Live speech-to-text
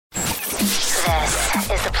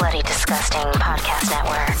is the Bloody Disgusting Podcast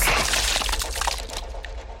Network.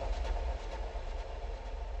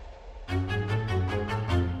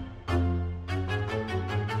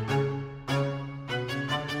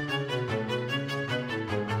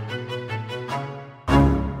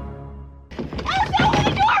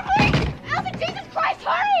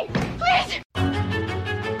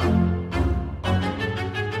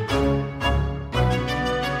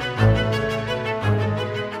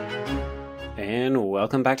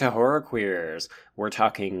 Welcome back to Horror Queers. We're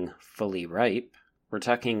talking Fully Ripe, we're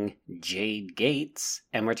talking Jade Gates,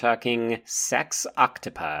 and we're talking Sex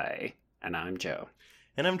Octopi. And I'm Joe.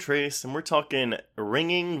 And I'm Trace, and we're talking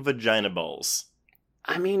ringing vagina balls.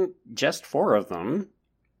 I mean, just 4 of them.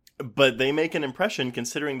 But they make an impression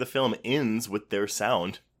considering the film ends with their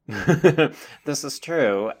sound. This is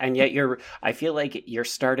true, and yet I feel like you're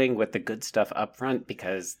starting with the good stuff up front,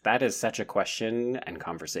 because that is such a question and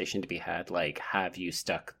conversation to be had, like, have you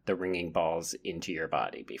stuck the ringing balls into your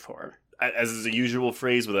body before? As is a usual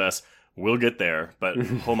phrase with us, we'll get there, but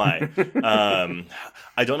oh my.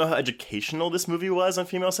 I don't know how educational this movie was on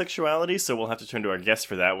female sexuality, so we'll have to turn to our guest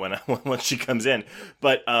for that once she comes in.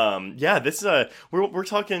 But yeah, this is we're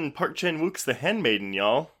talking Park Chan-wook's The Handmaiden,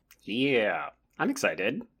 y'all. Yeah, I'm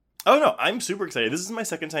excited. Oh no, I'm super excited. This is my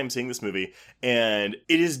second time seeing this movie, and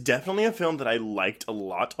it is definitely a film that I liked a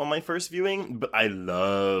lot on my first viewing, but I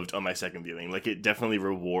loved on my second viewing. Like, it definitely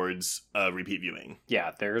rewards repeat viewing.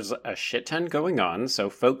 Yeah, there's a shit ton going on, so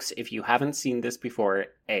folks, if you haven't seen this before,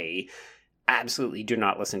 absolutely do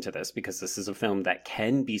not listen to this, because this is a film that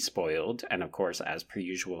can be spoiled, and of course, as per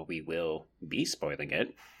usual, we will be spoiling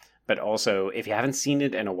it. But also, if you haven't seen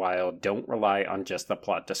it in a while, don't rely on just the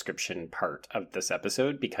plot description part of this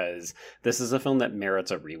episode, because this is a film that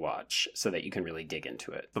merits a rewatch so that you can really dig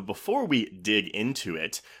into it. But before we dig into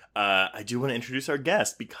it, I do want to introduce our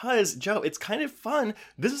guest, because, Joe, it's kind of fun.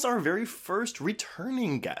 This is our very first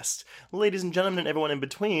returning guest. Ladies and gentlemen and everyone in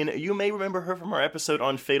between, you may remember her from our episode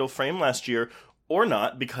on Fatal Frame last year, or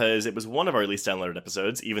not, because it was one of our least downloaded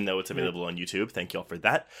episodes, even though it's available on YouTube. Thank you all for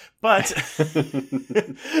that. But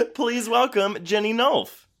please welcome Jenny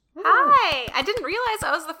Nulf. Hi! I didn't realize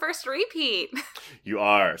I was the first repeat. You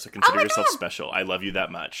are, so consider yourself special. I love you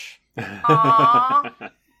that much.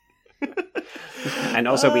 Aww. And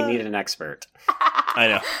also, we need an expert. I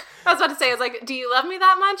know. I was about to say, I was like, do you love me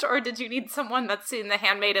that much, or did you need someone that's seen The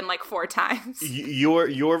Handmaiden like 4 times?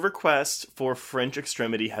 Your request for French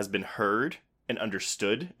Extremity has been heard and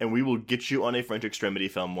understood, and we will get you on a French Extremity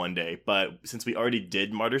film one day. But since we already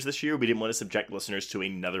did Martyrs this year, we didn't want to subject listeners to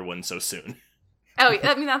another one so soon. Oh,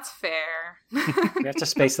 I mean, that's fair. We have to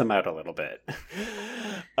space them out a little bit.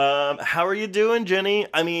 How are you doing, Jenny?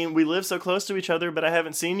 I mean, we live so close to each other, but I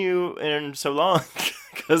haven't seen you in so long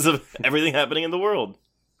because of everything happening in the world.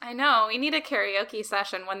 I know. We need a karaoke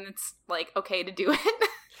session when it's, like, okay to do it.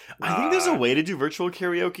 I think there's a way to do virtual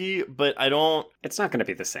karaoke, but I don't... It's not going to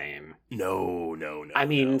be the same. No. I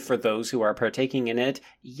mean, for those who are partaking in it,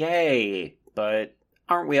 yay! But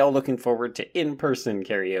aren't we all looking forward to in-person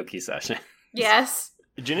karaoke session? Yes.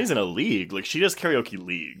 Jenny's in a league. Like, she does karaoke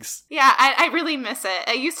leagues. Yeah, I really miss it.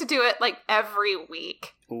 I used to do it, like, every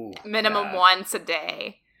week. Ooh, Minimum once a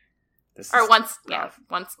day. Or once,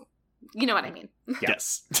 once. You know what I mean. Yeah.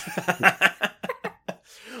 Yes.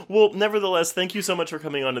 Well, nevertheless, thank you so much for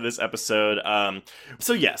coming on to this episode.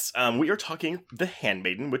 We are talking The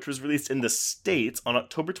Handmaiden, which was released in the States on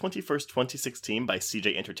October 21st, 2016 by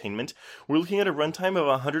CJ Entertainment. We're looking at a runtime of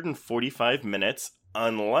 145 minutes,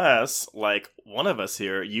 unless, like one of us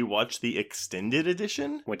here, you watch the extended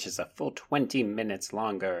edition, which is a full 20 minutes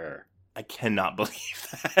longer. I cannot believe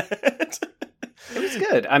that. It was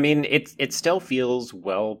good. I mean, it still feels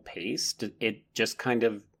well-paced. It just kind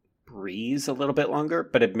of breathes a little bit longer,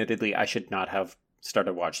 but admittedly, I should not have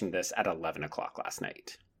started watching this at 11 o'clock last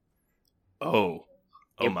night. Oh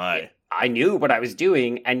my. I knew what I was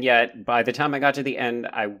doing, and yet, by the time I got to the end,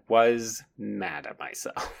 I was mad at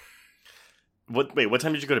myself. What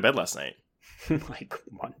time did you go to bed last night? Like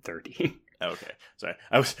 1:30. Okay, sorry.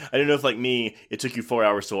 I didn't know if, like me, it took you 4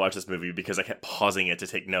 hours to watch this movie because I kept pausing it to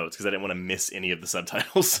take notes because I didn't want to miss any of the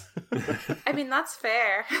subtitles. I mean, that's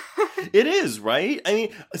fair. It is, right? I mean,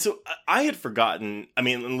 so I had forgotten. I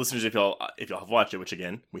mean, and listeners, if y'all have watched it, which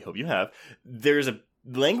again, we hope you have, there's a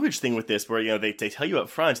language thing with this where, you know, they tell you up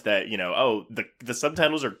front that, you know, the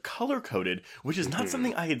subtitles are color coded, which is not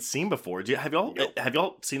something I had seen before. Have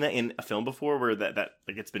y'all seen that in a film before where that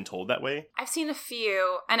like it's been told that way? I've seen a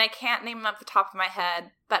few, and I can't name them off the top of my head,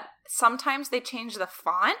 but sometimes they change the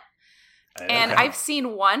font. And I've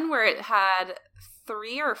seen one where it had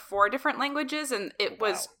 3 or 4 different languages, and it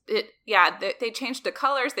was Wow. they changed the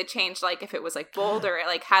colors. They changed like if it was like bold or it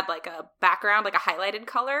like had like a background, like a highlighted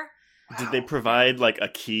color. Did they provide like a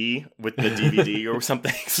key with the DVD or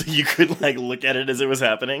something so you could like look at it as it was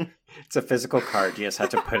happening? It's a physical card. You just have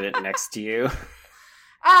to put it next to you.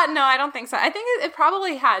 No, I don't think so. I think it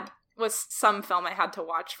probably was some film I had to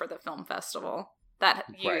watch for the film festival that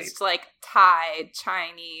used like Thai,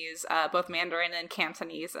 Chinese, both Mandarin and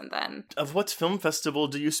Cantonese, and then... Of what film festival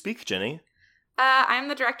do you speak, Jenny? I'm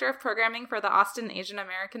the director of programming for the Austin Asian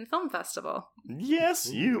American Film Festival. Yes,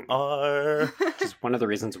 you are. Which is one of the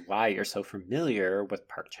reasons why you're so familiar with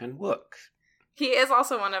Park Chan-wook. He is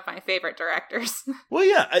also one of my favorite directors. Well,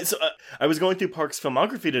 yeah. I was going through Park's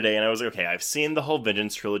filmography today, and I was like, okay, I've seen the whole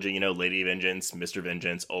Vengeance trilogy, Lady Vengeance, Mr.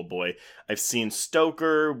 Vengeance, oh boy. I've seen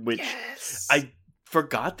Stoker, which I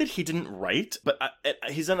forgot that he didn't write, but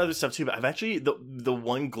he's done other stuff too. But I've actually, the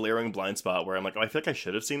one glaring blind spot where I'm like, oh, I feel like I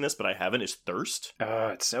should have seen this, but I haven't, is Thirst. Oh,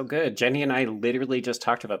 it's so good. Jenny and I literally just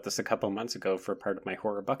talked about this a couple months ago for part of my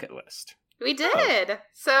horror bucket list. We did.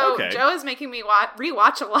 So okay. Joe is making me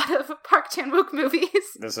rewatch a lot of Park Chan-wook movies.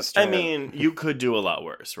 There's a story. I mean, you could do a lot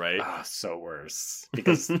worse, right? Oh, so worse.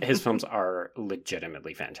 Because his films are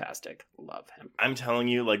legitimately fantastic. Love him. I'm telling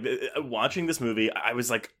you, like, watching this movie, I was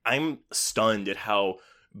like, I'm stunned at how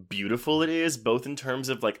beautiful it is, both in terms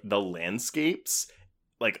of, like, the landscapes.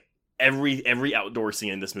 Like, every outdoor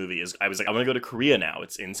scene in this movie is, I was like, I want to go to Korea now.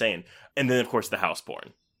 It's insane. And then, of course, the house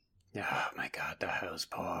porn. Oh my god, the house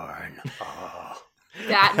porn. Oh.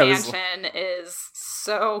 That mansion is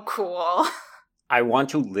so cool. I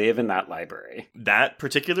want to live in that library. That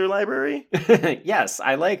particular library? Yes,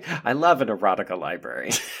 I love an erotica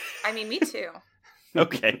library. I mean, me too.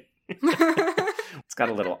 Okay. It's got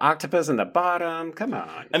a little octopus in the bottom. Come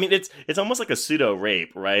on. I mean, it's almost like a pseudo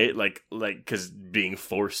rape, right? Like, because being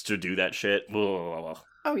forced to do that shit. Ugh.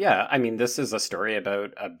 Oh, yeah. I mean, this is a story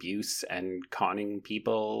about abuse and conning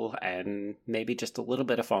people and maybe just a little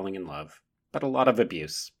bit of falling in love, but a lot of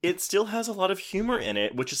abuse. It still has a lot of humor in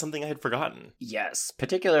it, which is something I had forgotten. Yes,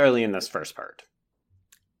 particularly in this first part.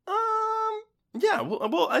 Yeah,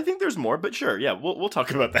 well, I think there's more, but sure, yeah, we'll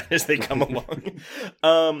talk about that as they come along.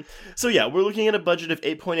 So yeah, we're looking at a budget of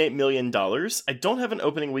 $8.8 million. I don't have an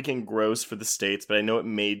opening weekend gross for the States, but I know it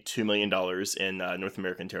made $2 million in North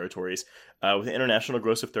American territories, with an international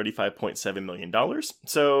gross of $35.7 million.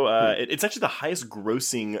 So it's actually the highest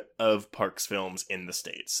grossing of Park's films in the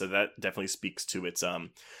States, so that definitely speaks to its,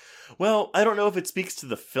 well, I don't know if it speaks to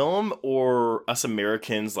the film or us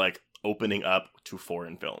Americans, like, opening up to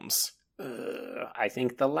foreign films. I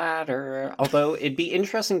think the latter. Although it'd be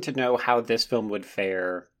interesting to know how this film would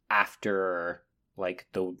fare after, like,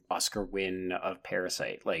 the Oscar win of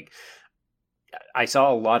Parasite. Like, I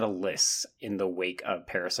saw a lot of lists in the wake of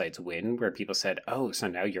Parasite's win where people said, oh, so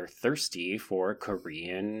now you're thirsty for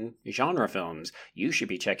Korean genre films. You should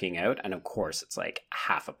be checking out. And of course, it's like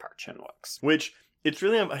half of Park Chan-wook's. Which... It's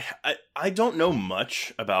really, I don't know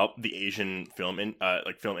much about the Asian film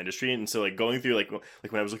film industry, and so like going through like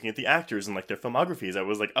when I was looking at the actors and like their filmographies, I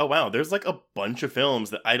was like, oh wow, there's like a bunch of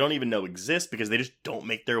films that I don't even know exist because they just don't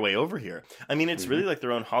make their way over here. I mean, it's really like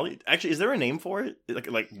their own Hollywood. Actually, is there a name for it?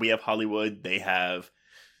 Like we have Hollywood, they have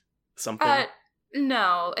something.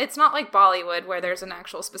 No, it's not like Bollywood where there's an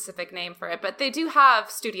actual specific name for it, but they do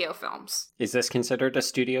have studio films. Is this considered a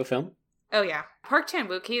studio film? Oh yeah, Park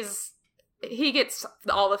Chan-wook, he gets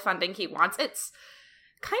all the funding he wants. It's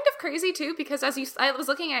kind of crazy too, because I was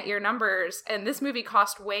looking at your numbers, and this movie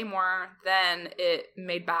cost way more than it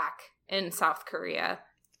made back in South Korea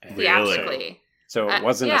theatrically. So it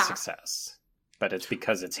wasn't a success, but it's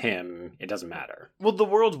because it's him. It doesn't matter. Well, the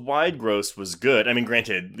worldwide gross was good. I mean,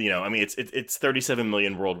 granted, it's $37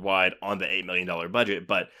 million worldwide on the $8 million budget,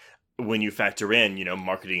 but when you factor in,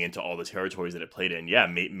 marketing into all the territories that it played in, yeah,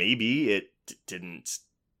 maybe it didn't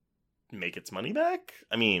make its money back?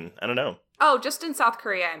 I mean, I don't know. Oh, just in South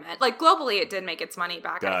Korea, I meant. Like, globally, it did make its money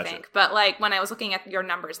back, Gotcha. I think. But, like, when I was looking at your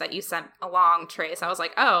numbers that you sent along, Trace, I was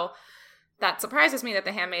like, oh, that surprises me that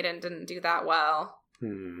The Handmaiden didn't do that well.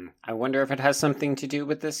 I wonder if it has something to do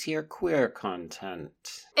with this here queer content.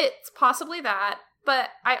 It's possibly that. But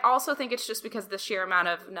I also think it's just because the sheer amount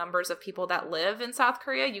of numbers of people that live in South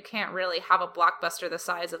Korea, you can't really have a blockbuster the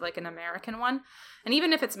size of like an American one. And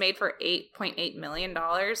even if it's made for $8.8 million,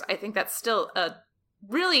 I think that's still a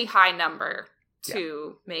really high number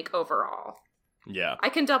to make overall. Yeah. I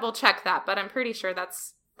can double check that, but I'm pretty sure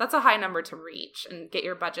that's a high number to reach and get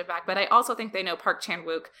your budget back. But I also think they know Park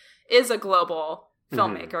Chan-wook is a global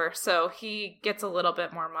filmmaker, so he gets a little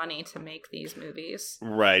bit more money to make these movies.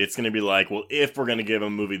 Right. It's going to be like, well, if we're going to give a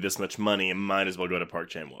movie this much money, it might as well go to Park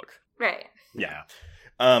Chan-wook. Right. Yeah.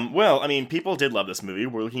 Well, I mean, people did love this movie.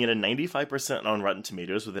 We're looking at a 95% on Rotten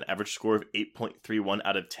Tomatoes with an average score of 8.31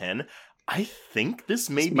 out of 10. I think this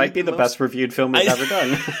might be the best reviewed film we've ever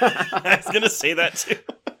done. I was going to say that too.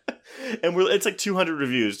 And it's like 200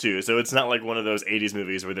 reviews too, so it's not like one of those 80s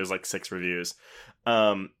movies where there's like 6 reviews.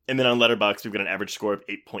 And then on Letterboxd, we've got an average score of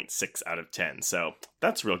 8.6 out of 10, so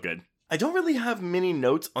that's real good. I don't really have many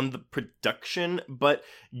notes on the production, but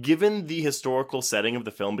given the historical setting of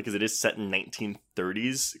the film, because it is set in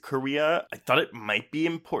 1930s Korea, I thought it might be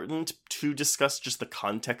important to discuss just the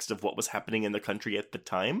context of what was happening in the country at the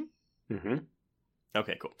time. Mm-hmm.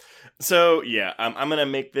 Okay, cool. So, yeah, I'm going to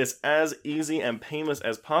make this as easy and painless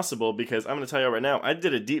as possible because I'm going to tell you right now, I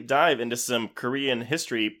did a deep dive into some Korean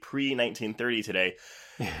history pre-1930 today,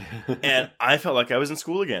 and I felt like I was in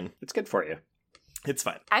school again. It's good for you. It's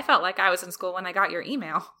fine. I felt like I was in school when I got your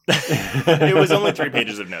email. It was only 3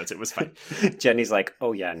 pages of notes. It was fine. Jenny's like,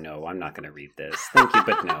 oh yeah, no, I'm not going to read this. Thank you,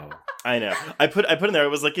 but no. I know. I put in there, I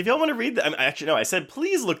was like, if y'all want to read that, actually, no, I said,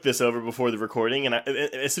 please look this over before the recording. And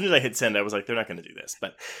as soon as I hit send, I was like, they're not going to do this.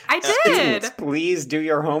 But I did. Students, please do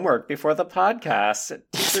your homework before the podcast.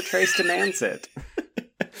 Teacher Trace demands it.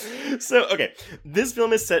 So, okay. This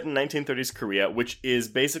film is set in 1930s Korea, which is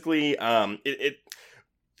basically,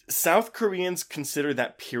 South Koreans consider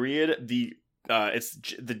that period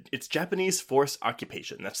it's Japanese forced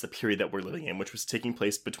occupation. That's the period that we're living in, which was taking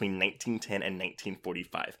place between 1910 and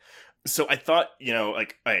 1945. So I thought,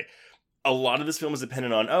 a lot of this film is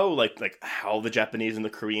dependent on like how the Japanese and the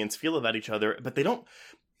Koreans feel about each other, but they don't.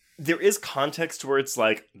 There is context where it's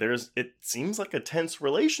like it seems like a tense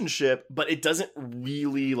relationship, but it doesn't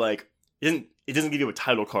really it doesn't give you a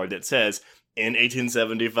title card that says, in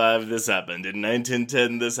 1875, this happened. In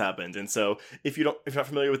 1910, this happened. And so, if you're not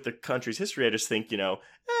familiar with the country's history, I just think,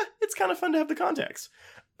 it's kind of fun to have the context.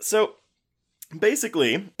 So,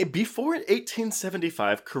 basically, before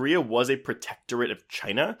 1875, Korea was a protectorate of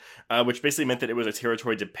China, which basically meant that it was a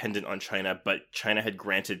territory dependent on China, but China had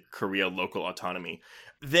granted Korea local autonomy.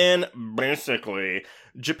 Then, basically,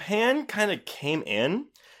 Japan kind of came in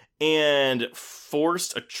and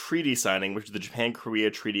forced a treaty signing, which is the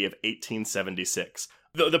Japan-Korea Treaty of 1876.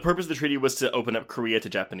 The purpose of the treaty was to open up Korea to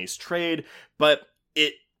Japanese trade, but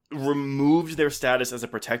it removed their status as a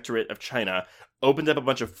protectorate of China, opened up a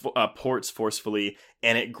bunch of ports forcefully,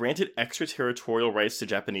 and it granted extraterritorial rights to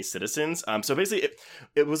Japanese citizens. So basically,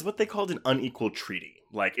 it was what they called an unequal treaty.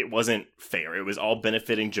 Like, it wasn't fair. It was all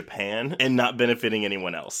benefiting Japan and not benefiting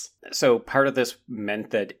anyone else. So part of this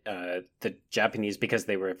meant that the Japanese, because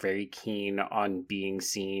they were very keen on being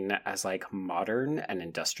seen as like modern and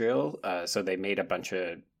industrial, so they made a bunch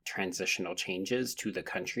of transitional changes to the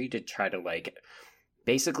country to try to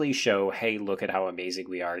basically show, hey, look at how amazing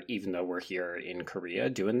we are, even though we're here in Korea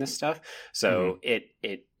doing this stuff. So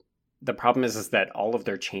the problem is that all of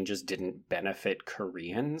their changes didn't benefit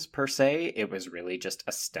Koreans per se. It was really just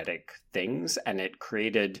aesthetic things, and it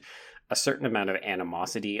created a certain amount of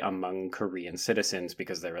animosity among Korean citizens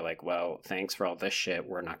because they were like, well, thanks for all this shit,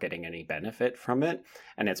 we're not getting any benefit from it.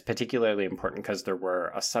 And it's particularly important because there were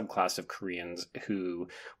a subclass of Koreans who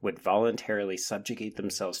would voluntarily subjugate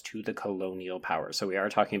themselves to the colonial power. So we are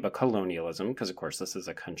talking about colonialism because, of course, this is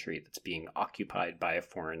a country that's being occupied by a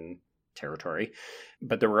foreign territory.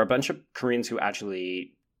 But there were a bunch of Koreans who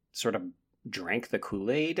actually sort of drank the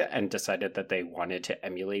Kool-Aid and decided that they wanted to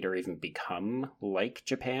emulate or even become like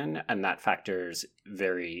Japan, and that factors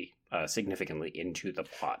very significantly into the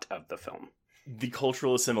plot of the film. The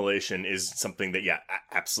cultural assimilation is something that,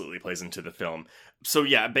 absolutely plays into the film. So,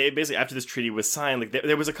 basically after this treaty was signed,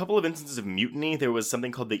 there was a couple of instances of mutiny. There was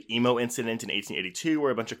something called the Emo Incident in 1882 where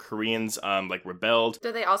a bunch of Koreans, rebelled.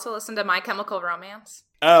 Did they also listen to My Chemical Romance?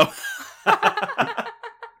 Oh.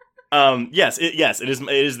 Yes, it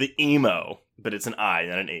is the emo, but it's an I,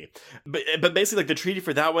 not an E. But basically, the treaty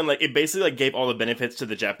for that one, it basically gave all the benefits to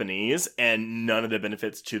the Japanese and none of the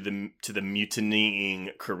benefits to the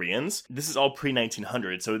mutinying Koreans. This is all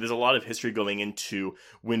pre-1900, so there's a lot of history going into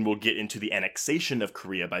when we'll get into the annexation of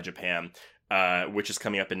Korea by Japan, which is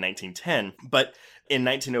coming up in 1910. But in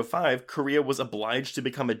 1905, Korea was obliged to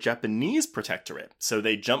become a Japanese protectorate, so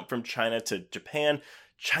they jumped from China to Japan.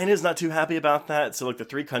 China's not too happy about that, so the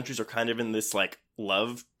 3 countries are kind of in this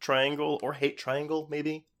love triangle or hate triangle,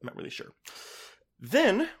 maybe? I'm not really sure.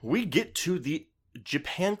 Then we get to the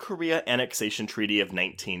Japan-Korea Annexation Treaty of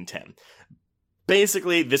 1910.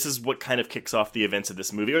 Basically, this is what kind of kicks off the events of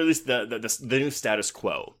this movie, or at least the new status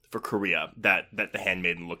quo for Korea that the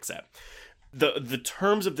Handmaiden looks at. The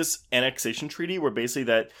terms of this annexation treaty were basically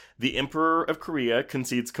that the Emperor of Korea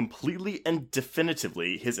concedes completely and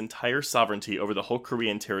definitively his entire sovereignty over the whole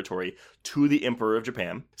Korean territory to the Emperor of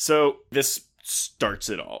Japan. So this starts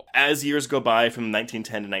it all. As years go by from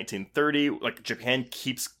 1910 to 1930, like, Japan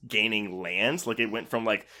keeps gaining lands. Like, it went from,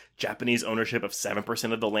 like, Japanese ownership of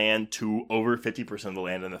 7% of the land to over 50% of the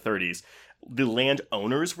land in the 30s. The land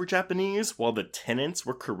owners were Japanese, while the tenants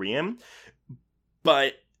were Korean.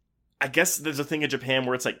 But I guess there's a thing in Japan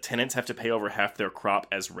where it's like tenants have to pay over half their crop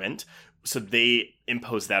as rent. So they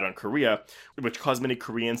imposed that on Korea, which caused many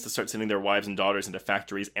Koreans to start sending their wives and daughters into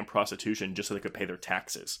factories and prostitution just so they could pay their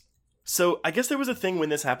taxes. So I guess there was a thing when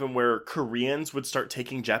this happened where Koreans would start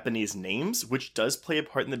taking Japanese names, which does play a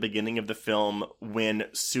part in the beginning of the film when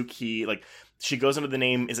Suki, like, she goes under the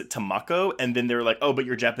name, is it Tamako? And then they're like, oh, but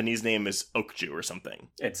your Japanese name is Okju or something.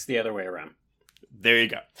 It's the other way around. There you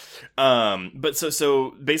go. But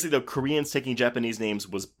so basically, the Koreans taking Japanese names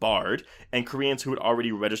was barred, and Koreans who had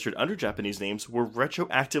already registered under Japanese names were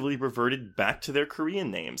retroactively reverted back to their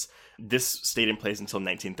Korean names. This stayed in place until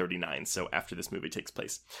 1939, so after this movie takes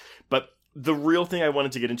place. But the real thing I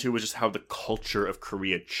wanted to get into was just how the culture of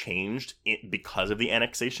Korea changed because of the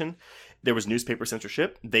annexation. There was newspaper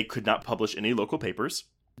censorship. They could not publish any local papers.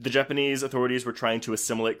 The Japanese authorities were trying to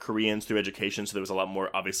assimilate Koreans through education, so there was a lot more,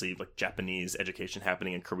 obviously, like, Japanese education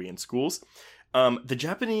happening in Korean schools. The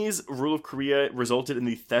Japanese rule of Korea resulted in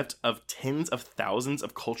the theft of tens of thousands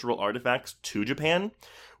of cultural artifacts to Japan,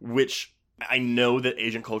 which I know that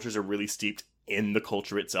Asian cultures are really steeped in the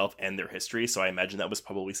culture itself and their history, so I imagine that was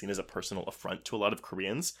probably seen as a personal affront to a lot of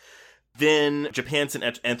Koreans. Then Japan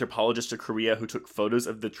sent anthropologists to Korea who took photos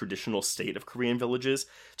of the traditional state of Korean villages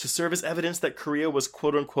to serve as evidence that Korea was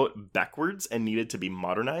quote-unquote backwards and needed to be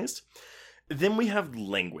modernized. Then we have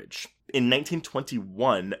language. In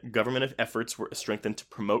 1921, government efforts were strengthened to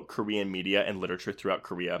promote Korean media and literature throughout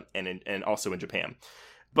Korea and also in Japan.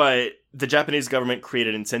 But the Japanese government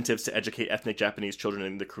created incentives to educate ethnic Japanese children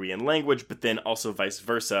in the Korean language, but then also vice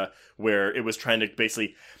versa, where it was trying to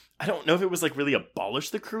basically, I don't know if it was like really abolish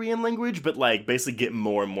the Korean language, but like basically get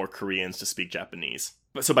more and more Koreans to speak Japanese.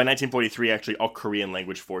 But so by 1943, actually, all Korean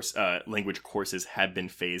language courses had been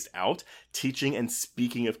phased out. Teaching and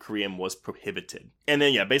speaking of Korean was prohibited. And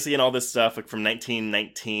then, yeah, basically in all this stuff, like from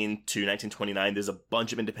 1919 to 1929, there's a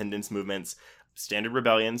bunch of independence movements. Standard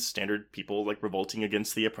rebellions, standard people like revolting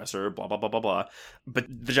against the oppressor, blah, blah, blah, blah, blah. But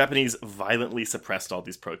the Japanese violently suppressed all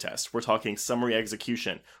these protests. We're talking summary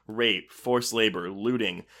execution, rape, forced labor,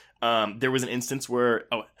 looting. There was an instance where,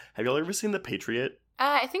 have y'all ever seen The Patriot?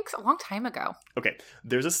 I think a long time ago. Okay,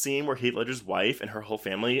 there's a scene where Heath Ledger's wife and her whole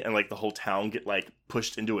family and like the whole town get like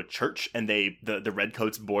pushed into a church, and the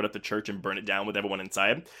redcoats board up the church and burn it down with everyone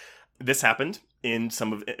inside. This happened in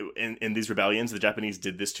in these rebellions. The Japanese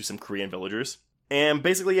did this to some Korean villagers. And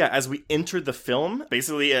basically, yeah, as we entered the film,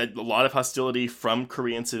 basically a lot of hostility from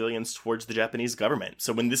Korean civilians towards the Japanese government.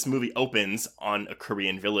 So when this movie opens on a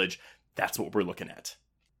Korean village, that's what we're looking at.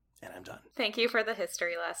 And I'm done. Thank you for the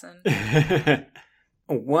history lesson.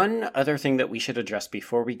 One other thing that we should address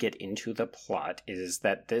before we get into the plot is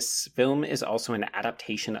that this film is also an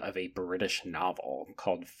adaptation of a British novel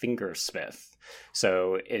called Fingersmith.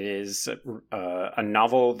 So it is a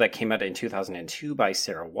novel that came out in 2002 by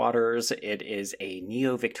Sarah Waters. It is a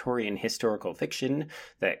neo-Victorian historical fiction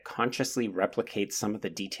that consciously replicates some of the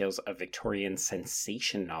details of Victorian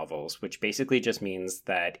sensation novels, which basically just means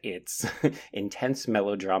that it's intense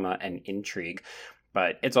melodrama and intrigue.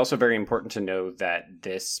 But it's also very important to know that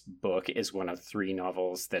this book is one of 3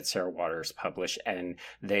 novels that Sarah Waters published, and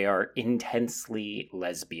they are intensely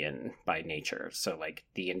lesbian by nature. So, like,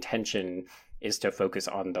 the intention is to focus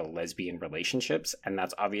on the lesbian relationships, and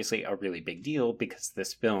that's obviously a really big deal because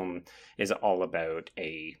this film is all about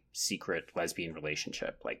a secret lesbian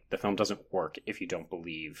relationship. Like, the film doesn't work if you don't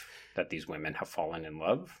believe that these women have fallen in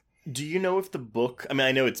love. Do you know if the book, I mean,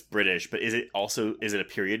 I know it's British, but is it a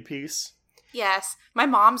period piece? Yes, my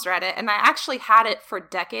mom's read it, and I actually had it for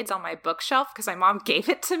decades on my bookshelf because my mom gave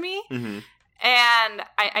it to me, Mm-hmm. and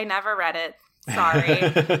I never read it. Sorry,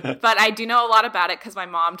 but I do know a lot about it because my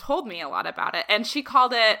mom told me a lot about it, and she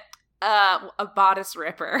called it a bodice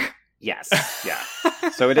ripper. Yes, yeah.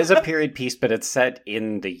 So it is a period piece, but it's set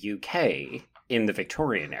in the UK in the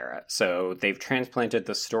Victorian era. So they've transplanted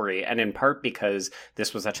the story, and in part because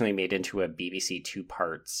this was actually made into a BBC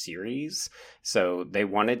 2-part series. So they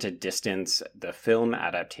wanted to distance the film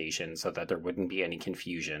adaptation so that there wouldn't be any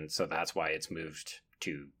confusion. So that's why it's moved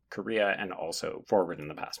to Korea and also forward in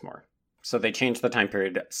the past more. So they changed the time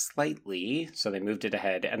period slightly, so they moved it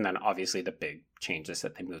ahead, and then obviously the big change is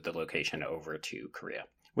that they moved the location over to Korea.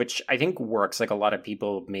 which I think works. Like, a lot of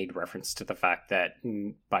people made reference to the fact that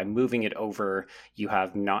by moving it over, you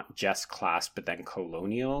have not just class, but then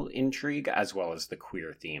colonial intrigue, as well as the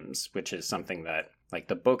queer themes, which is something that, like,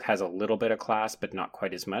 the book has a little bit of class, but not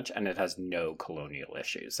quite as much, and it has no colonial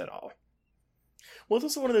issues at all. Well, it's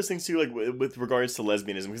also one of those things, too, like, with regards to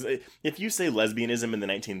lesbianism, because if you say lesbianism in the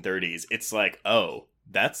 1930s, it's like, oh,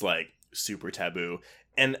 that's, like, super taboo.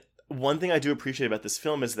 And one thing I do appreciate about this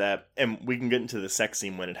film is that, and we can get into the sex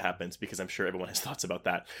scene when it happens, because I'm sure everyone has thoughts about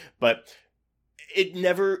that, but it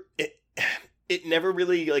never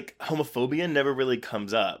really, like, homophobia never really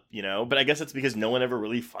comes up, you know? But I guess it's because no one ever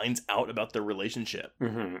really finds out about their relationship.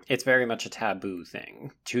 Mm-hmm. It's very much a taboo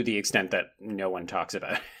thing, to the extent that no one talks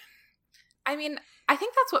about it. I mean, I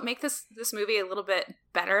think that's what makes this movie a little bit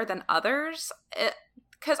better than others.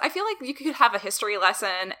 Because I feel like you could have a history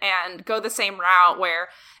lesson and go the same route where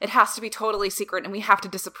it has to be totally secret and we have to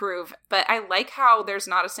disapprove. But I like how there's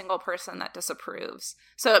not a single person that disapproves.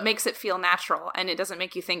 So it makes it feel natural and it doesn't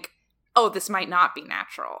make you think, oh, this might not be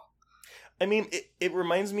natural. I mean, it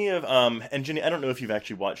reminds me of, and Jenny, I don't know if you've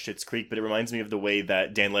actually watched Schitt's Creek, but it reminds me of the way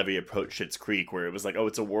that Dan Levy approached Schitt's Creek, where it was like, oh,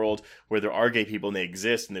 it's a world where there are gay people and they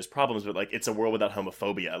exist and there's problems, but, like, it's a world without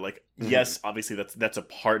homophobia. Like, yes, obviously that's a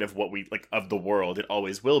part of what we, like, of the world. It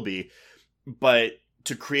always will be. But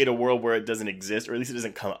to create a world where it doesn't exist, or at least it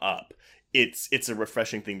doesn't come up, it's a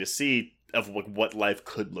refreshing thing to see of what life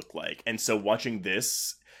could look like. And so watching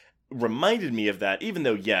this reminded me of that, even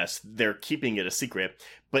though, yes, they're keeping it a secret,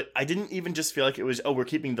 but I didn't even just feel like it was, oh, we're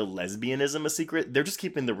keeping the lesbianism a secret. They're just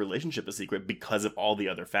keeping the relationship a secret because of all the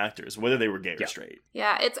other factors, whether they were gay or straight.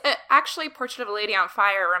 Yeah, it's actually Portrait of a Lady on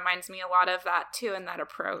Fire reminds me a lot of that too, in that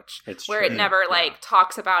approach. It's where true. It never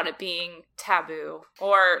talks about it being taboo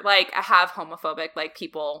or like have homophobic like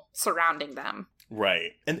people surrounding them.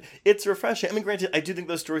 Right. And it's refreshing. I mean, granted, I do think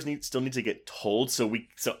those stories still need to get told so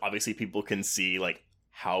obviously people can see, like,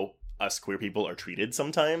 how us queer people are treated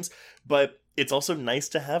sometimes, but it's also nice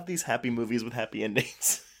to have these happy movies with happy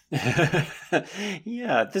endings.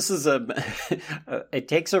 Yeah, this is it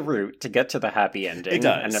takes a route to get to the happy ending. It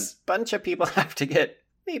does. And a bunch of people have to get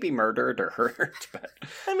maybe murdered or hurt. But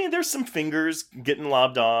I mean, there's some fingers getting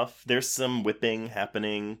lobbed off. There's some whipping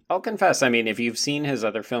happening. I'll confess, I mean, if you've seen his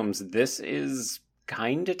other films, this is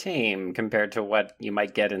kind of tame compared to what you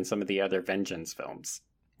might get in some of the other Vengeance films.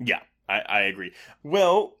 Yeah, I agree.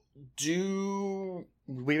 Well, do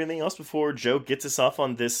we have anything else before Joe gets us off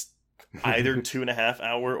on this either 2.5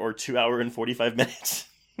 hour or 2 hour and 45 minutes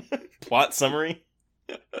plot summary?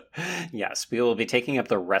 Yes, we will be taking up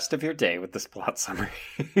the rest of your day with this plot summary.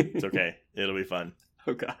 It's okay. It'll be fun.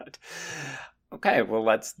 Oh, God. Okay, well,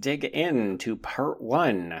 let's dig into part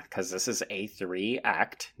 1, because this is a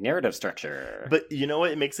 3-act narrative structure. But you know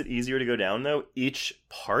what? It makes it easier to go down, though. Each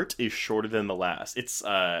part is shorter than the last. It's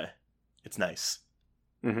nice.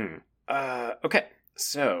 Mm-hmm. Okay,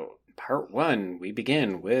 so part 1, we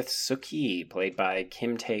begin with Suk-hee, played by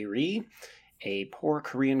Kim Tae-ri, a poor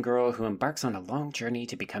Korean girl who embarks on a long journey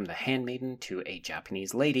to become the handmaiden to a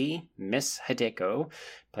Japanese lady, Miss Hideko,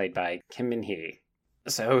 played by Kim Min-hee.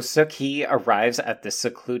 So Suk-hee arrives at this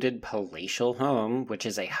secluded palatial home, which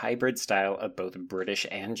is a hybrid style of both British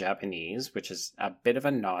and Japanese, which is a bit of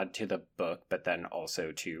a nod to the book, but then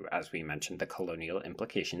also to, as we mentioned, the colonial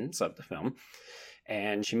implications of the film.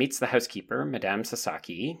 And she meets the housekeeper, Madame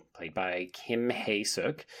Sasaki, played by Kim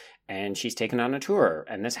Hae-suk, and she's taken on a tour.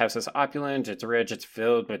 And this house is opulent, it's rich, it's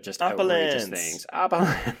filled with just outrageous things.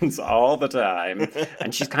 Opulence all the time.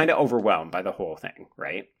 And she's kind of overwhelmed by the whole thing,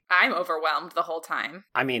 right? I'm overwhelmed the whole time.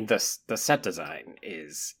 I mean, the set design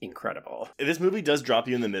is incredible. This movie does drop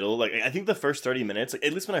you in the middle. Like, I think the first 30 minutes, like,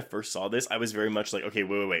 at least when I first saw this, I was very much like, okay,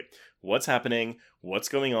 wait. What's happening? What's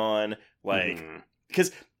going on? Like,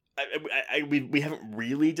 because we haven't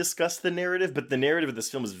really discussed the narrative, but the narrative of this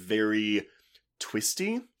film is very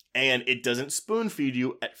twisty. And it doesn't spoon feed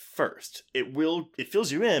you at first. It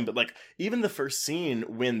fills you in, but, like, even the first scene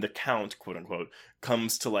when the Count, quote unquote,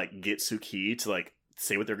 comes to, like, get Suk-hee to, like,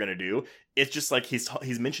 say what they're gonna do, it's just like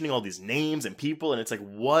he's mentioning all these names and people, and it's like,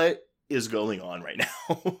 what is going on right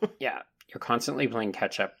now? Yeah, you're constantly playing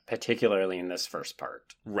catch up, particularly in this first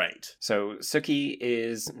part. Right. So Suk-hee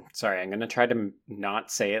is, sorry, I'm gonna try to not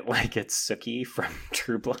say it like it's Sookie from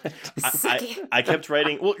True Blood. I kept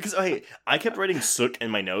writing, well, because I kept writing Sook in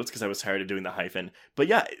my notes because I was tired of doing the hyphen. But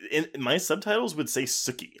yeah, in my subtitles would say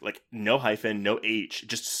Sookie, like no hyphen, no H,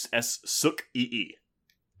 just S Sook-ee.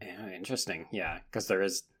 Yeah, interesting. Yeah, because there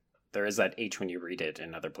is that H when you read it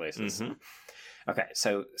in other places. Mm-hmm. Okay,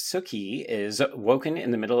 so Suk-hee is woken in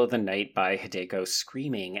the middle of the night by Hideko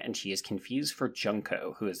screaming, and she is confused for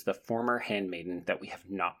Junko, who is the former handmaiden that we have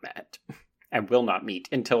not met. and will not meet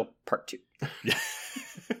until part 2.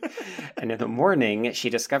 And in the morning, she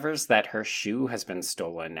discovers that her shoe has been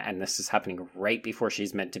stolen, and this is happening right before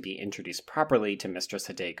she's meant to be introduced properly to Mistress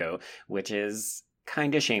Hideko, which is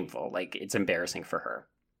kind of shameful. Like, it's embarrassing for her.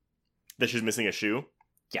 That she's missing a shoe?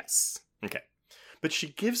 Yes. Okay. But she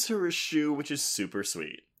gives her a shoe, which is super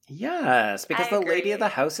sweet. Yes, because I the lady of the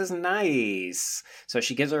agree. house is nice. So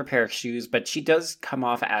she gives her a pair of shoes, but she does come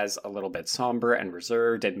off as a little bit somber and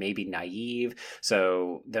reserved and maybe naive.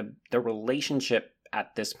 So the relationship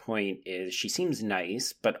at this point is she seems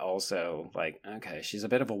nice, but also like, okay, she's a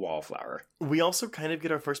bit of a wallflower. We also kind of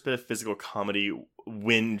get our first bit of physical comedy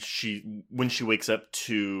when she wakes up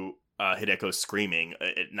to Hideko screaming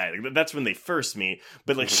at night. Like, that's when they first meet.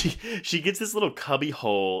 But like she gets this little cubby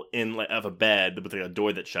hole in like of a bed with like a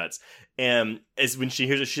door that shuts. And as when she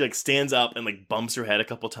hears it, she like stands up and like bumps her head a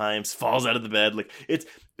couple times, falls out of the bed. Like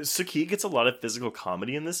Suki gets a lot of physical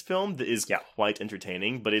comedy in this film that is quite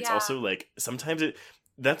entertaining. But it's also like sometimes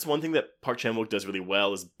that's one thing that Park Chan-wook does really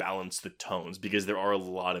well is balance the tones, because there are a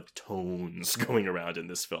lot of tones going around in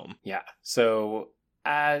this film. Yeah. So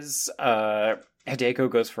as Hideko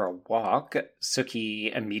goes for a walk,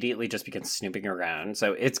 Suki immediately just begins snooping around.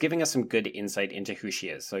 So it's giving us some good insight into who she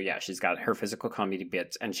is. So yeah, she's got her physical comedy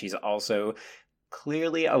bits, and she's also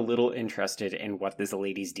clearly a little interested in what this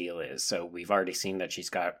lady's deal is. So we've already seen that she's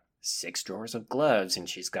got 6 drawers of gloves, and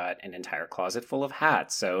she's got an entire closet full of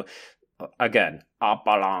hats. So again,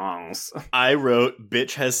 balance. I wrote,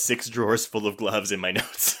 bitch has 6 drawers full of gloves in my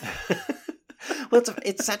notes. Well,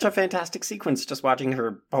 it's such a fantastic sequence just watching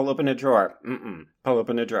her pull open a drawer. Pull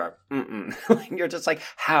open a drawer. You're just like,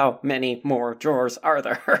 how many more drawers are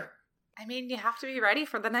there? I mean, you have to be ready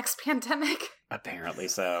for the next pandemic. Apparently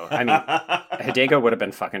so. I mean, Hideko would have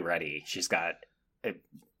been fucking ready. She's got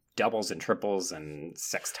doubles and triples and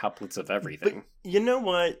sextuplets of everything. But you know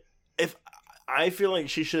what? I feel like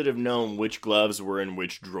she should have known which gloves were in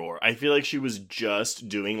which drawer. I feel like she was just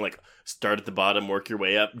doing, like, start at the bottom, work your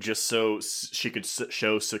way up, just so she could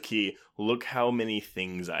show Suki, look how many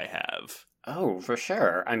things I have. Oh, for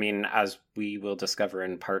sure. I mean, as we will discover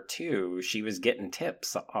in part 2, she was getting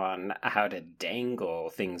tips on how to dangle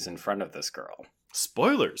things in front of this girl.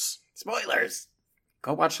 Spoilers! Spoilers!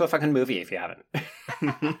 Go watch the fucking movie if you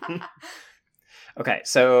haven't. Okay,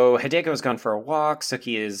 so Hideko's gone for a walk.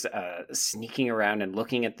 Suki is sneaking around and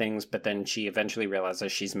looking at things, but then she eventually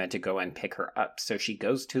realizes she's meant to go and pick her up. So she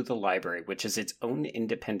goes to the library, which is its own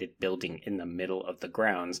independent building in the middle of the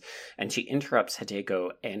grounds, and she interrupts Hideko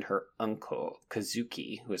and her uncle,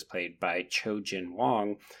 Kazuki, who is played by Cho Jin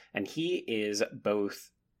Wong, and he is both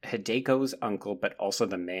Hideko's uncle, but also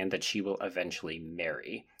the man that she will eventually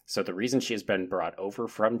marry. So the reason she has been brought over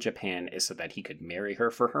from Japan is so that he could marry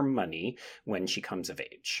her for her money when she comes of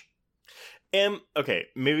age. Okay,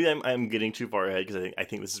 maybe I'm getting too far ahead because I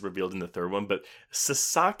think this is revealed in the third one, but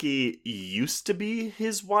Sasaki used to be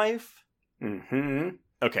his wife? Mm-hmm.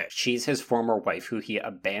 Okay. She's his former wife who he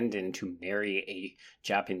abandoned to marry a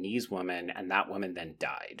Japanese woman, and that woman then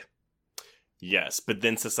died. Yes, but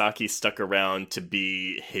then Sasaki stuck around to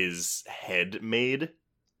be his head maid?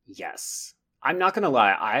 Yes. I'm not going to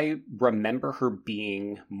lie, I remember her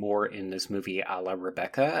being more in this movie a la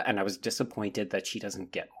Rebecca, and I was disappointed that she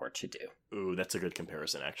doesn't get more to do. Ooh, that's a good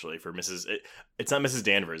comparison, actually, for It's not Mrs.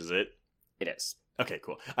 Danvers, is it? It is. Okay,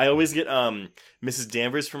 cool. I always get Mrs.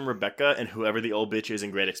 Danvers from Rebecca and whoever the old bitch is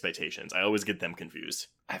in Great Expectations. I always get them confused.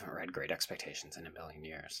 I haven't read Great Expectations in a million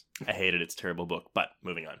years. I hate it. It's a terrible book, but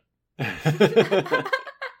moving on.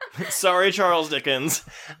 Sorry, Charles Dickens.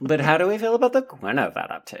 But how do we feel about the Gwyneth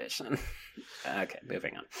adaptation? Okay,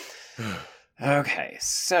 moving on. Okay,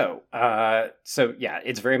 so yeah,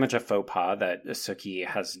 it's very much a faux pas that Suki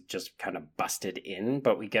has just kind of busted in,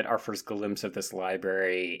 but we get our first glimpse of this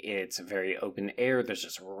library. It's very open air. There's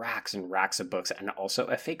just racks and racks of books, and also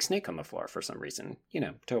a fake snake on the floor for some reason,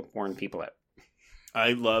 to warn people out.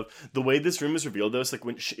 I love the way this room is revealed, though. It's like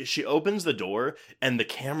when she opens the door and the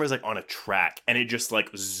camera's like on a track and it just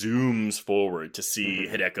like zooms forward to see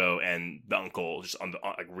Hideko and the uncle just on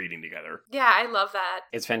like reading together. Yeah, I love that.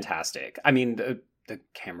 It's fantastic. I mean, the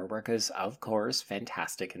camera work is, of course,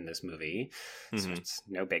 fantastic in this movie. So it's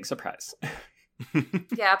no big surprise.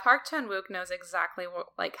 Yeah, Park Chan-wook knows exactly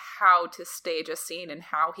how to stage a scene and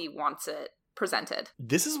how he wants it presented.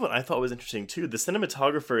 This is what I thought was interesting too. The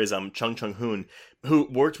cinematographer is Chung Chung-hoon, who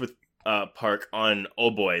worked with Park on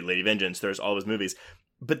Oh Boy, Lady Vengeance. There's all his movies,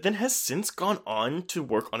 but then has since gone on to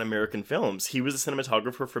work on American films. He was a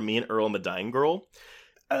cinematographer for Me and Earl and the Dying Girl.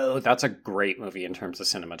 Oh, that's a great movie in terms of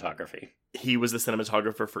cinematography. He was the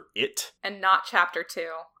cinematographer for It. And not Chapter 2,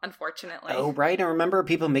 unfortunately. Oh, right. I remember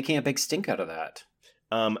people making a big stink out of that.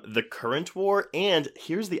 the current war, and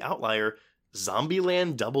here's the outlier,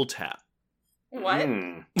 Zombieland Double Tap. What?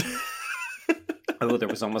 Oh, there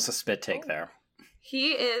was almost a spit take there.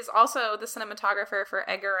 He is also the cinematographer for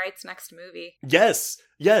Edgar Wright's next movie. Yes.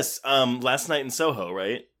 Last Night in Soho,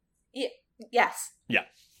 right? Yes. Yeah.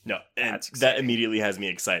 No, and That's that exciting. immediately has me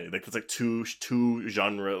excited. Like, it's like two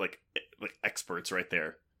genre like experts right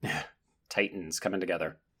there. Titans coming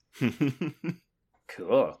together.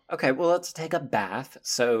 Cool. Okay, well, let's take a bath.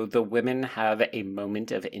 So the women have a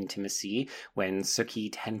moment of intimacy when Suki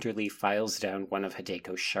tenderly files down one of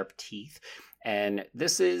Hideko's sharp teeth. And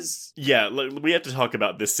this is... Yeah, we have to talk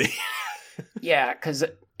about this scene. Yeah, because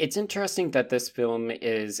it's interesting that this film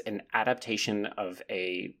is an adaptation of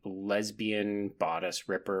a lesbian bodice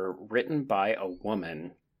ripper written by a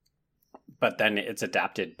woman, but then it's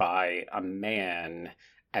adapted by a man.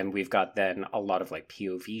 And we've got then a lot of like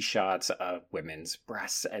POV shots of women's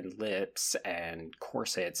breasts and lips and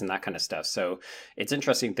corsets and that kind of stuff. So it's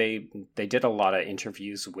interesting. They did a lot of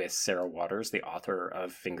interviews with Sarah Waters, the author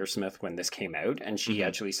of Fingersmith, when this came out. And she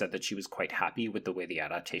actually said that she was quite happy with the way the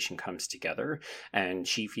adaptation comes together. And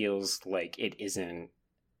she feels like it isn't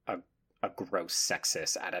a gross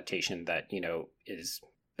sexist adaptation that, you know, is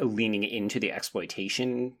leaning into the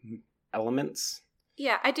exploitation elements.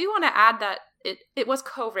 Yeah, I do want to add that it was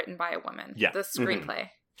co-written by a woman. Yeah. The screenplay.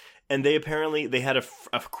 And they had a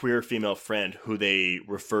queer female friend who they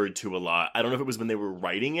referred to a lot. I don't know if it was when they were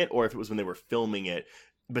writing it or if it was when they were filming it,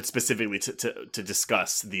 but specifically to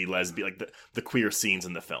discuss the lesbian, like the queer scenes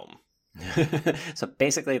in the film. So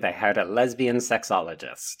basically they hired a lesbian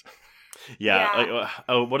sexologist. Yeah.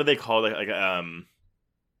 Like, what do they call it?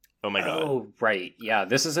 Oh my god. Oh, right. Yeah,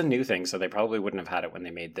 this is a new thing, so they probably wouldn't have had it when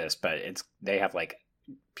they made this, but they have like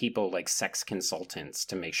people like sex consultants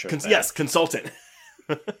to make sure Yes, consultant.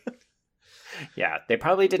 Yeah, they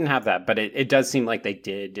probably didn't have that, but it does seem like they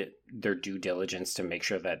did their due diligence to make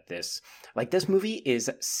sure that this movie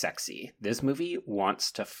is sexy. This movie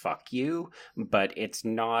wants to fuck you, but it's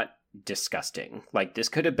not disgusting. Like, this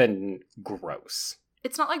could have been gross.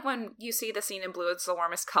 It's not like when you see the scene in Blue Is the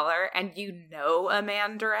Warmest Color and you know a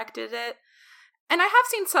man directed it. And I have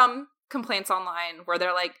seen some complaints online where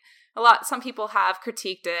they're like, some people have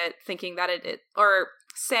critiqued it, thinking that or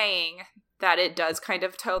saying that it does kind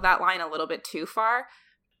of toe that line a little bit too far.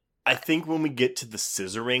 I think when we get to the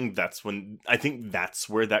scissoring, that's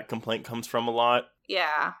where that complaint comes from a lot.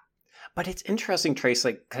 Yeah. But it's interesting, Trace,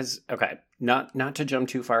 like, because, okay, not to jump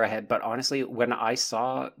too far ahead, but honestly, when I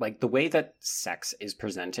saw, like, the way that sex is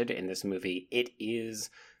presented in this movie, it's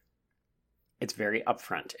very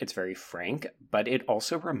upfront, it's very frank, but it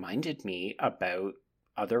also reminded me about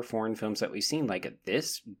other foreign films that we've seen. Like,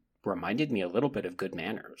 this reminded me a little bit of Good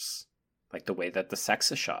Manners, like the way that the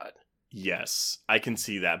sex is shot. Yes, I can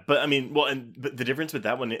see that. But I mean, but the difference with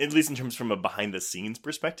that one, at least in terms from a behind the scenes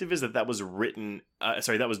perspective, is that was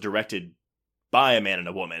that was directed by a man and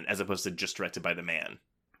a woman, as opposed to just directed by the man.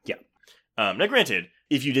 Yeah. Now, granted,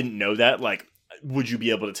 if you didn't know that, like, would you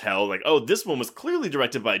be able to tell, like, oh, this one was clearly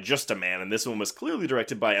directed by just a man, and this one was clearly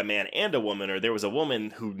directed by a man and a woman, or there was a woman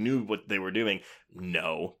who knew what they were doing?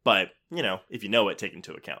 No. But, you know, if you know it, take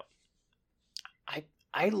into account.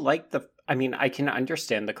 I like I can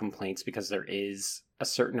understand the complaints because there is a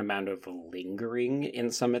certain amount of lingering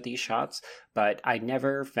in some of these shots, but I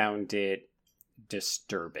never found it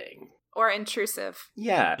disturbing. Or intrusive.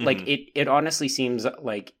 Yeah, like it honestly seems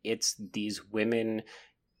like it's these women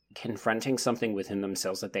confronting something within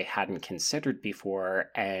themselves that they hadn't considered before,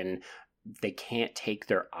 and they can't take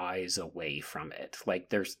their eyes away from it. Like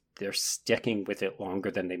they're sticking with it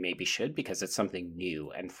longer than they maybe should because it's something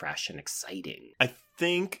new and fresh and exciting. I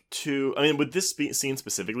think with this scene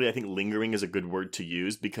specifically, I think lingering is a good word to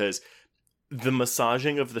use because the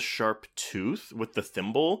massaging of the sharp tooth with the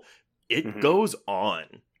thimble, it goes on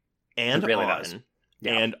and it really on does.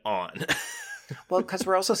 Yeah. and on. Well, because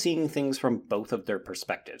we're also seeing things from both of their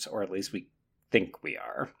perspectives, or at least we think we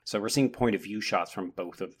are. So we're seeing point of view shots from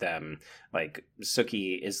both of them. Like,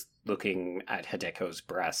 Suki is looking at Hideko's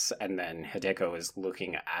breasts, and then Hideko is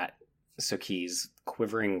looking at Suki's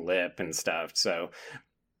quivering lip and stuff. So,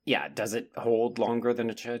 yeah, does it hold longer than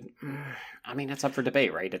it should? I mean, it's up for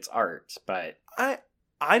debate, right? It's art, but...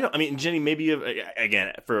 I don't. I mean, Jenny, maybe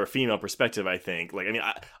again for a female perspective, I think. Like, I mean,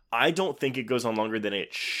 I don't think it goes on longer than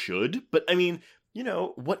it should. But I mean, you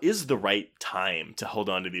know, what is the right time to hold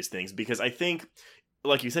on to these things? Because I think,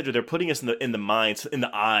 like you said, they're putting us in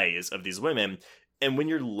the eyes of these women. And when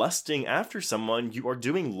you're lusting after someone, you are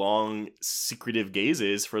doing long, secretive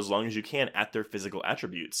gazes for as long as you can at their physical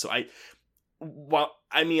attributes. So I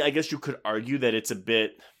guess you could argue that it's a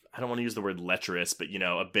bit. I don't want to use the word lecherous, but you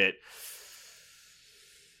know, a bit.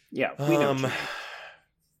 Yeah, we know what you mean.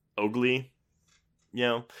 Ogly, you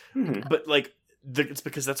know? Mhm. But, like, it's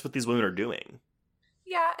because that's what these women are doing.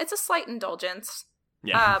 Yeah, it's a slight indulgence.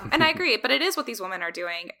 Yeah. And I agree, but it is what these women are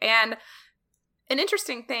doing. And an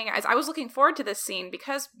interesting thing is I was looking forward to this scene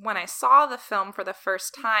because when I saw the film for the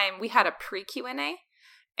first time, we had a pre-Q&A.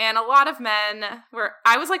 And a lot of men were,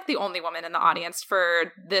 I was like the only woman in the audience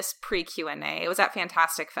for this pre-Q&A. It was at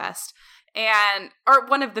Fantastic Fest. Or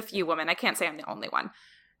one of the few women. I can't say I'm the only one.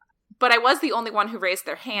 But I was the only one who raised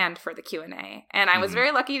their hand for the Q&A. And I was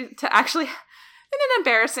very lucky to actually, in an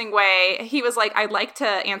embarrassing way, he was like, I'd like to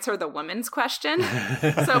answer the women's question.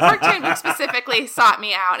 So Park Chan-wook specifically sought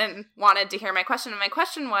me out and wanted to hear my question. And my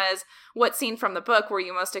question was, what scene from the book were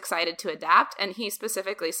you most excited to adapt? And he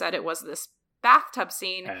specifically said it was this bathtub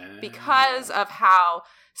scene because of how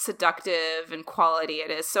seductive and quality it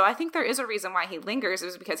is. So I think there is a reason why he lingers. It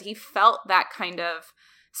was because he felt that kind of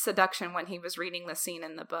seduction when he was reading the scene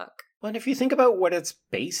in the book. Well, and if you think about what it's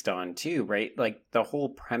based on too, right? Like the whole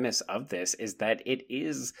premise of this is that it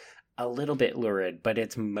is a little bit lurid, but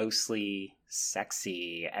it's mostly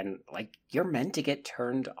sexy and like you're meant to get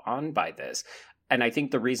turned on by this. And I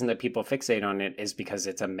think the reason that people fixate on it is because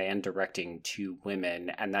it's a man directing two women,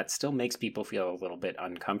 and that still makes people feel a little bit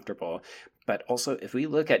uncomfortable. But also, if we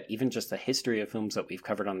look at even just the history of films that we've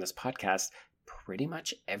covered on this podcast, pretty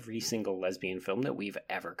much every single lesbian film that we've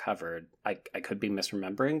ever covered, I could be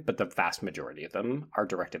misremembering, but the vast majority of them are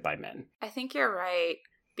directed by men. I think you're right,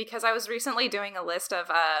 because I was recently doing a list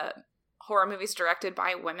of horror movies directed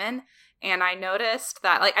by women, and I noticed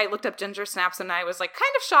that, like, I looked up Ginger Snaps, and I was, like,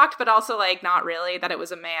 kind of shocked, but also, like, not really, that it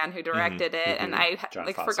was a man who directed it, and I, John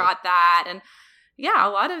like, Fawcett. forgot that, and yeah,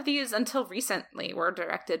 a lot of these, until recently, were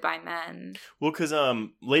directed by men. Well, because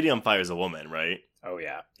Lady on Fire is a woman, right? Oh,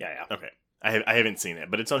 yeah. Yeah. Okay. I haven't seen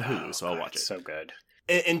it, but it's on Hulu, so I'll God, watch it. So good.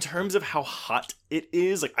 In terms of how hot it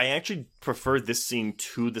is, like, I actually prefer this scene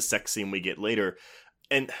to the sex scene we get later.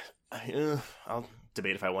 And I'll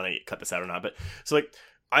debate if I want to cut this out or not. But so, like,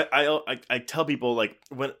 I tell people, like,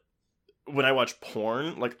 when I watch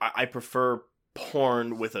porn, like, I prefer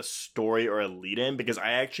porn with a story or a lead-in because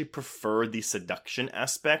I actually prefer the seduction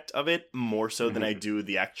aspect of it more so than I do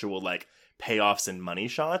the actual, like, payoffs and money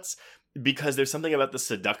shots. Because there's something about the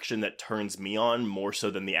seduction that turns me on more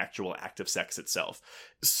so than the actual act of sex itself.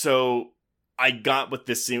 So I got what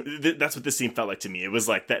this scene, that's what this scene felt like to me. It was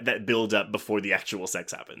like that build up before the actual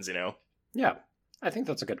sex happens, you know? Yeah, I think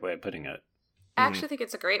that's a good way of putting it. I actually think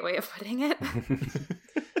it's a great way of putting it.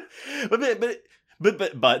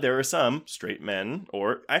 But there are some straight men,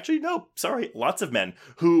 or actually no, sorry, lots of men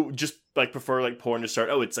who just like prefer like porn to start.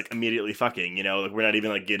 Oh, it's like immediately fucking, you know, like we're not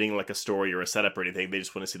even like getting like a story or a setup or anything. They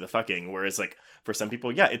just want to see the fucking. Whereas like for some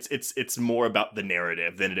people, yeah, it's more about the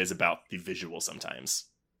narrative than it is about the visual sometimes.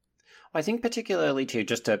 I think particularly too,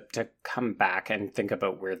 just to come back and think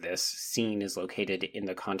about where this scene is located in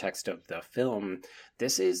the context of the film,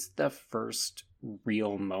 this is the first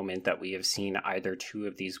real moment that we have seen either two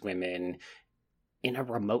of these women in a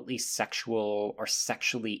remotely sexual or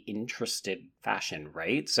sexually interested fashion,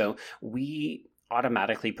 right? So we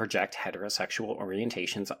automatically project heterosexual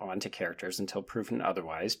orientations onto characters until proven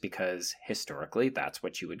otherwise, because historically that's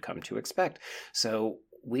what you would come to expect. So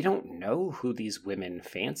we don't know who these women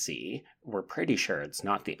fancy. We're pretty sure it's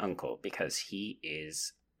not the uncle because he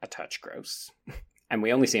is a touch gross. And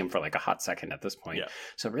we only see him for like a hot second at this point. Yeah.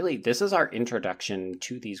 So really, this is our introduction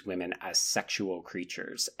to these women as sexual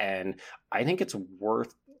creatures. And I think it's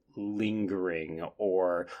worth lingering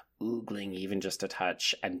or oogling even just a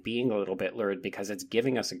touch and being a little bit lurid because it's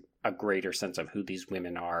giving us a greater sense of who these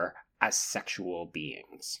women are as sexual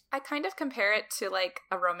beings. I kind of compare it to like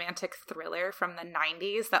a romantic thriller from the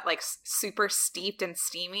 90s that like super steeped and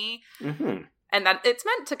steamy. Mm-hmm. And that it's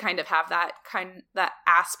meant to kind of have that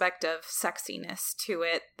aspect of sexiness to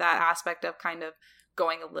it, that aspect of kind of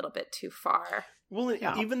going a little bit too far. Well,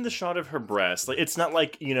 yeah. Even the shot of her breast, like it's not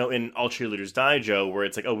like, you know, in All Cheerleaders Die, Joe, where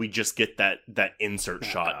it's like, oh, we just get that insert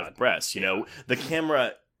shot of breasts. You know, the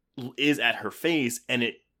camera is at her face and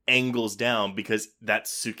it angles down because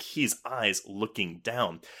that's Suki's eyes looking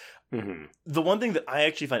down. Mm-hmm. The one thing that I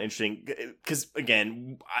actually find interesting, because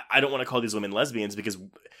again, I don't want to call these women lesbians because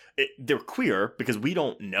they're queer, because we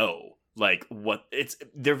don't know like what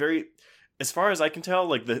they're very, as far as I can tell,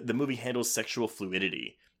 like the movie handles sexual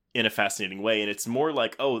fluidity in a fascinating way, and it's more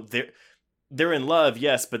like, oh, they're in love,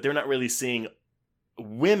 yes, but they're not really seeing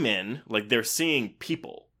women, like they're seeing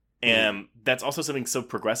people. And that's also something so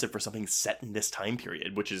progressive for something set in this time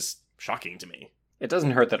period, which is shocking to me. It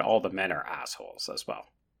doesn't hurt that all the men are assholes as well.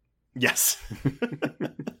 Yes.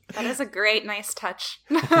 That is a great, nice touch.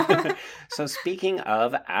 So speaking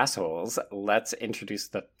of assholes, let's introduce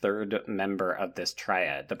the third member of this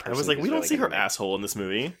triad. The person I was like, who's we don't really see her gonna make- asshole in this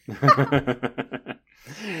movie.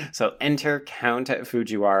 So enter Count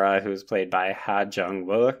Fujiwara, who is played by Ha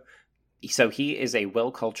Jung-woo. So he is a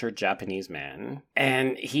well-cultured Japanese man,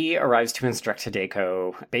 and he arrives to instruct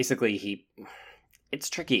Hideko. Basically, it's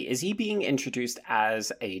tricky. Is he being introduced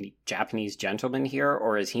as a Japanese gentleman here,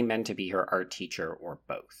 or is he meant to be her art teacher, or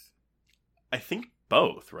both? I think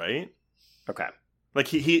both, right? Okay. Like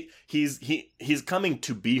he's coming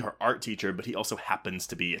to be her art teacher, but he also happens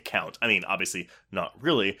to be a count. I mean, obviously not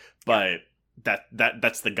really, but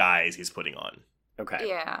that's the guise he's putting on. Okay.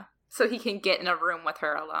 Yeah. So he can get in a room with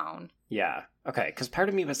her alone. Yeah. Okay. Because part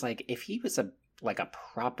of me was like, if he was a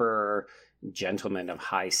proper gentleman of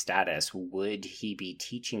high status, would he be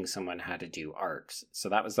teaching someone how to do art? So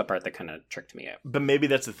that was the part that kind of tricked me out. But maybe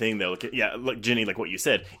that's the thing, though. Like Ginny, like what you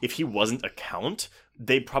said, if he wasn't a count,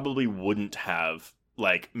 they probably wouldn't have,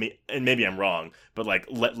 like, and maybe I'm wrong, but like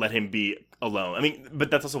let him be alone. I mean, but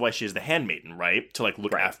that's also why she is the handmaiden, right? To like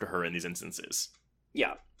look after her in these instances.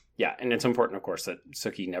 Yeah. Yeah, and it's important, of course, that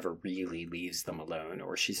Suki never really leaves them alone,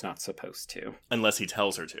 or she's not supposed to. Unless he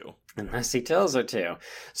tells her to. Unless he tells her to.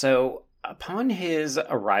 So, upon his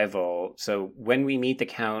arrival, so when we meet the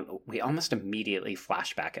Count, we almost immediately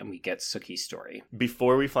flash back and we get Suki's story.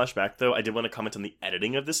 Before we flash back, though, I did want to comment on the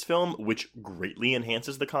editing of this film, which greatly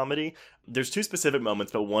enhances the comedy. There's two specific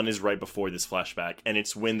moments, but one is right before this flashback, and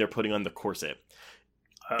it's when they're putting on the corset.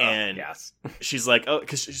 And yes. She's like, oh,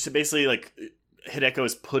 because she's basically like... Hideko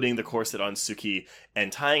is putting the corset on Suki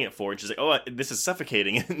and tying it for her, and she's like, oh, this is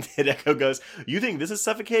suffocating. And Hideko goes, you think this is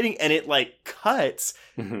suffocating? And it like cuts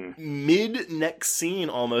mid next scene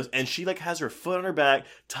almost, and she like has her foot on her back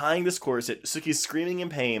tying this corset. Suki's screaming in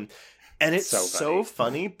pain, and it's so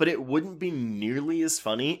funny, but it wouldn't be nearly as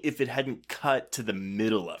funny if it hadn't cut to the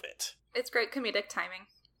middle of it. It's great comedic timing.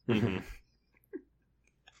 Mm-hmm.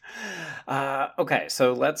 Okay,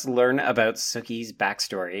 so let's learn about Suki's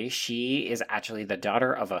backstory. She is actually the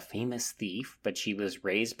daughter of a famous thief, but she was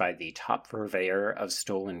raised by the top purveyor of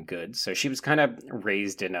stolen goods. So she was kind of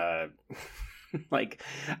raised in a like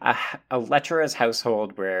a lecherous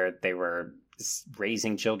household where they were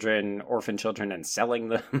raising children, orphan children, and selling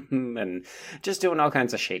them, and just doing all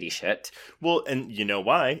kinds of shady shit. Well, and you know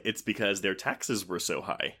why? It's because their taxes were so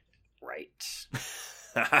high. Right.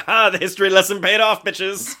 The history lesson paid off,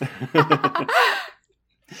 bitches!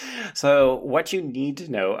 So what you need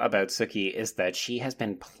to know about Suki is that she has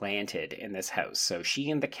been planted in this house. So she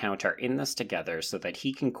and the Count are in this together so that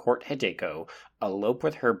he can court Hideko, elope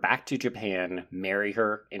with her back to Japan, marry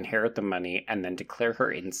her, inherit the money, and then declare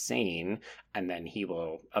her insane. And then he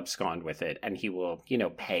will abscond with it, and he will,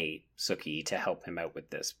 pay Suki to help him out with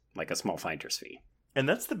this, like a small finder's fee. And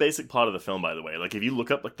that's the basic plot of the film, by the way. Like, if you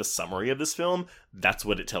look up, like, the summary of this film, that's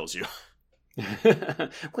what it tells you.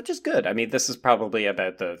 Which is good. I mean, this is probably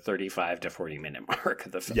about the 35 to 40 minute mark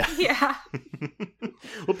of the film. Yeah.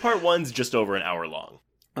 Well, part one's just over an hour long.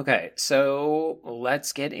 Okay, so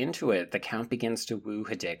let's get into it. The Count begins to woo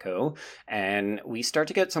Hideko, and we start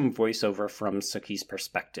to get some voiceover from Suki's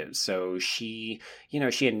perspective. So she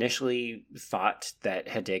initially thought that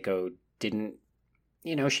Hideko didn't,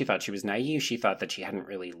 she thought she was naive. She thought that she hadn't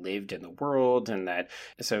really lived in the world, and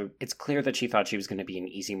so it's clear that she thought she was going to be an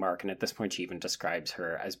easy mark. And at this point, she even describes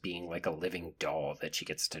her as being like a living doll that she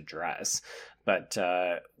gets to dress. But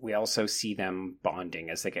we also see them bonding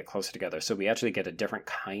as they get closer together. So we actually get a different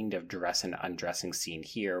kind of dress and undressing scene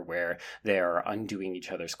here where they are undoing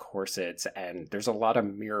each other's corsets. And there's a lot of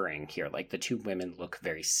mirroring here. Like the two women look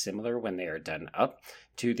very similar when they are done up,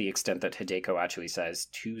 to the extent that Hideko actually says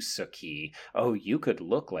to Suki, oh, you could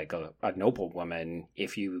look like a noblewoman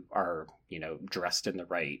if you are, dressed in the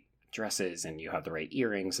right dresses and you have the right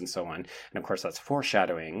earrings and so on. And of course, that's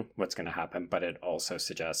foreshadowing what's going to happen, but it also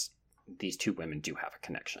suggests these two women do have a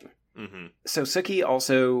connection. Mm-hmm. So Suki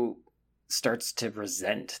also starts to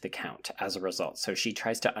resent the Count as a result. So she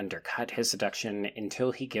tries to undercut his seduction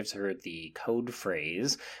until he gives her the code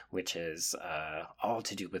phrase, which is all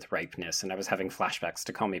to do with ripeness. And I was having flashbacks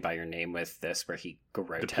to Call Me By Your Name with this, where he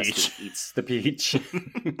grotesquely eats the peach.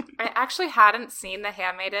 I actually hadn't seen The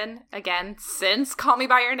Handmaiden again since Call Me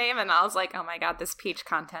By Your Name, and I was like, oh my god, this peach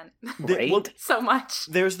content. Right? Well, so much.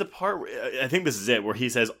 There's the part, I think this is it, where he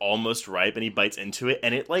says almost ripe and he bites into it,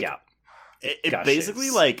 and it like... Yeah. It basically,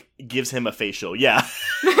 like, gives him a facial. Yeah.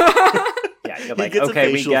 Yeah, you're like,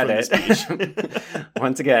 okay, we get it.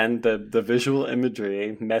 Once again, the visual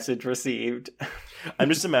imagery, message received. I'm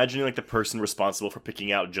just imagining like the person responsible for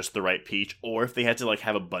picking out just the right peach, or if they had to like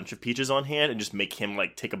have a bunch of peaches on hand and just make him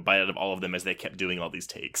like take a bite out of all of them as they kept doing all these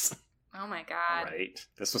takes. Oh my god. Right.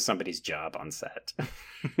 This was somebody's job on set.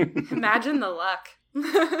 Imagine the luck.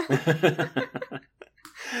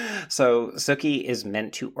 So Suki is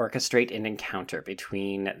meant to orchestrate an encounter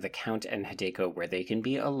between the Count and Hideko where they can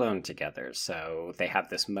be alone together. So they have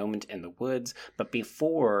this moment in the woods, but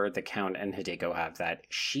before the Count and Hideko have that,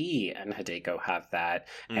 she and Hideko have that,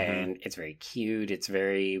 and it's very cute, it's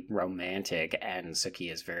very romantic, and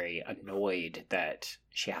Suki is very annoyed that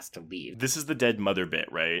she has to leave. This is the dead mother bit,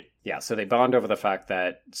 right? Yeah, so they bond over the fact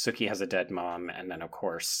that Suki has a dead mom, and then of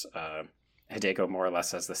course Hideko more or less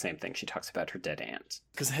says the same thing. She talks about her dead aunt.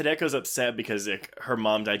 Because Hideko's upset because like, her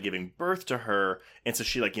mom died giving birth to her, and so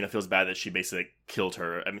she like feels bad that she basically killed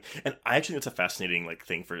her. I mean, and I actually think it's a fascinating like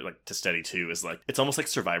thing for like to study too. Is like it's almost like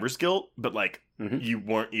survivor's guilt, but like you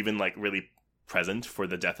weren't even like really present for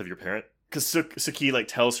the death of your parent. Because Suki like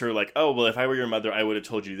tells her like, oh well, if I were your mother, I would have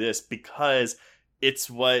told you this because it's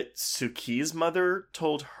what Suki's mother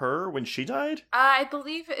told her when she died. I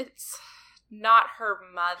believe it's not her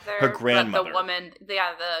mother, her grandmother, but the woman,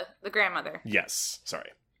 the grandmother. Yes, sorry.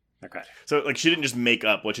 Okay. So like she didn't just make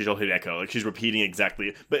up what she told Hideko, like she's repeating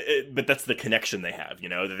exactly, but that's the connection they have,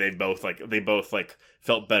 that they both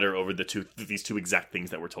felt better over these two exact things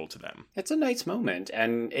that were told to them. It's a nice moment,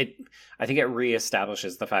 and I think it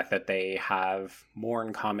reestablishes the fact that they have more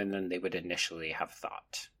in common than they would initially have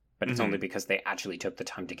thought. But it's only because they actually took the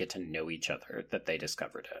time to get to know each other that they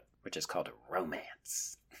discovered it, which is called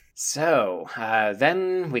romance. So,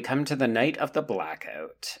 then we come to the night of the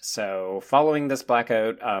blackout. So, following this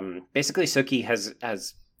blackout, basically Suki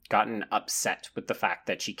has gotten upset with the fact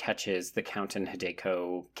that she catches the Count and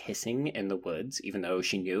Hideko kissing in the woods, even though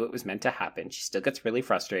she knew it was meant to happen. She still gets really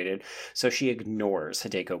frustrated, so she ignores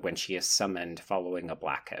Hideko when she is summoned following a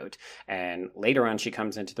blackout. And later on, she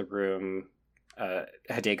comes into the room.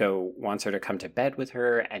 Hideko wants her to come to bed with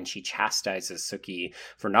her, and she chastises Suki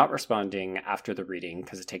for not responding after the reading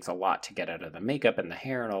because it takes a lot to get out of the makeup and the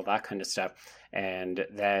hair and all that kind of stuff. And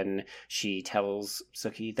then she tells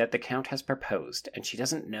Suki that the Count has proposed, and she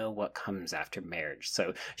doesn't know what comes after marriage.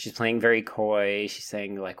 So she's playing very coy. She's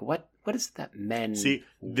saying, like, what is that men See,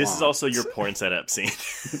 this want? Is also your porn setup scene.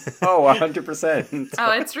 Oh, 100%.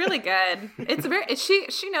 Oh, it's really good. It's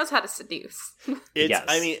she knows how to seduce. Yes.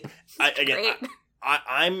 I mean,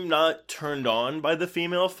 I'm not turned on by the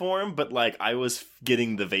female form, but like I was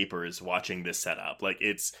getting the vapors watching this setup. Like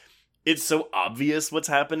it's so obvious what's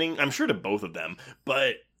happening. I'm sure to both of them,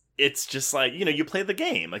 but it's just like, you play the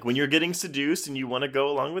game. Like when you're getting seduced and you want to go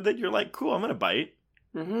along with it, you're like, cool, I'm going to bite.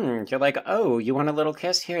 You're like, oh, you want a little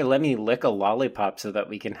kiss? Here, let me lick a lollipop so that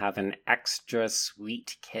we can have an extra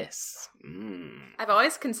sweet kiss. I've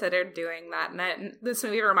always considered doing that, and this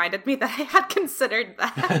movie reminded me that I had considered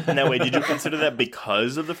that. Now, wait, did you consider that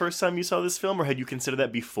because of the first time you saw this film, or had you considered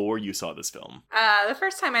that before you saw this film? The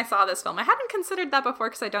first time I saw this film, I hadn't considered that before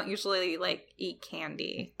because I don't usually eat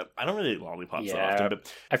candy. I don't really eat lollipops often,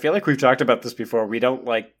 but I feel like we've talked about this before. We don't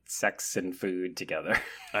like sex and food together.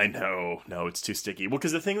 I know. No, it's too sticky. Well,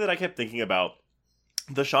 because the thing that I kept thinking about,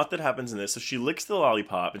 the shot that happens in this, so she licks the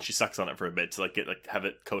lollipop and she sucks on it for a bit to have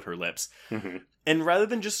it coat her lips. And rather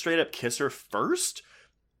than just straight up kiss her first,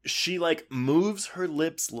 she moves her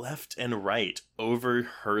lips left and right over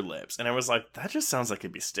her lips. And I was like, that just sounds like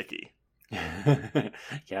it'd be sticky.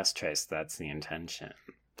 Yes, Trace, that's the intention.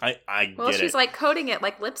 I get Well, she's coating it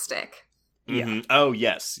like lipstick. Yeah. Oh,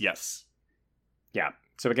 yes. Yeah.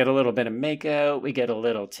 So we get a little bit of makeout, we get a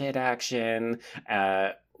little tit action,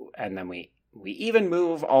 and then we even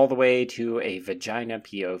move all the way to a vagina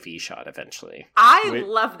POV shot eventually. I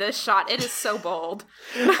love this shot. It is so bold.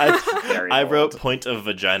 I wrote point of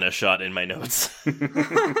vagina shot in my notes.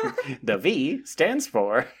 The V stands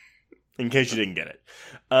for... In case you didn't get it.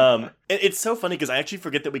 It's so funny because I actually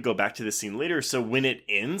forget that we go back to this scene later. So when it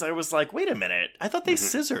ends, I was like, wait a minute. I thought they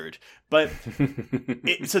scissored. But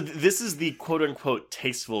so this is the quote unquote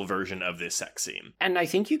tasteful version of this sex scene. And I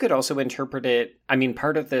think you could also interpret it. I mean,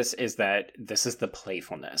 part of this is that this is the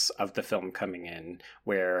playfulness of the film coming in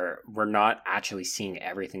where we're not actually seeing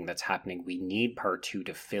everything that's happening. We need part two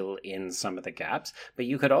to fill in some of the gaps. But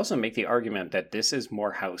you could also make the argument that this is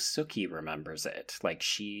more how Suki remembers it. Like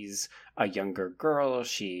she's a younger girl,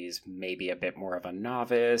 she's maybe a bit more of a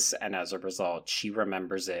novice, and as a result, she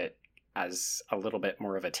remembers it as a little bit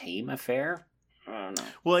more of a tame affair. I don't know.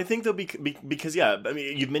 Well, I think though, because I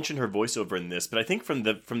mean, you've mentioned her voiceover in this, but I think from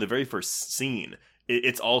the very first scene,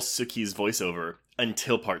 it's all Suki's voiceover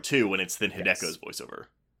until part two, when it's then Hideko's voiceover.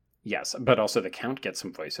 Yes, but also the Count gets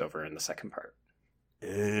some voiceover in the second part.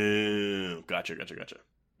 Oh, gotcha.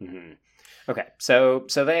 Mm-hmm. Okay, so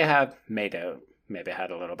they have made out, maybe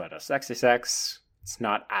had a little bit of sexy sex. It's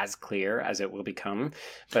not as clear as it will become,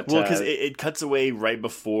 but Well, because it cuts away right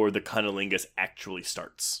before the cunnilingus actually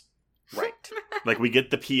starts. right. Like, we get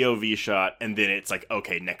the POV shot, and then it's like,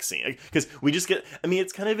 okay, next scene. Because we just get, I mean,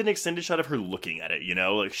 it's kind of an extended shot of her looking at it, you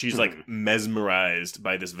know? Like, she's, like, mesmerized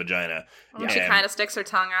by this vagina. Well, she kind of sticks her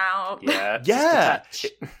tongue out. Yeah. Yeah!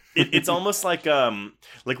 It's almost like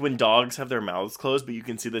when dogs have their mouths closed, but you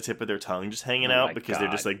can see the tip of their tongue just hanging Oh out my because God.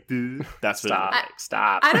 they're just like, boo. That's what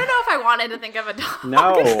Stop. I don't know if I wanted to think of a dog.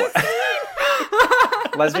 No.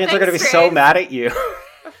 Lesbians are going to be so mad at you.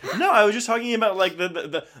 No, I was just talking about, like,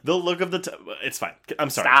 the look of the... It's fine. I'm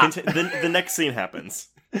sorry. Stop. The next scene happens.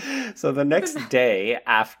 So the next day,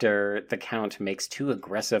 after the Count makes too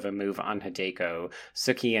aggressive a move on Hideko,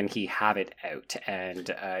 Suki and he have it out,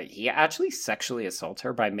 and he actually sexually assaults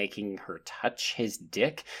her by making her touch his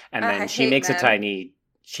dick, and then she makes a tiny...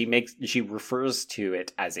 She refers to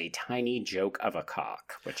it as a tiny joke of a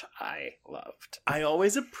cock, which I loved. I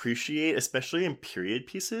always appreciate, especially in period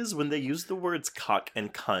pieces, when they use the words cock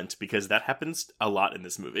and cunt, because that happens a lot in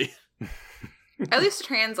this movie. At least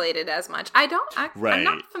translated as much. I'm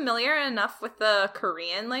not familiar enough with the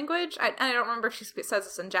Korean language. I don't remember if she says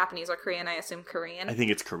this in Japanese or Korean. I assume Korean. I think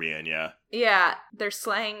it's Korean, yeah. Yeah, their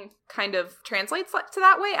slang kind of translates to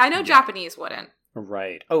that way. I know Japanese wouldn't.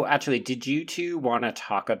 Right. Oh, actually, did you two want to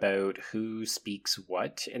talk about who speaks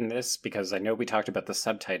what in this? Because I know we talked about the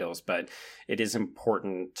subtitles, but it is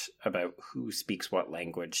important about who speaks what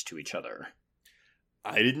language to each other.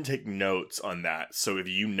 I didn't take notes on that, so if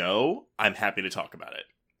you know, I'm happy to talk about it.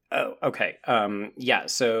 Oh, okay. Yeah,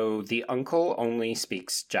 so the uncle only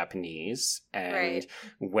speaks Japanese, and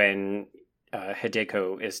when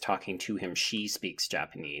Hideko is talking to him, she speaks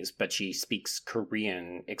Japanese, but she speaks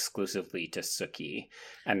Korean exclusively to Suki.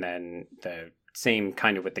 And then the same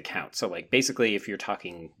kind of with the Count. So, like, basically, if you're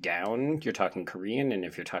talking down, you're talking Korean, and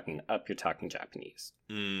if you're talking up, you're talking Japanese.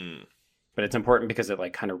 But it's important because it,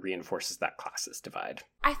 like, kind of reinforces that classist divide.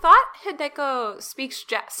 I thought Hideko speaks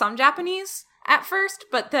some Japanese at first,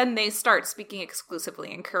 but then they start speaking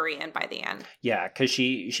exclusively in Korean by the end. Yeah, because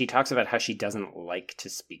she talks about how she doesn't like to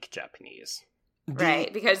speak Japanese.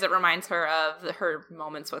 Right, because it reminds her of her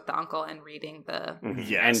moments with the uncle and reading the...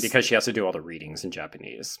 Yes. And because she has to do all the readings in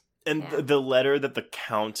Japanese. And the letter that the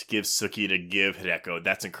Count gives Suki to give Hideko,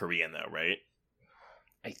 that's in Korean, though, right?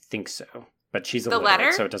 I think so. But she's The illiterate,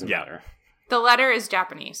 letter? so it doesn't matter. The letter is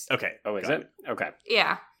Japanese. Okay. Oh, is it? Okay.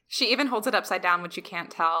 Yeah. She even holds it upside down, which you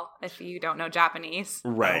can't tell if you don't know Japanese.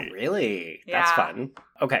 Right. Oh, really? Yeah. That's fun.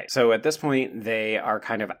 Okay, so at this point, they are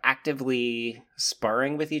kind of actively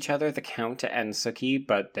sparring with each other, the Count and Suki,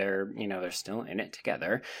 but they're still in it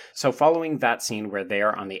together. So following that scene where they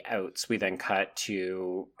are on the outs, we then cut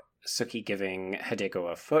to Suki giving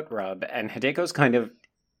Hideko a foot rub, and Hideko's kind of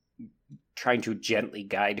trying to gently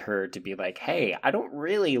guide her to be like, hey, I don't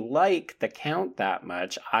really like the Count that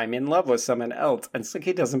much. I'm in love with someone else. And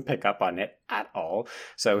Suki doesn't pick up on it at all.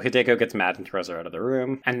 So Hideko gets mad and throws her out of the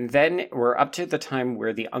room. And then we're up to the time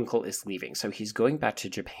where the uncle is leaving. So he's going back to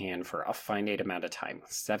Japan for a finite amount of time,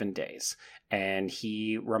 7 days. And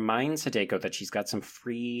he reminds Hideko that she's got some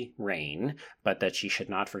free reign, but that she should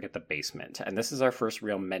not forget the basement. And this is our first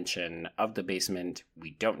real mention of the basement.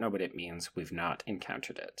 We don't know what it means. We've not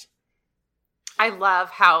encountered it. I love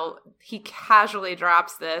how he casually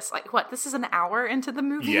drops this. Like, what? This is an hour into the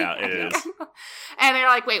movie? Yeah, it is. And they're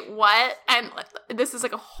like, wait, what? And this is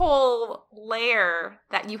like a whole layer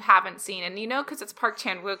that you haven't seen. And because it's Park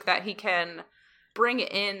Chan-wook that he can bring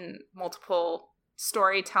in multiple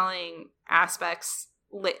storytelling aspects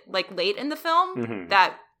late in the film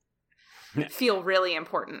that feel really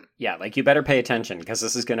important. Yeah, like, you better pay attention because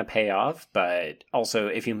this is going to pay off. But also,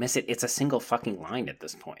 if you miss it, it's a single fucking line at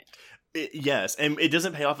this point. Yes, and it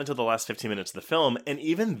doesn't pay off until the last 15 minutes of the film, and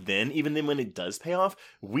even then when it does pay off,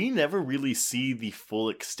 we never really see the full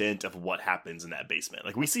extent of what happens in that basement.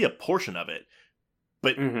 Like, we see a portion of it,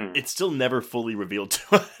 but it's still never fully revealed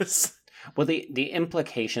to us. Well, the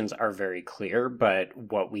implications are very clear, but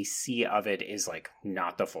what we see of it is, like,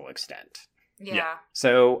 not the full extent. Yeah.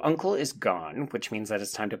 So Uncle is gone, which means that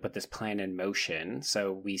it's time to put this plan in motion.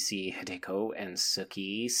 So we see Hideko and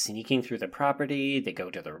Suki sneaking through the property. They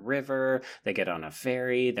go to the river. They get on a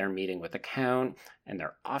ferry. They're meeting with the Count. And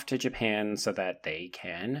they're off to Japan so that they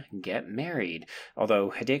can get married.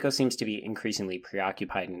 Although Hideko seems to be increasingly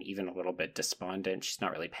preoccupied and even a little bit despondent. She's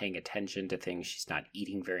not really paying attention to things. She's not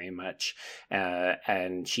eating very much.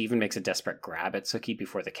 And she even makes a desperate grab at Suki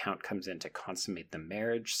before the Count comes in to consummate the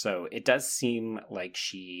marriage. So it does seem like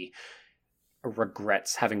she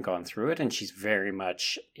regrets having gone through it, and she's very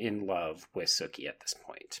much in love with Suki at this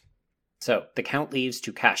point. So the Count leaves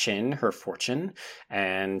to cash in her fortune,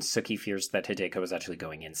 and Suki fears that Hideko is actually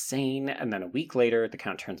going insane. And then a week later, the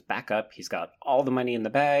Count turns back up. He's got all the money in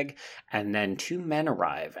the bag. And then two men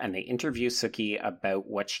arrive, and they interview Suki about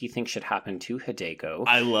what she thinks should happen to Hideko.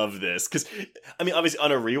 I love this. Because, I mean, obviously,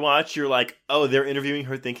 on a rewatch, you're like, oh, they're interviewing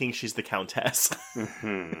her thinking she's the Countess.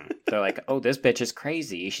 They're like, oh, this bitch is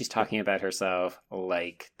crazy. She's talking about herself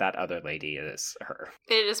like that other lady is her.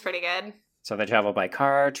 It is pretty good. So they travel by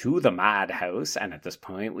car to the madhouse, and at this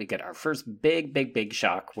point we get our first big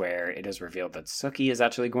shock where it is revealed that Suki is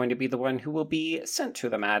actually going to be the one who will be sent to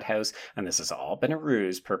the madhouse, and this has all been a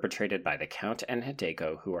ruse perpetrated by the Count and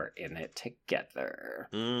Hideko, who are in it together.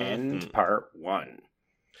 End part 1.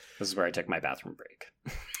 This is where I took my bathroom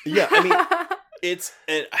break. Yeah, I mean,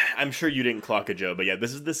 and I'm sure you didn't clock it, Joe, but yeah,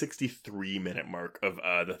 this is the 63-minute mark of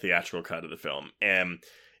the theatrical cut of the film. And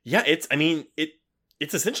yeah,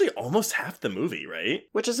 it's essentially almost half the movie, right?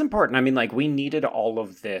 Which is important. I mean, like, we needed all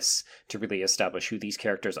of this to really establish who these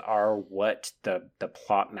characters are, what the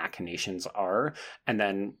plot machinations are, and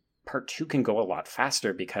then part 2 can go a lot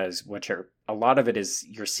faster because a lot of it is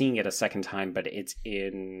you're seeing it a second time, but it's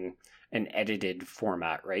in an edited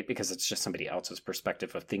format, right? Because it's just somebody else's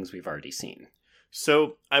perspective of things we've already seen.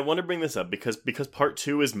 So I want to bring this up because part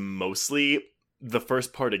 2 is mostly the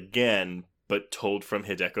first part again, but told from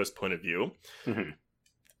Hideko's point of view. Mm-hmm.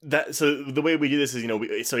 So the way we do this is,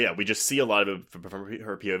 we just see a lot of it from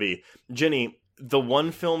her POV. Jenny, the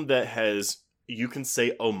one film that has, you can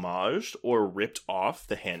say, homaged or ripped off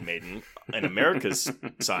The Handmaiden in America's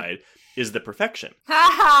side is The Perfection.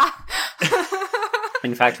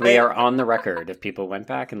 In fact, we are on the record. If people went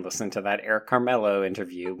back and listened to that Eric Carmelo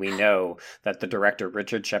interview, we know that the director,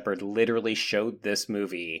 Richard Shepard, literally showed this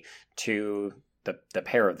movie to the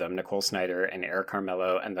pair of them, Nicole Snyder and Eric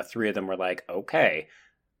Carmelo, and the three of them were like, okay,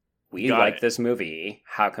 we like this movie.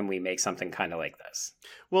 How can we make something kind of like this?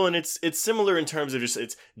 Well, and it's similar in terms of just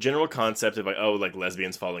its general concept of like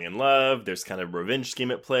lesbians falling in love. There's kind of revenge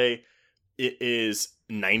scheme at play. It is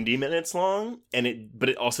 90 minutes long, but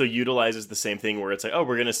it also utilizes the same thing where it's like, oh,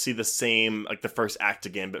 we're gonna see the same, like the first act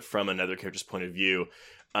again, but from another character's point of view.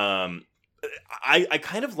 I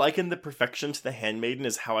kind of liken The Perfection to The Handmaiden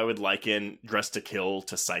as how I would liken Dress to Kill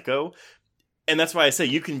to Psycho. And that's why I say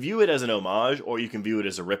you can view it as an homage or you can view it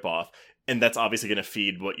as a ripoff. And that's obviously going to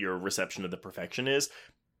feed what your reception of The Perfection is.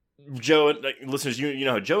 Joe, listeners, you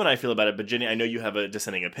know how Joe and I feel about it, but Jenny, I know you have a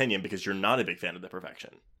dissenting opinion because you're not a big fan of The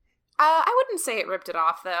Perfection. I wouldn't say it ripped it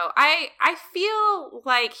off, though. I feel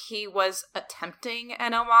like he was attempting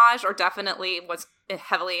an homage, or definitely was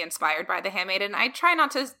heavily inspired by The Handmaiden. I try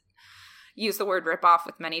not to use the word rip off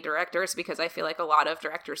with many directors because I feel like a lot of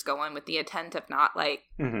directors go in with the intent of not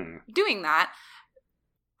doing that.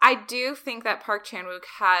 I do think that Park Chan-wook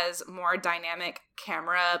has more dynamic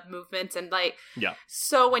camera movements and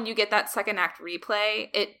so when you get that second act replay,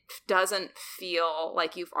 it doesn't feel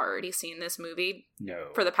like you've already seen this movie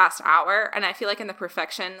for the past hour. And I feel like in The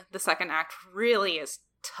Perfection, the second act really is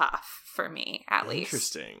tough for me, at least.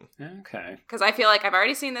 Interesting. Okay. Because I feel like I've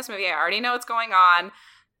already seen this movie. I already know what's going on.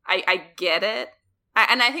 I get it.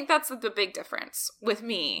 And I think that's the big difference with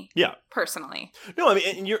me. Yeah. Personally. No, I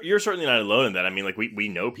mean, and you're certainly not alone in that. I mean, like, we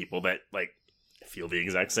know people that, like, feel the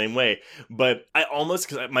exact same way. But I almost,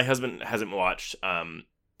 because my husband hasn't watched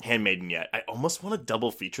Handmaiden yet, I almost want to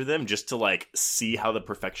double feature them just to, like, see how The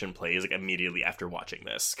Perfection plays, like, immediately after watching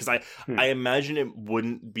this. Because I imagine it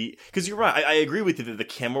wouldn't be, because you're right, I agree with you that the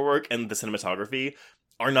camera work and the cinematography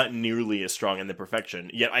are not nearly as strong in The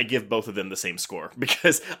Perfection, yet I give both of them the same score,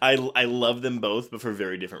 because I love them both, but for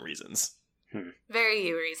very different reasons. Very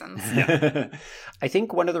you reasons. Yeah. I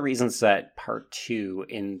think one of the reasons that part 2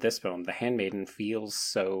 in this film, The Handmaiden, feels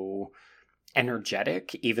so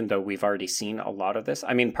energetic, even though we've already seen a lot of this.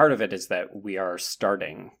 I mean, part of it is that we are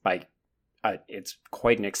starting by... it's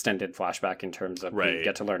quite an extended flashback in terms of we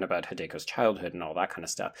get to learn about Hideko's childhood and all that kind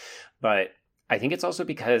of stuff. But I think it's also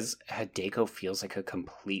because Hideko feels like a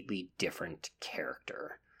completely different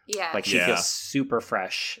character. Yeah. Like, she feels super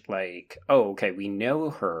fresh. Like, oh, okay, we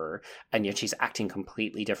know her, and yet she's acting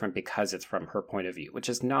completely different because it's from her point of view, which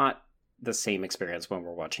is not the same experience when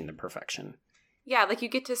we're watching The Perfection. Yeah, like, you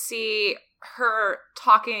get to see her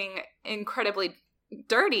talking incredibly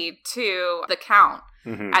dirty to the Count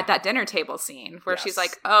at that dinner table scene where she's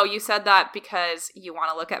like, oh, you said that because you want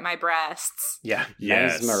to look at my breasts. Yeah.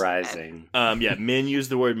 Yes. Mesmerizing. Men use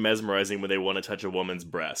the word mesmerizing when they want to touch a woman's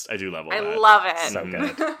breast. I do love all that. I love it. So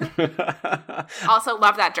good. Also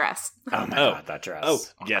love that dress. Oh my God, that dress. Oh,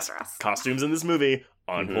 yes. Costumes in this movie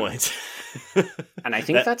On point. And I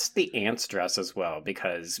think that's the aunt's dress as well,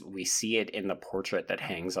 because we see it in the portrait that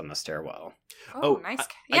hangs on the stairwell. Oh, nice.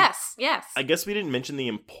 Yes. I guess we didn't mention the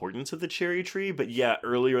importance of the cherry tree, but yeah,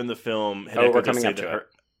 earlier in the film, we're Hideko coming say up that to it.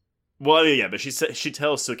 Well, yeah, but she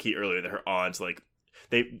tells Suki earlier that her aunt, like,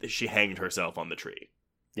 she hanged herself on the tree.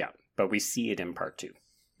 Yeah, but we see it in part 2.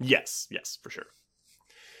 Yes, for sure.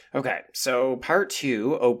 Okay, so part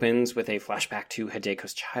 2 opens with a flashback to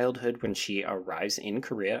Hideko's childhood when she arrives in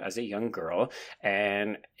Korea as a young girl,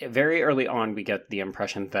 and very early on we get the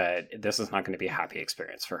impression that this is not going to be a happy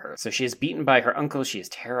experience for her. So she is beaten by her uncle, she is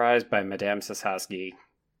terrorized by Madame Sasaki.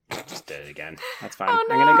 Just did it again. That's fine. Oh,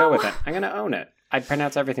 no. I'm going to go with it. I'm going to own it. I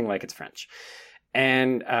pronounce everything like it's French.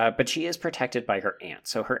 And but she is protected by her aunt.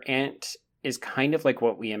 So her aunt is kind of like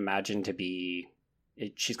what we imagine to be...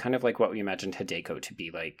 She's kind of like what we imagined Hideko to be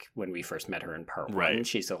like when we first met her in part 1. Right.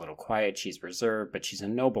 She's a little quiet, she's reserved, but she's a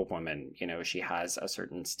noble woman. You know, she has a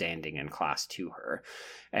certain standing and class to her.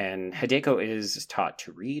 And Hideko is taught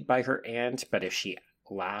to read by her aunt, but if she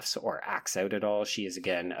laughs or acts out at all, she is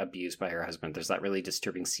again abused by her husband. There's that really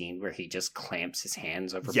disturbing scene where he just clamps his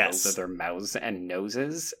hands over both of their mouths and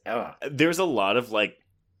noses. Ugh. There's a lot of like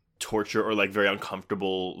torture or like very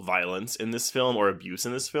uncomfortable violence in this film, or abuse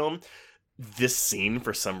in this film. This scene,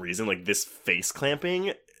 for some reason, like this face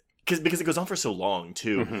clamping, because it goes on for so long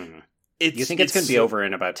too. Mm-hmm. You think it's going to be over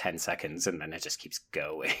in about 10 seconds, and then it just keeps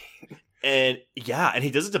going. And yeah, and he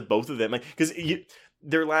does it to both of them, like, because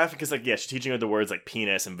they're laughing because, like, yeah, she's teaching her the words like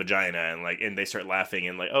penis and vagina, and like, and they start laughing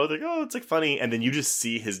and like, oh, they're like, oh, it's like funny, and then you just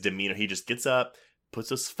see his demeanor. He just gets up, puts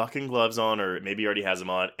those fucking gloves on, or maybe he already has them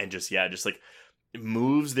on, and just like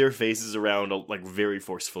moves their faces around like very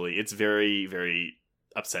forcefully. It's very, very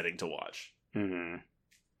upsetting to watch. Mm-hmm.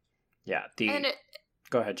 Yeah.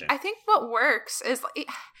 Go ahead, Jen. I think what works is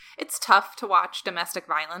it's tough to watch domestic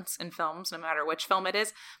violence in films, no matter which film it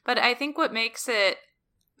is. But I think what makes it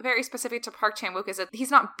very specific to Park Chan-wook is that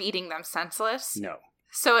he's not beating them senseless. No.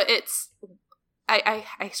 So it's I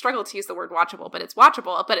struggle to use the word watchable, but it's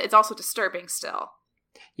watchable, but it's also disturbing still.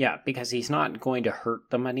 Yeah, because he's not going to hurt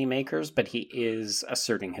the moneymakers, but he is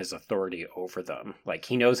asserting his authority over them. Like,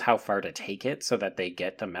 he knows how far to take it so that they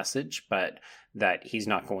get the message, but that he's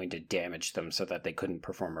not going to damage them so that they couldn't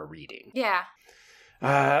perform a reading. Yeah.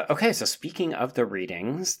 Okay, so speaking of the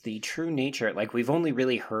readings, the true nature, like, we've only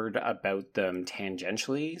really heard about them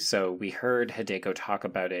tangentially. So we heard Hideko talk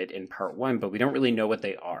about it in part 1, but we don't really know what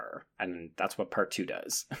they are. And that's what part 2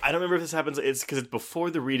 does. I don't remember if this happens. It's because it's before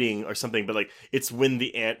the reading or something, but like it's when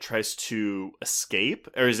the aunt tries to escape,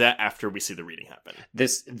 or is that after we see the reading happen?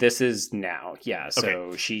 This is now, yeah. So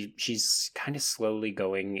Okay. she's kind of slowly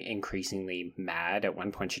going increasingly mad. At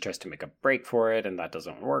one point, she tries to make a break for it, and that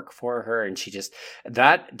doesn't work for her. And she just,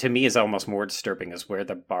 that to me is almost more disturbing, is where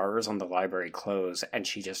the bars on the library close, and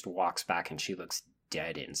she just walks back, and she looks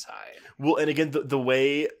dead inside. Well, and again, the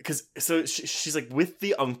way, because so she's like with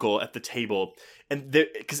the uncle at the table, and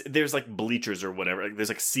because there's like bleachers or whatever, like, there's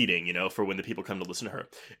like seating, you know, for when the people come to listen to her,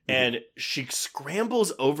 and she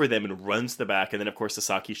scrambles over them and runs to the back, and then of course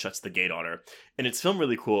Sasaki shuts the gate on her, and it's filmed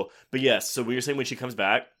really cool. But yes, so when you're saying when she comes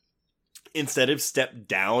back, instead of step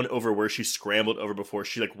down over where she scrambled over before,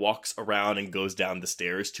 she like walks around and goes down the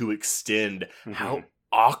stairs to extend how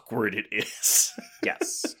awkward it is.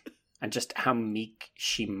 Yes. And just how meek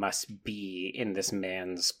she must be in this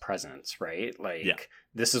man's presence, right? Like,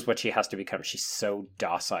 This is what she has to become. She's so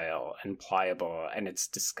docile and pliable, and it's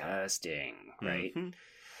disgusting, right?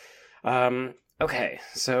 Okay,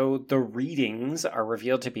 so the readings are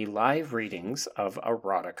revealed to be live readings of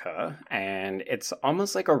erotica, and it's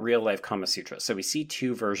almost like a real-life Kama Sutra. So we see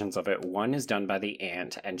 2 versions of it. One is done by the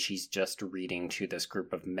aunt, and she's just reading to this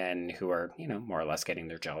group of men who are, you know, more or less getting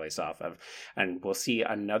their jollies off of. And we'll see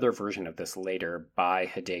another version of this later by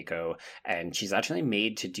Hideko, and she's actually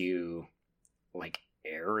made to do, like,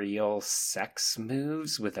 aerial sex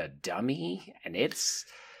moves with a dummy, and it's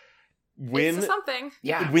something.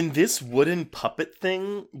 Yeah. When this wooden puppet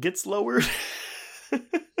thing gets lowered,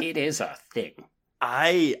 it is a thing.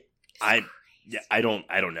 I don't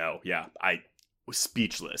know. Yeah, I was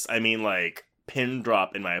speechless. I mean, like, pin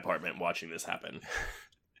drop in my apartment watching this happen.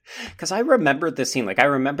 Because I remember this scene. Like, I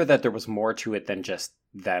remember that there was more to it than just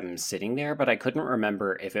them sitting there, but I couldn't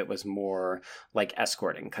remember if it was more like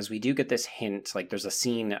escorting. Because we do get this hint, like, there's a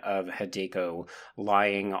scene of Hideko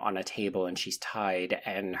lying on a table and she's tied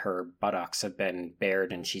and her buttocks have been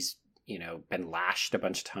bared and she's, you know, been lashed a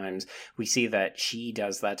bunch of times. We see that she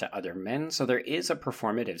does that to other men. So there is a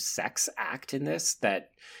performative sex act in this that,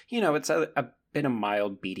 you know, it's a bit of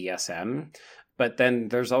mild BDSM. But then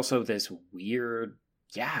there's also this weird,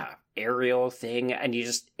 aerial thing. And you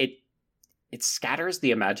just, it scatters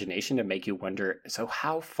the imagination to make you wonder, so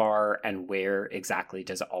how far and where exactly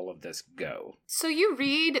does all of this go? So you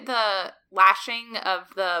read the lashing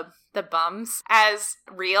of the bums as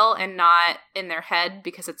real and not in their head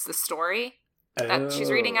because it's the story that she's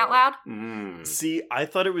reading out loud? See, I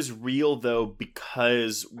thought it was real, though,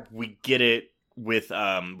 because we get it with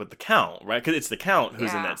the Count, right? Because it's the Count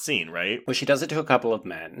who's in that scene, right? Well, she does it to a couple of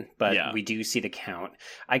men, but we do see the Count.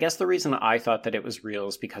 I guess the reason I thought that it was real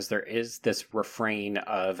is because there is this refrain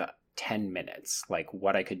of 10 minutes, like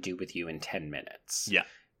what I could do with you in 10 minutes. Yeah.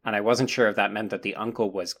 And I wasn't sure if that meant that the uncle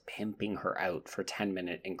was pimping her out for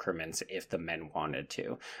 10-minute increments if the men wanted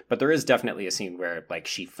to. But there is definitely a scene where, like,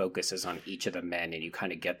 she focuses on each of the men, and you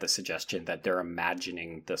kind of get the suggestion that they're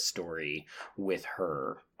imagining the story with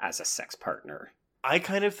her as a sex partner. I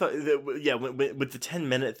kind of thought that, with the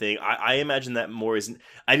 10-minute thing, I imagine that more is...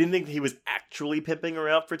 I didn't think he was actually pimping her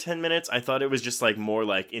out for 10 minutes. I thought it was just, like, more,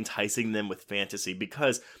 like, enticing them with fantasy,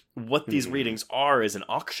 because what these readings are is an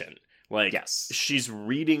auction. Like, she's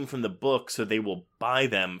reading from the book so they will buy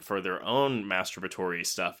them for their own masturbatory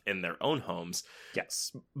stuff in their own homes.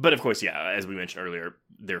 Yes. But of course, as we mentioned earlier,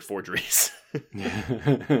 they're forgeries.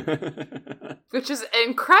 Which is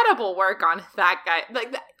incredible work on that guy.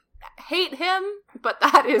 Like, hate him, but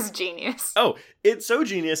that is genius. Oh, it's so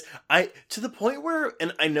genius. To the point where,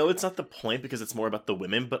 and I know it's not the point because it's more about the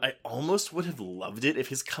women, but I almost would have loved it if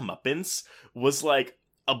his comeuppance was like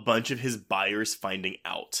a bunch of his buyers finding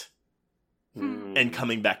out. And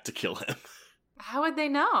coming back to kill him. How would they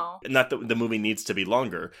know? Not that the movie needs to be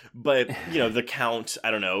longer, but, the Count,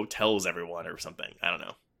 I don't know, tells everyone or something. I don't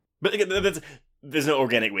know. But again, there's no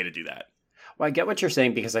organic way to do that. Well, I get what you're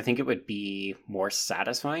saying because I think it would be more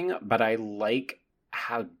satisfying, but I like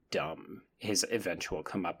how dumb his eventual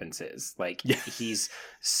comeuppance is. Like, he's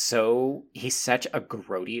such a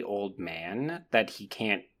grody old man that he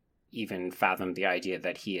can't even fathom the idea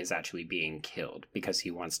that he is actually being killed because he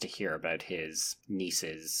wants to hear about his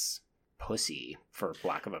niece's pussy, for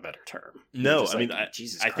lack of a better term. No, I mean, I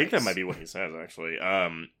think that might be what he says, actually.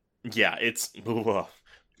 It's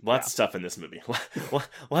lots of stuff in this movie.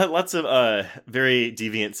 Lots of very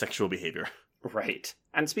deviant sexual behavior. Right.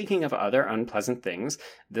 And speaking of other unpleasant things,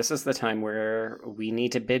 this is the time where we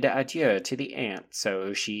need to bid adieu to the aunt.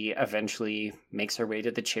 So she eventually makes her way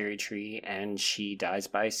to the cherry tree and she dies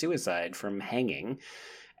by suicide from hanging.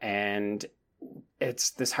 And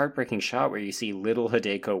it's this heartbreaking shot where you see little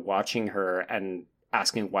Hideko watching her and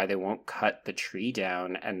asking why they won't cut the tree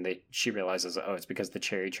down, and she realizes, it's because the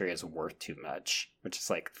cherry tree is worth too much, which is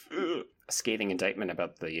like a scathing indictment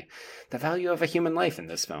about the value of a human life in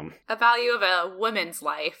this film. A value of a woman's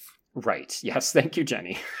life. Right. Yes. Thank you,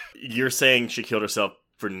 Jenny. You're saying she killed herself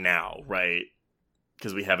for now, right?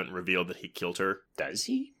 Because we haven't revealed that he killed her. Does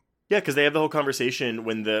he? Yeah, because they have the whole conversation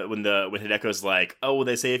when Hideko's like, oh, well,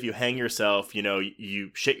 they say if you hang yourself,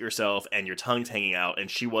 you shit yourself and your tongue's hanging out, and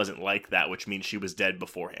she wasn't like that, which means she was dead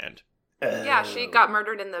beforehand. Yeah, she got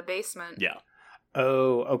murdered in the basement. Yeah.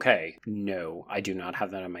 Oh, okay. No, I do not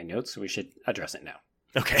have that on my notes, so we should address it now.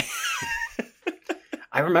 Okay.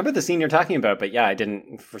 I remember the scene you're talking about, but I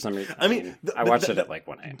didn't for some reason. I watched it at like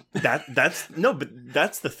 1 a.m. But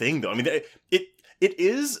that's the thing, though. I mean, it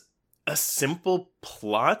is a simple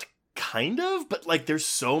plot. Kind of, but like there's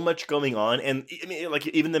so much going on, and I mean, like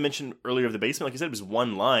even the mention earlier of the basement, like you said, it was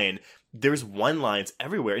one line. There's one lines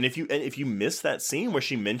everywhere, and if you miss that scene where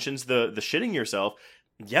she mentions the shitting yourself,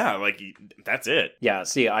 like that's it. Yeah,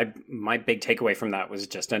 see, my big takeaway from that was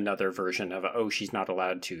just another version of she's not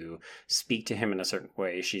allowed to speak to him in a certain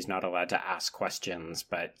way. She's not allowed to ask questions,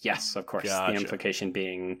 but yes, of course, Gotcha. The implication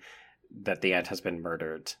being that the aunt has been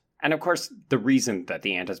murdered, and of course, the reason that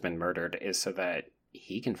the aunt has been murdered is so that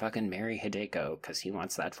he can fucking marry Hideko because he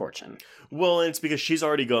wants that fortune. Well, it's because she's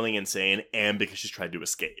already going insane and because she's tried to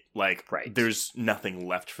escape. Like, right. There's nothing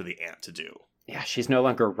left for the aunt to do. Yeah, she's no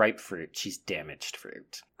longer ripe fruit. She's damaged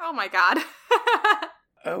fruit. Oh my god.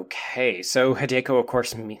 Okay, so Hideko, of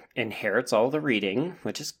course, inherits all the reading,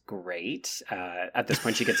 which is great. At this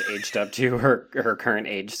point, she gets aged up to her current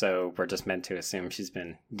age, so we're just meant to assume she's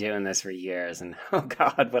been doing this for years, and oh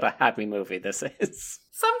god, what a happy movie this is.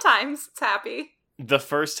 Sometimes it's happy. The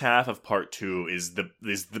first half of part 2 is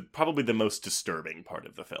probably the most disturbing part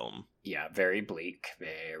of the film. Yeah, very bleak,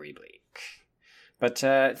 very bleak. But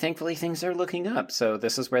thankfully, things are looking up. So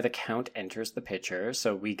this is where the Count enters the picture.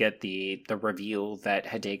 So we get the reveal that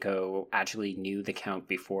Hideko actually knew the Count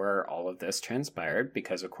before all of this transpired,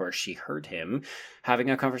 because, of course, she heard him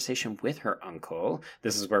having a conversation with her uncle.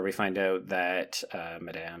 This is where we find out that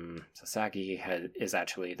Madame Sasaki is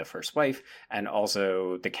actually the first wife, and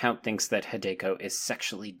also the Count thinks that Hideko is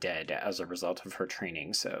sexually dead as a result of her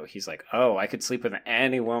training. So he's like, oh, I could sleep with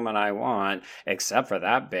any woman I want, except for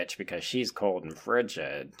that bitch, because she's cold and frigid.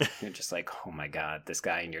 You're just like, oh my god, this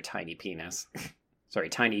guy and your tiny penis. Sorry,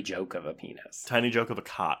 tiny joke of a penis. Tiny joke of a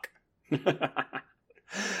cock.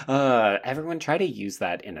 Everyone try to use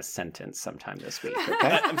that in a sentence sometime this week,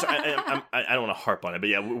 okay? I'm sorry, I don't want to harp on it, but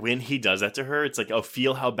yeah, when he does that to her, it's like, oh,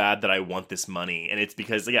 feel how bad that I want this money. And it's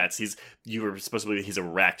because, yeah, you were supposed to believe he's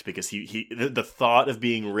erect, because the thought of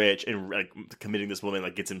being rich and like committing this woman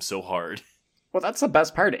like gets him so hard. Well, that's the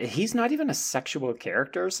best part. He's not even a sexual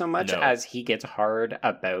character so much as he gets hard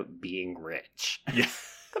about being rich. Yeah.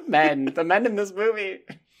 the men in this movie.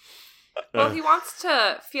 Well, he wants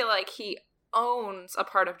to feel like he owns a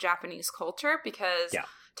part of Japanese culture, because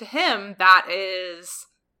to him that is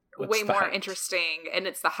way more interesting, and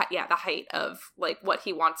it's the height of like what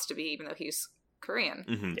he wants to be, even though he's Korean.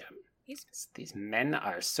 Mm-hmm. Yeah, these men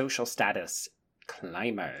are social status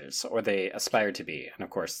climbers, or they aspire to be, and of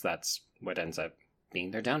course that's what ends up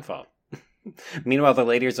being their downfall. Meanwhile, the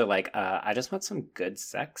ladies are like, I just want some good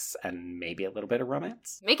sex and maybe a little bit of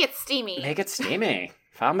romance. Make it steamy. Make it steamy.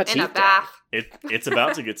 File my in a teeth bath. It's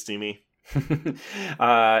about to get steamy.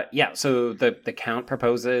 So the Count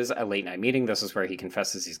proposes a late night meeting. This is where he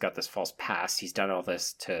confesses he's got this false past. He's done all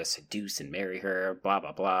this to seduce and marry her, blah,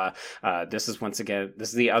 blah, blah. This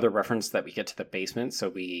is the other reference that we get to the basement. So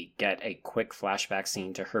we get a quick flashback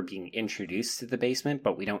scene to her being introduced to the basement,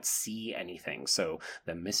 but we don't see anything. So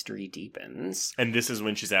the mystery deepens. And this is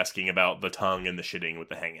when she's asking about the tongue and the shitting with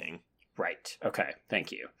the hanging. Right. Okay.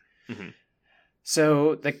 Thank you. Mm-hmm.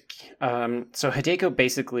 So so Hideko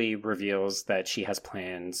basically reveals that she has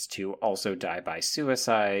plans to also die by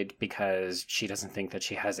suicide because she doesn't think that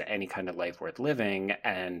she has any kind of life worth living,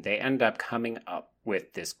 and they end up coming up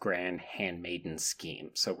with this grand Handmaiden scheme.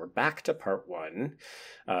 So we're back to part one.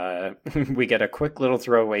 We get a quick little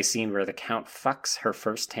throwaway scene where the Count fucks her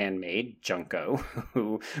first handmaid, Junko,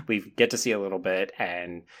 who we get to see a little bit,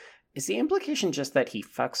 and is the implication just that he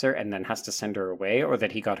fucks her and then has to send her away, or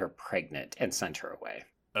that he got her pregnant and sent her away?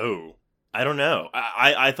 Oh, I don't know.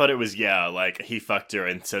 I thought it was, like he fucked her,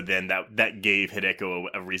 and so then that gave Hideko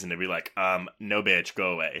a reason to be like, no bitch,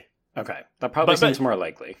 go away. Okay, that probably seems more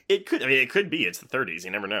likely. It could be. It's the 30s.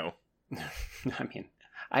 You never know. I mean,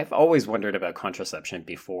 I've always wondered about contraception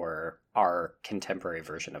before our contemporary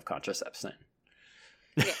version of contraception.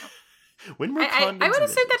 Yeah. When were I would have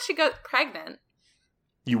said that she got pregnant.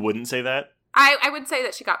 You wouldn't say that? I would say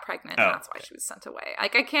that she got pregnant, and that's why okay. she was sent away.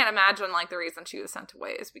 Like, I can't imagine, like, the reason she was sent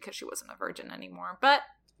away is because she wasn't a virgin anymore. But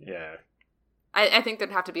yeah, I think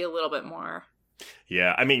there'd have to be a little bit more.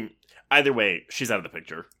 Yeah, I mean, either way, she's out of the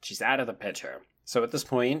picture. She's out of the picture. So at this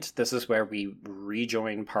point, this is where we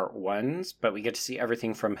rejoin part ones, but we get to see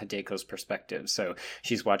everything from Hideko's perspective. So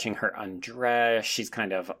she's watching her undress. She's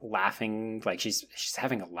kind of laughing, like she's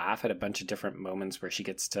having a laugh at a bunch of different moments where she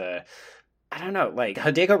gets to, I don't know, like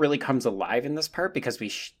Hideko really comes alive in this part because we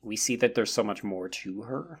see that there's so much more to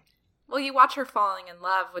her. Well, you watch her falling in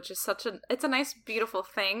love, which is it's a nice, beautiful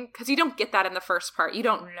thing, because you don't get that in the first part. You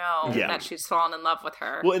don't know that she's fallen in love with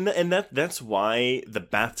her. Well, and that's why the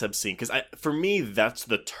bathtub scene, because for me, that's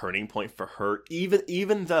the turning point for her,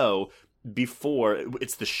 even though before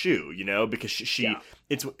it's the shoe, because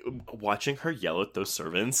it's watching her yell at those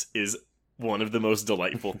servants is one of the most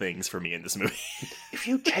delightful things for me in this movie. If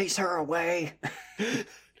you chase her away.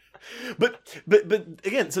 But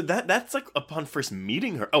again, so that's like upon first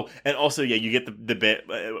meeting her. Oh, and also you get the bit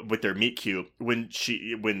with their meet cute when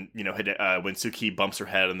Suki bumps her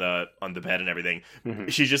head on the bed and everything. Mm-hmm.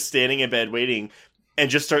 She's just standing in bed waiting and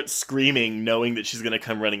just starts screaming, knowing that she's gonna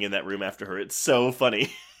come running in that room after her. It's so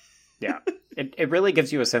funny. Yeah. It really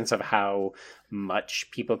gives you a sense of how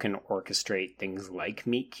much people can orchestrate things like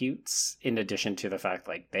meet cutes, in addition to the fact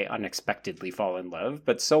like they unexpectedly fall in love,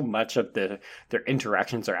 but so much of their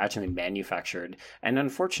interactions are actually manufactured and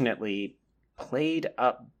unfortunately played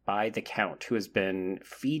up by the Count, who has been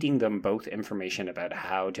feeding them both information about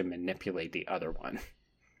how to manipulate the other one.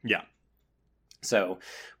 Yeah. So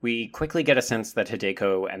we quickly get a sense that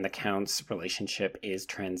Hideko and the Count's relationship is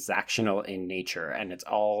transactional in nature, and it's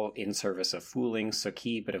all in service of fooling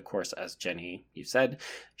Suki. But of course, as Jenny, you said,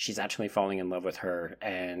 she's actually falling in love with her,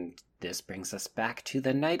 and this brings us back to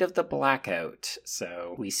the night of the blackout.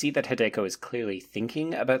 So we see that Hideko is clearly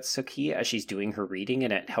thinking about Suki as she's doing her reading,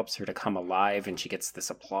 and it helps her to come alive, and she gets this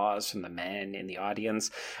applause from the men in the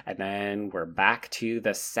audience. And then we're back to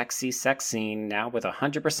the sexy sex scene, now with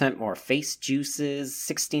 100% more face juices,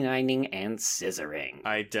 69ing, and scissoring.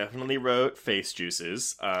 I definitely wrote face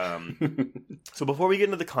juices. So before we get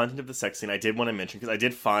into the content of the sex scene, I did want to mention, because I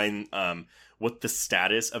did find what the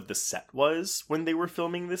status of the set was when they were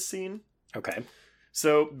filming this scene. Okay.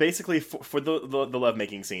 So basically, for the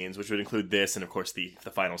lovemaking scenes, which would include this and, of course, the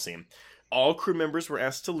final scene, all crew members were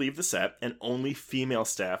asked to leave the set, and only female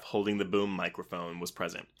staff holding the boom microphone was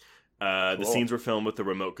present. Cool. The scenes were filmed with a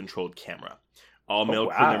remote-controlled camera. All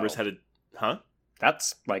male crew members had a... Huh?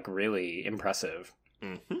 That's, like, really impressive.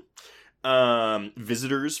 Mm-hmm.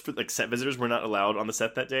 Visitors, set visitors were not allowed on the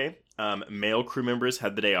set that day. Male crew members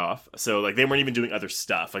had the day off, so like they weren't even doing other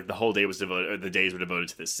stuff. Like the whole day was devoted, or the days were devoted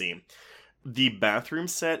to this scene. The bathroom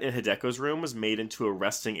set in Hideko's room was made into a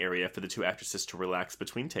resting area for the two actresses to relax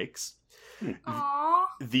between takes. Aww.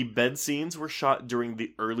 The bed scenes were shot during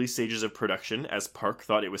the early stages of production, as Park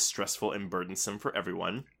thought it was stressful and burdensome for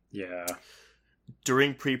everyone. Yeah.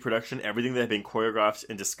 During pre-production, everything that had been choreographed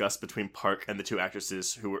and discussed between Park and the two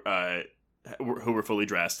actresses who were fully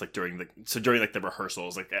dressed, like during the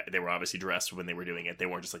rehearsals, like they were obviously dressed when they were doing it. They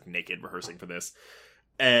weren't just like naked rehearsing for this.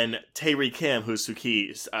 And Tae-ri Kim, who's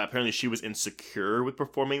Suki, apparently she was insecure with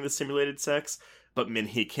performing the simulated sex, but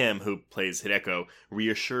Min-hee Kim, who plays Hideko,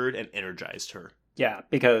 reassured and energized her. Yeah,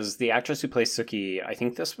 because the actress who plays Suki, I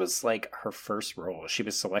think this was like her first role. She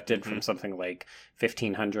was selected from something like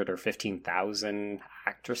 1,500 or 15,000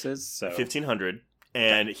 actresses. So 1,500,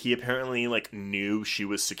 and he apparently like knew she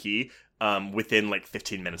was Suki within like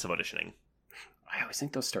 15 minutes of auditioning. I always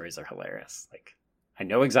think those stories are hilarious. Like, I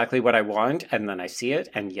know exactly what I want, and then I see it,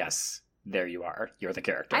 and yes, there you are. You're the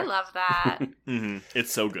character. I love that. Mm-hmm.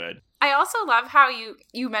 It's so good. I also love how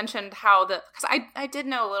you mentioned how because I did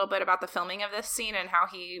know a little bit about the filming of this scene and how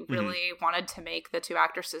he really wanted to make the two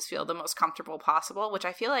actresses feel the most comfortable possible, which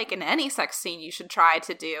I feel like in any sex scene you should try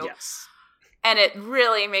to do. Yes. And it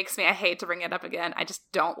really makes me, I hate to bring it up again, I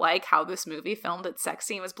just don't like how this movie filmed its sex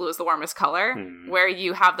scene was Blue is the Warmest Color, where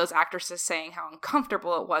you have those actresses saying how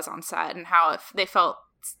uncomfortable it was on set and how they felt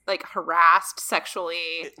like harassed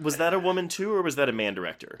sexually. Was that a woman too, or was that a man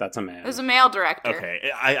director? That's a man. It was a male director.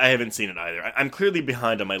 Okay, I haven't seen it either. I'm clearly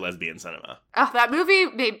behind on my lesbian cinema. Oh, that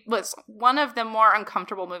movie was one of the more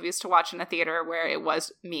uncomfortable movies to watch in a theater, where it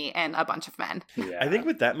was me and a bunch of men. Yeah. I think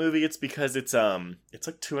with that movie, it's because it's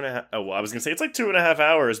like 2.5. Oh, well, I was gonna say it's like 2.5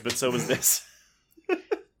 hours, but so was this.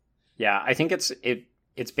 Yeah, I think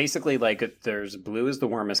it's basically like there's Blue is the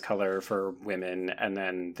Warmest Color for women, and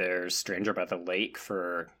then there's Stranger by the Lake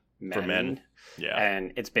for men. For men, yeah.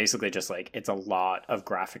 And it's basically just like, it's a lot of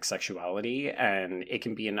graphic sexuality, and it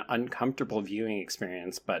can be an uncomfortable viewing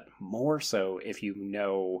experience, but more so if you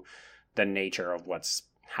know the nature of what's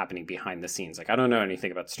happening behind the scenes. Like, I don't know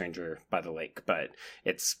anything about Stranger by the Lake, but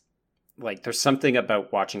it's like there's something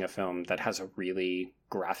about watching a film that has a really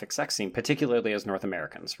graphic sex scene, particularly as North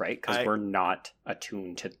Americans, right? Because we're not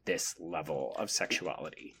attuned to this level of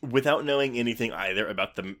sexuality. Without knowing anything either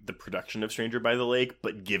about the production of Stranger by the Lake,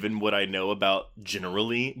 but given what I know about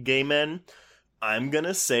generally gay men, I'm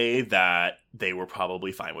gonna say that they were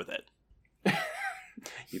probably fine with it.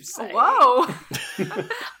 You say. Whoa.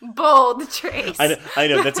 Bold Trace. I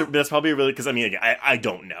know that's probably really, because I mean, again, I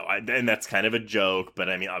don't know, and that's kind of a joke, but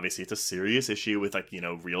I mean, obviously it's a serious issue with, like, you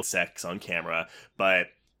know, real sex on camera, but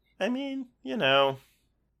I mean, you know,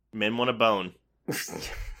 men want a bone.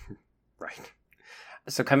 Right.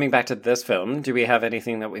 So coming back to this film, do we have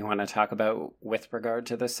anything that we want to talk about with regard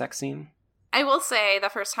to the sex scene? I will say the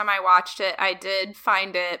first time I watched it, I did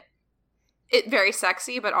find it very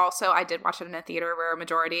sexy, but also I did watch it in a theater where a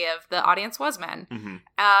majority of the audience was men. Mm-hmm.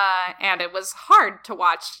 And it was hard to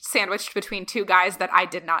watch sandwiched between two guys that I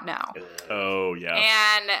did not know. Oh, yeah.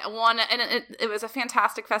 And it was a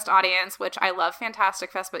Fantastic Fest audience, which I love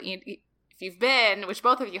Fantastic Fest, but if you've been, which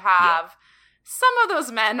both of you have, some of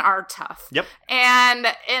those men are tough. Yep. And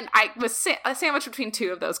I was sandwiched between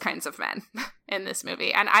two of those kinds of men in this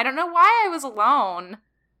movie. And I don't know why I was alone.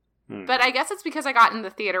 But I guess it's because I got in the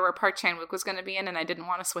theater where Park Chan-wook was going to be in, and I didn't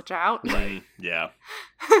want to switch out. Right. Yeah.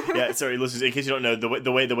 Yeah. Sorry, listeners. In case you don't know,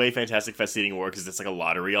 the way Fantastic Fest seating works is it's like a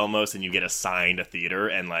lottery almost, and you get assigned a theater,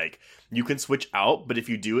 and like you can switch out, but if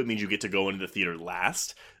you do, it means you get to go into the theater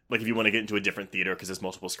last. Like if you want to get into a different theater because there's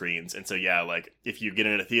multiple screens, and so yeah, like if you get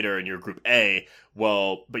in a theater and you're Group A,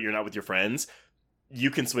 well, but you're not with your friends, you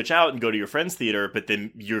can switch out and go to your friend's theater, but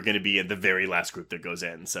then you're going to be in the very last group that goes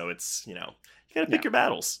in. So it's, you know, you got to pick your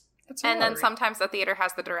battles. And then sometimes the theater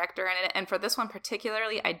has the director in it. And for this one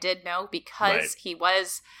particularly, I did know because he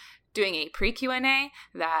was doing a pre-Q&A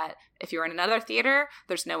that if you were in another theater,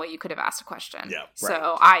 there's no way you could have asked a question. Yeah,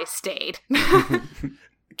 so I stayed.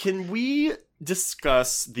 Can we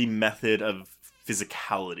discuss the method of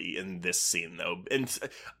physicality in this scene, though? And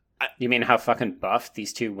you mean how fucking buff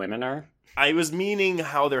these two women are? I was meaning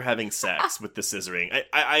how they're having sex with the scissoring.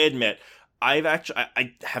 I admit, I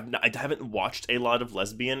haven't watched a lot of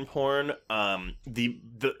lesbian porn. The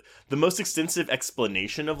most extensive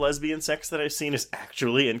explanation of lesbian sex that I've seen is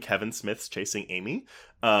actually in Kevin Smith's Chasing Amy.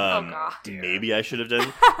 Oh god. Maybe I should have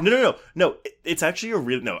done. No. It's actually a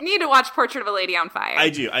real no. You need to watch Portrait of a Lady on Fire. I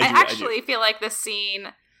do. I actually feel like this scene,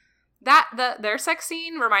 their sex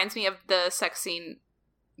scene reminds me of the sex scene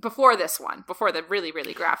before this one, before the really,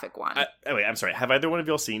 really graphic one. Wait, I'm sorry. Have either one of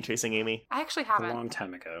y'all seen Chasing Amy? I actually haven't. A long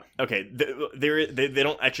time ago. Okay, they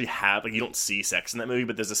don't actually have, like, you don't see sex in that movie,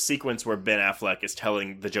 but there's a sequence where Ben Affleck is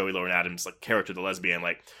telling the Joey Lauren Adams, like, character, the lesbian,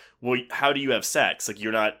 like, well, how do you have sex? Like,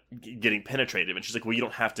 you're not getting penetrated. And she's like, well, you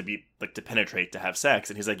don't have to be, like, to penetrate to have sex.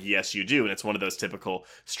 And he's like, yes, you do. And it's one of those typical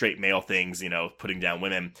straight male things, putting down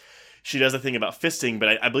women. She does a thing about fisting,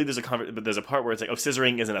 but I believe there's a part where it's like, oh,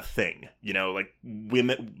 scissoring isn't a thing, like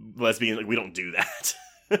women, lesbians, like we don't do that.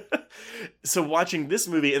 So watching this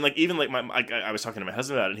movie, and like even like I was talking to my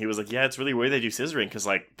husband about it, and he was like, yeah, it's really weird they do scissoring because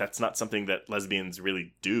like that's not something that lesbians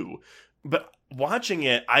really do. But watching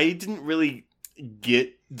it, I didn't really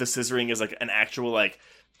get the scissoring as like an actual like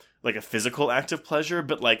a physical act of pleasure,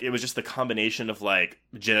 but like it was just the combination of like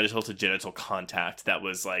genital to genital contact that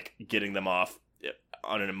was like getting them off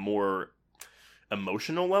on a more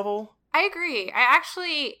emotional level. I agree.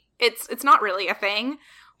 It's not really a thing,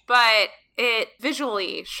 but it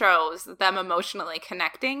visually shows them emotionally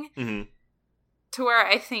connecting to where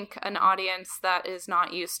I think an audience that is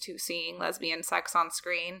not used to seeing lesbian sex on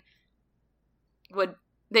screen would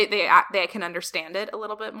they can understand it a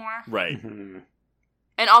little bit more. Right. Mm-hmm.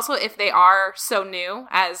 And also if they are so new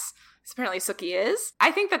as apparently Sookie is,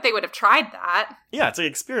 I think that they would have tried that. Yeah, it's like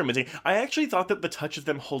experimenting. I actually thought that the touch of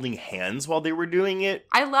them holding hands while they were doing it...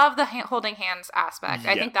 I love the holding hands aspect.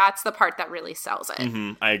 Yeah. I think that's the part that really sells it.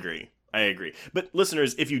 Mm-hmm. I agree. But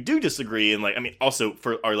listeners, if you do disagree, and also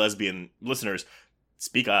for our lesbian listeners,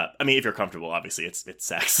 speak up. I mean, if you're comfortable, obviously, it's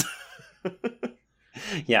sex.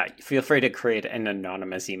 Yeah, feel free to create an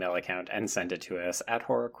anonymous email account and send it to us at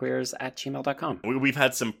horrorqueers@gmail.com. We've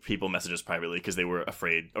had some people message us privately because they were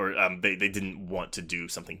afraid, or they didn't want to do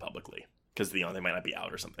something publicly because they might not be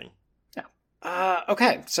out or something. Yeah.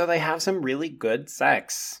 Okay, so they have some really good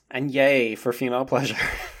sex, and yay for female pleasure.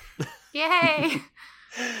 Yay!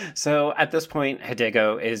 So at this point,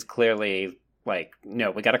 Hideko is clearly like,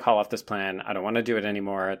 no, we got to call off this plan. I don't want to do it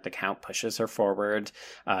anymore. The Count pushes her forward.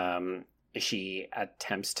 She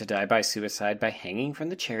attempts to die by suicide by hanging from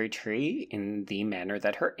the cherry tree in the manner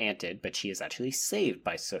that her aunt did, but she is actually saved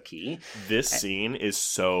by Sookie. This scene is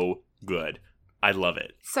so good. I love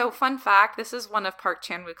it. So, fun fact, this is one of Park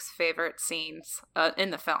Chan-wook's favorite scenes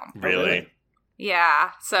in the film. Really?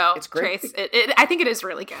 Yeah, so it's great. Trace, I think it is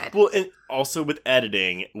really good. Well, and also with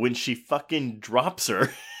editing, when she fucking drops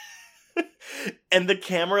her... and the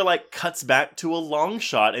camera cuts back to a long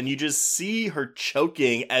shot and you just see her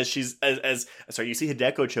choking as she's you see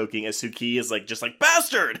Hideko choking as Sookie is just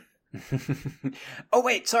bastard. Oh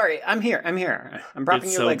wait, sorry, I'm here. I'm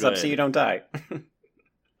propping your legs up so you don't die.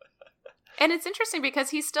 And it's interesting because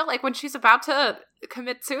he's still when she's about to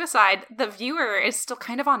commit suicide, the viewer is still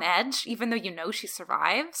kind of on edge, even though she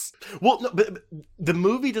survives. Well, no, but the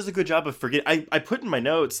movie does a good job of forgetting. I put in my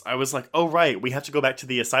notes, I was like, oh, right, we have to go back to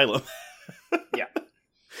the asylum. Yeah.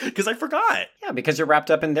 Because I forgot. Yeah, because you're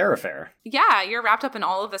wrapped up in their affair. Yeah, you're wrapped up in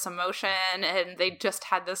all of this emotion, and they just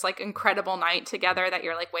had this incredible night together that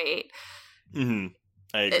you're wait. Mm-hmm.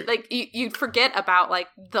 I agree. You forget about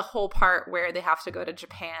the whole part where they have to go to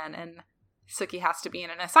Japan and Sookie has to be in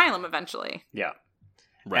an asylum eventually. Yeah.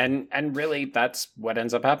 Right. And really that's what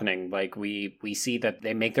ends up happening. We see that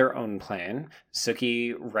they make their own plan.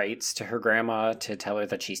 Sookie writes to her grandma to tell her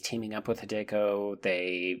that she's teaming up with Hideko.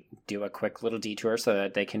 They do a quick little detour so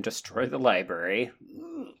that they can destroy the library.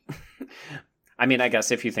 I mean, I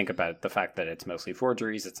guess if you think about the fact that it's mostly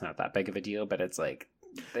forgeries, it's not that big of a deal, but it's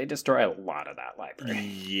they destroy a lot of that library.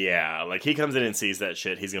 Yeah, he comes in and sees that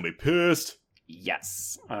shit, he's gonna be pissed.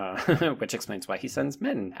 Yes, which explains why he sends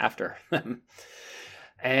men after them.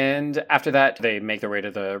 And after that, they make their way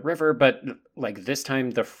to the river, but this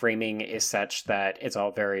time the framing is such that it's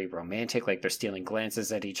all very romantic. They're stealing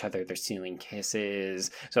glances at each other, they're stealing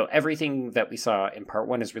kisses. So everything that we saw in part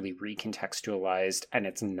one is really recontextualized, and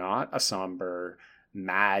it's not a somber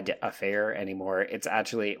mad affair anymore. It's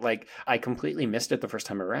actually, like, I completely missed it the first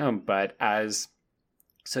time around, but as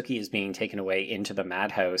Sookie is being taken away into the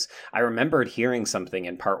madhouse, I remembered hearing something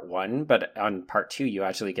in part 1, but on part 2 you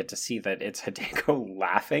actually get to see that it's Hideko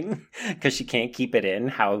laughing because she can't keep it in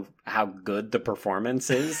how good the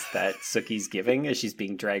performance is that Sookie's giving as she's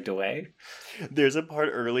being dragged away. There's a part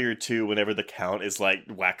earlier too whenever the Count is like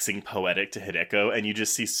waxing poetic to Hideko and you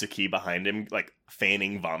just see Sookie behind him like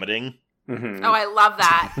feigning vomiting. Mm-hmm. Oh, I love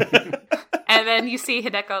that. And then you see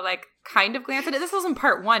Hideko like kind of glance at it. This was in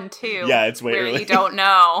part 1 too. Yeah, it's way where early. you don't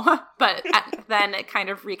know, but then it kind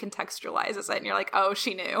of recontextualizes it, and you're like, oh,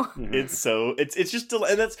 she knew. Mm-hmm. It's just,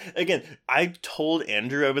 and that's, again, I told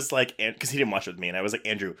Andrew, I was like, because he didn't watch it with me, and I was like,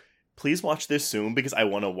 Andrew, please watch this soon because I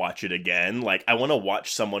want to watch it again. Like, I want to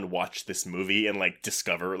watch someone watch this movie and like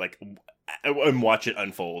discover, like, and watch it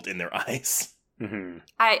unfold in their eyes. Mm-hmm.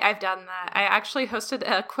 I've done that. I actually hosted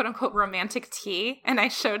a quote-unquote romantic tea, and I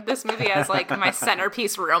showed this movie as like my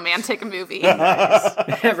centerpiece romantic movie. Nice.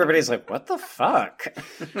 Everybody's like, what the fuck?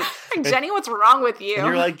 Like, Jenny, what's wrong with you? And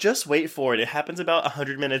you're like, just wait for it. It happens about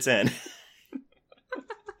 100 minutes in.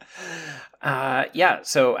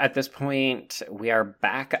 So at this point, we are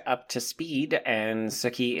back up to speed, and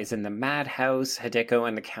Sookie is in the madhouse. Hideko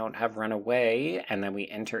and the Count have run away, and then we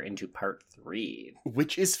enter into part 3.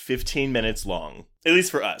 Which is 15 minutes long, at least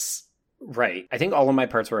for us. Right. I think all of my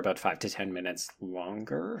parts were about 5 to 10 minutes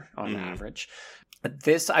longer on average.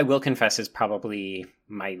 This, I will confess, is probably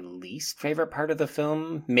my least favorite part of the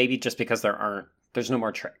film, maybe just because there's no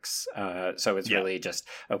more tricks. So it's really just,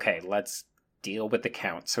 okay, let's deal with the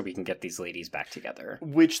Count so we can get these ladies back together.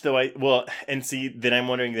 Which, though, then I'm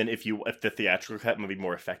wondering then if the theatrical cut might be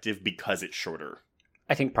more effective because it's shorter.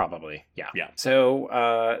 I think probably, yeah. Yeah.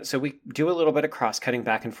 So we do a little bit of cross-cutting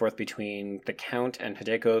back and forth between the Count and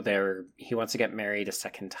Hideko. He wants to get married a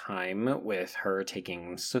second time, with her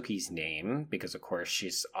taking Sookie's name, because of course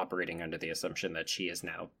she's operating under the assumption that she is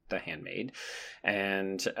now the handmaid.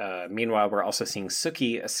 And meanwhile, we're also seeing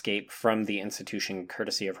Sookie escape from the institution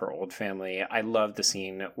courtesy of her old family. I love the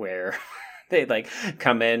scene where they like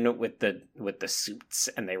come in with the suits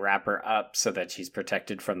and they wrap her up so that she's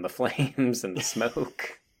protected from the flames and the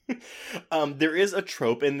smoke. There is a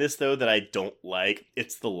trope in this, though, that I don't like.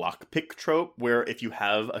 It's the lockpick trope, where if you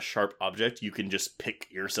have a sharp object, you can just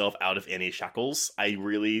pick yourself out of any shackles. I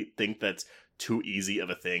really think that's too easy of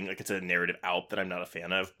a thing. Like, it's a narrative out that I'm not a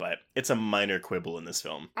fan of, but it's a minor quibble in this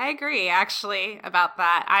film. I agree, actually, about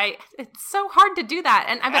that. It's so hard to do that,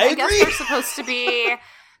 and I guess they're supposed to be.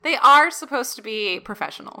 They are supposed to be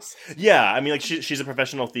professionals. Yeah, I mean, like, she's a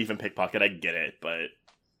professional thief and pickpocket. I get it, but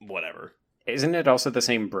whatever. Isn't it also the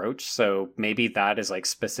same brooch? So maybe that is, like,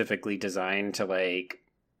 specifically designed to, like,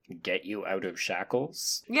 get you out of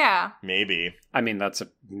shackles? Yeah. Maybe. I mean, that's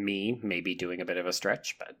me maybe doing a bit of a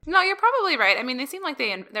stretch, but... No, you're probably right. I mean, they seem like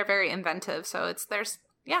they're very inventive, so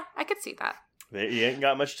yeah, I could see that. You ain't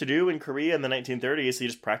got much to do in Korea in the 1930s, so you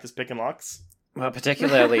just practice picking locks. Well,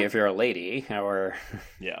 particularly if you're a lady, or...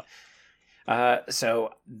 Yeah.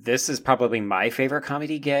 So this is probably my favorite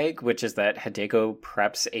comedy gag, which is that Hideko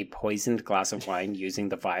preps a poisoned glass of wine using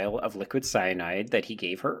the vial of liquid cyanide that he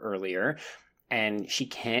gave her earlier, and she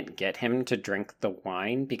can't get him to drink the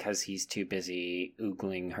wine because he's too busy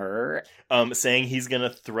oogling her. Saying he's gonna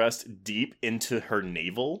thrust deep into her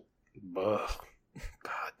navel. Ugh.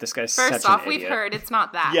 God, this guy's First such off, an we've idiot. heard it's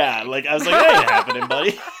not that. Yeah, like, I was like, that ain't happening,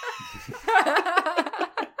 buddy.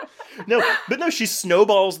 No, she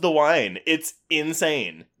snowballs the wine. It's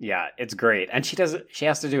insane. Yeah, it's great. And she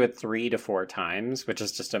has to do it 3 to 4 times, which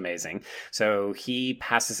is just amazing. So he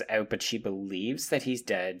passes out, but she believes that he's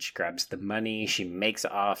dead. She grabs the money. She makes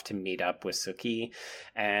off to meet up with Sookie.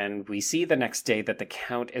 And we see the next day that the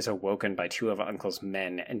Count is awoken by 2 of Uncle's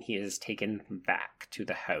men, and he is taken back to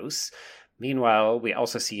the house. Meanwhile, we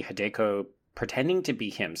also see Hideko pretending to be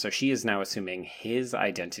him, so she is now assuming his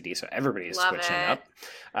identity, so everybody is switching up.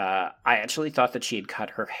 I actually thought that she had cut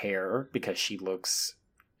her hair because she looks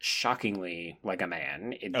shockingly like a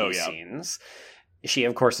man in these scenes. She,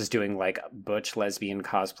 of course, is doing like butch lesbian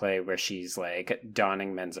cosplay where she's like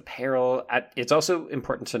donning men's apparel. It's also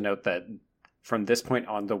important to note that from this point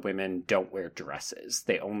on, the women don't wear dresses.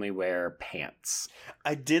 They only wear pants.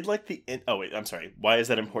 I did like oh, wait, I'm sorry. Why is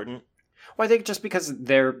that important? Well, I think just because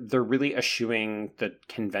they're really eschewing the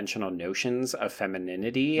conventional notions of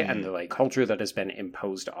femininity and the like culture that has been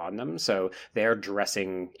imposed on them. So they're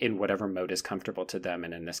dressing in whatever mode is comfortable to them.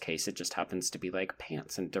 And in this case, it just happens to be like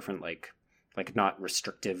pants and different like not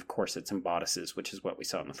restrictive corsets and bodices, which is what we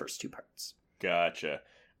saw in the first 2 parts. Gotcha.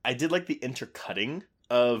 I did like the intercutting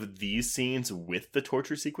of these scenes with the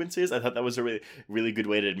torture sequences. I thought that was a really, really good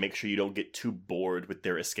way to make sure you don't get too bored with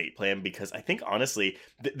their escape plan, because I think, honestly,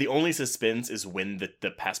 the only suspense is when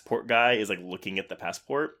the passport guy is, like, looking at the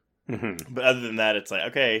passport. Mm-hmm. But other than that, it's like,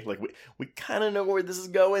 okay, like, we kind of know where this is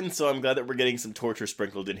going, so I'm glad that we're getting some torture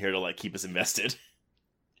sprinkled in here to, like, keep us invested.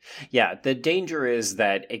 Yeah, the danger is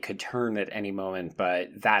that it could turn at any moment, but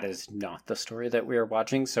that is not the story that we are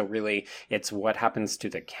watching. So really, it's what happens to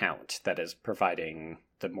the Count that is providing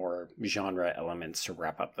the more genre elements to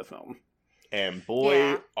wrap up the film. And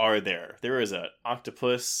boy, are there. There is an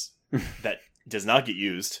octopus that does not get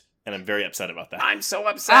used, and I'm very upset about that. I'm so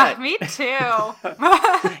upset. Me too.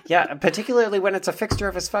 Yeah, particularly when it's a fixture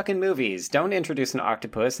of his fucking movies. Don't introduce an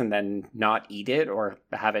octopus and then not eat it or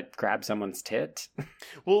have it grab someone's tit.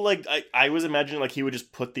 Well, like, I was imagining, like, he would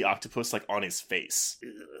just put the octopus, like, on his face.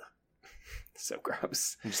 Ugh. So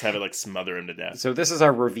gross. And just have it, like, smother him to death. So this is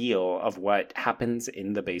our reveal of what happens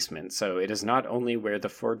in the basement. So it is not only where the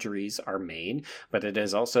forgeries are made, but it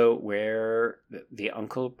is also where the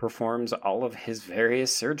uncle performs all of his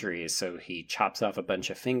various surgeries. So he chops off a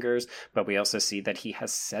bunch of fingers, but we also see that he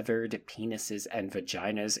has severed penises and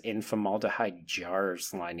vaginas in formaldehyde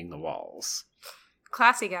jars lining the walls.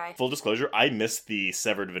 Classy guy. Full disclosure, I missed the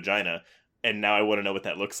severed vagina, and now I want to know what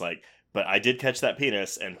that looks like. But I did catch that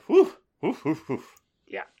penis, and whew.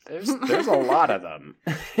 Yeah, there's a lot of them.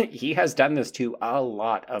 He has done this to a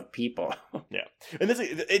lot of people. Yeah, and this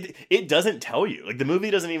it doesn't tell you. Like, the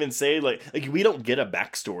movie doesn't even say like we don't get a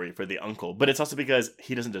backstory for the uncle, but it's also because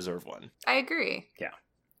he doesn't deserve one. I agree. Yeah.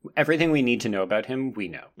 Everything we need to know about him, we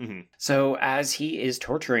know. Mm-hmm. So as he is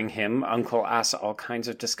torturing him, Uncle asks all kinds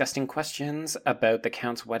of disgusting questions about the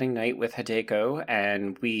Count's wedding night with Hideko,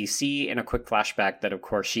 and we see in a quick flashback that, of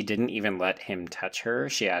course, she didn't even let him touch her.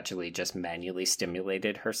 She actually just manually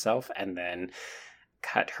stimulated herself and then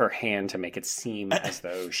cut her hand to make it seem as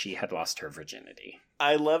though she had lost her virginity.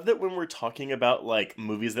 I love that when we're talking about, like,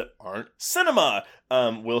 movies that aren't cinema,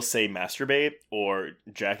 we'll say masturbate or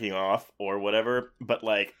jacking off or whatever. But,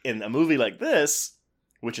 like, in a movie like this,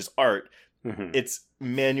 which is art, it's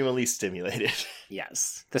manually stimulated.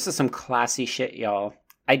 Yes. This is some classy shit, y'all.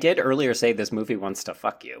 I did earlier say this movie wants to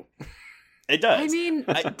fuck you. It does. I mean,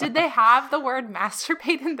 did they have the word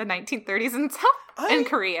masturbate in the 1930s and stuff? In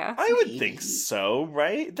Korea? I would think so,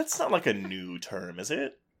 right? That's not like a new term, is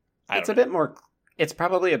it? It's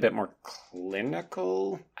probably a bit more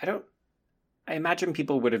clinical. I imagine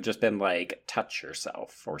people would have just been like, touch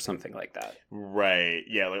yourself or something like that. Right.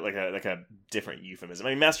 Yeah, like a different euphemism. I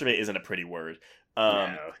mean, masturbate isn't a pretty word.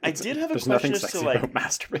 I did have a question as to, like,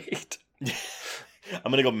 masturbate.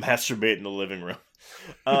 I'm gonna go masturbate in the living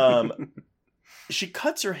room. She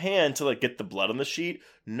cuts her hand to, like, get the blood on the sheet.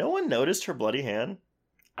 No one noticed her bloody hand.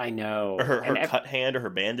 I know. Or her cut hand or her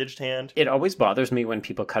bandaged hand. It always bothers me when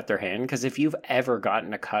people cut their hand, because if you've ever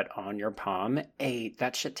gotten a cut on your palm,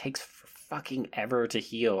 that shit takes fucking ever to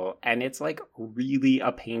heal, and it's, like, really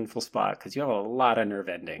a painful spot, because you have a lot of nerve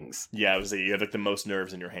endings. Yeah, I was saying, you have, like, the most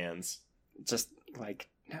nerves in your hands. Just, like,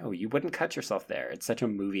 no, you wouldn't cut yourself there. It's such a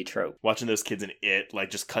movie trope. Watching those kids in It, like,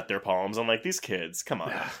 just cut their palms, I'm like, these kids, come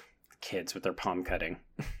on. Kids with their palm cutting.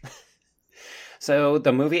 So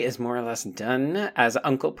the movie is more or less done as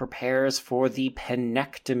Uncle prepares for the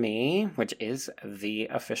penectomy, which is the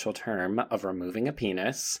official term of removing a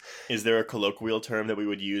penis. Is there a colloquial term that we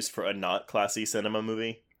would use for a not classy cinema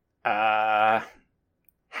movie? Hackpeen.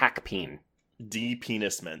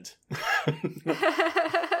 De-penisment.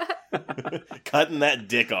 Cutting that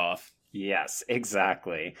dick off. Yes,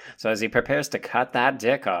 exactly. So as he prepares to cut that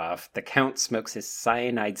dick off, the Count smokes his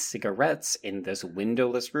cyanide cigarettes in this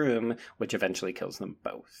windowless room, which eventually kills them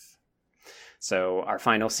both. So our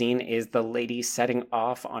final scene is the ladies setting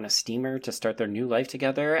off on a steamer to start their new life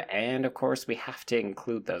together, and of course we have to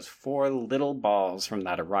include those 4 little balls from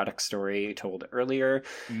that erotic story told earlier.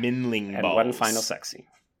 Minling and balls. One final sex scene.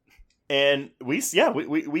 And we see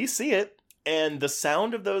it, and the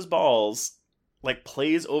sound of those balls, like,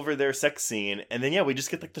 plays over their sex scene, and then we just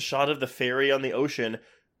get, like, the shot of the ferry on the ocean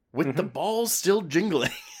with the balls still jingling.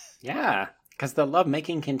 Yeah, because the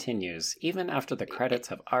lovemaking continues even after the credits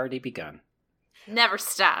have already begun. Never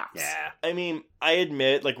stops. Yeah. I mean, I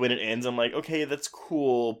admit, like, when it ends, I'm like, okay, that's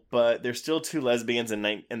cool, but there's still 2 lesbians in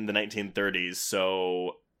the 1930s,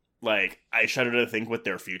 so, like, I shudder to think what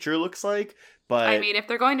their future looks like. But I mean, if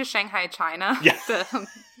they're going to Shanghai, China, yeah.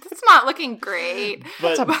 it's not looking great.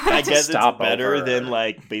 But I guess it's better over. than,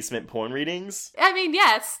 like, basement porn readings. I mean,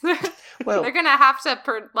 yes. Well, they're going to have to,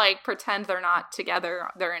 pretend they're not together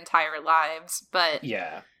their entire lives, but...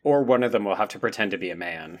 Yeah. Or one of them will have to pretend to be a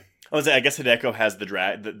man. I guess Hideko has the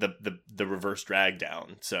drag, the reverse drag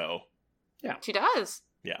down, so... Yeah. She does.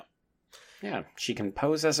 Yeah. Yeah, she can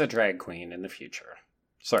pose as a drag queen in the future.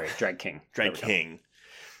 Sorry, drag king. Drag king.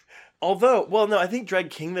 Although, well, no, I think drag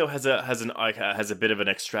king though has a bit of an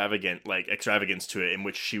extravagance to it in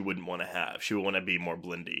which she wouldn't want to have. She would want to be more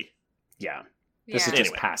blindy. Yeah. This is Yeah. just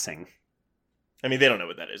Anyway. passing. I mean, they don't know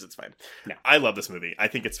what that is. It's fine. No. I love this movie. I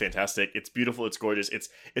think it's fantastic. It's beautiful. It's gorgeous.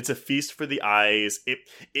 It's a feast for the eyes.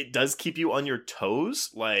 It does keep you on your toes,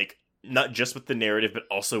 like not just with the narrative, but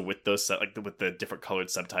also with those with the different colored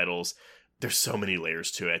subtitles. There's so many layers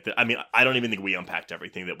to it. I mean, I don't even think we unpacked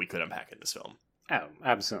everything that we could unpack in this film. Oh,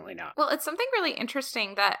 absolutely not. Well, it's something really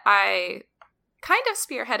interesting that I kind of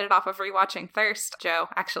spearheaded off of rewatching Thirst, Joe,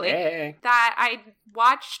 actually. Hey. That I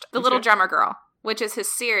watched The Okay. Little Drummer Girl, which is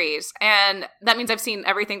his series. And that means I've seen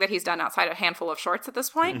everything that he's done outside a handful of shorts at this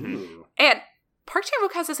point. Mhm. Ooh. And Park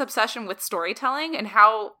Chan-wook has this obsession with storytelling and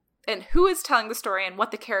who is telling the story and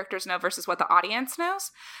what the characters know versus what the audience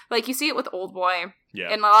knows. Like, you see it with Oldboy Yeah.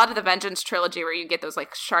 and a lot of the Vengeance trilogy where you get those,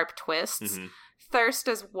 like, sharp twists. Mhm. Thirst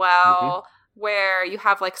as well, where you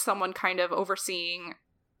have, like, someone kind of overseeing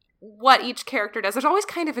what each character does. There's always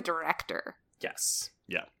kind of a director. Yes.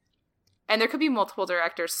 And there could be multiple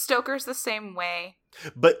directors. Stoker's the same way.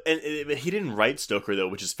 But he didn't write Stoker though,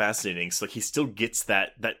 which is fascinating. So like, he still gets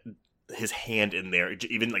that his hand in there,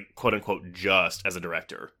 even like quote unquote just as a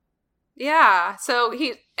director. Yeah, so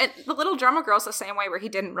and The Little Drummer Girl's the same way where he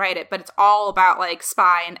didn't write it, but it's all about, like,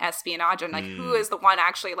 spy and espionage and, like, who is the one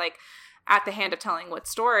actually, like, at the hand of telling what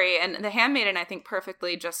story. And The Handmaiden, I think,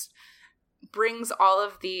 perfectly just brings all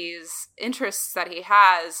of these interests that he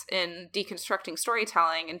has in deconstructing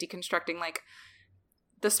storytelling and deconstructing, like,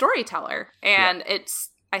 the storyteller. And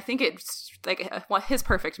I think it's, like, his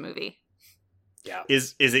perfect movie. Yeah.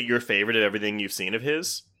 Is it your favorite of everything you've seen of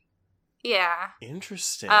his? Yeah.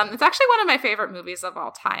 Interesting. It's actually one of my favorite movies of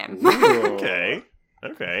all time. Ooh.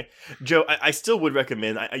 Okay. Joe, I still would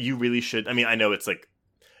recommend, you really should, I mean, I know it's like,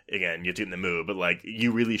 again, you have to get in the mood, but like,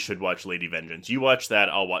 you really should watch Lady Vengeance. You watch that,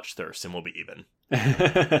 I'll watch Thirst, and we'll be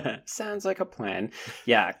even. Sounds like a plan.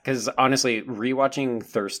 Yeah, because honestly, rewatching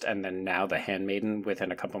Thirst and then now The Handmaiden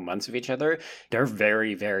within a couple months of each other, they're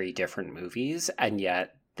very, very different movies, and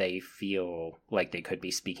yet they feel like they could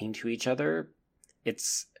be speaking to each other.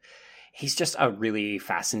 He's just a really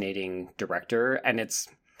fascinating director, and it's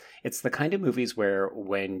the kind of movies where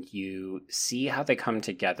when you see how they come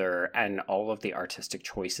together and all of the artistic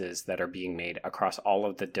choices that are being made across all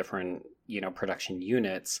of the different, production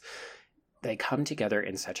units, they come together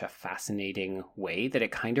in such a fascinating way that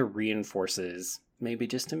it kind of reinforces, maybe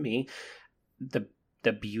just to me,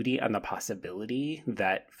 the beauty and the possibility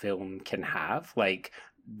that film can have. Like,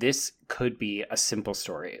 this could be a simple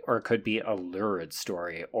story, or it could be a lurid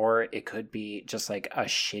story, or it could be just like a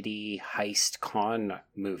shitty heist con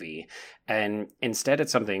movie. And instead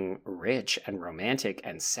it's something rich and romantic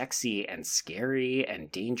and sexy and scary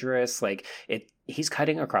and dangerous. Like, he's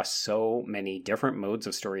cutting across so many different modes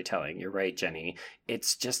of storytelling. You're right, Jenny.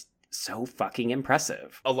 It's just so fucking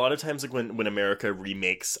impressive. A lot of times, like when America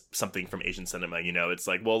remakes something from Asian cinema, it's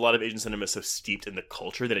like, well, a lot of Asian cinema is so steeped in the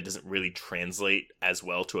culture that it doesn't really translate as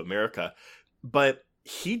well to America. But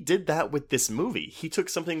he did that with this movie. He took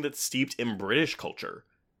something that's steeped in British culture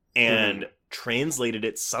and translated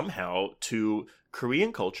it somehow to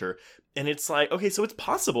Korean culture. And it's like, okay, so it's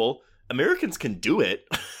possible. Americans can do it.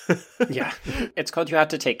 Yeah. It's called You Have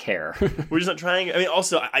to Take Care. We're just not trying. I mean,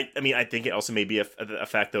 also, I think it also may be a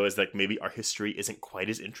fact, though, is like maybe our history isn't quite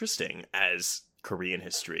as interesting as Korean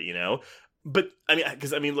history, But like,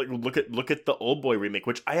 look at the Oldboy remake,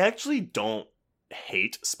 which I actually don't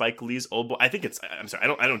hate Spike Lee's Oldboy. I think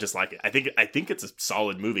I don't dislike it. I think it's a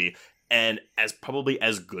solid movie, and probably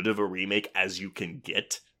as good of a remake as you can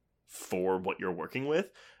get for what you're working with.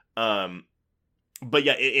 But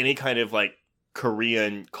yeah, any kind of like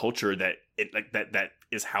Korean culture that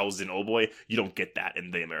is housed in Oldboy, you don't get that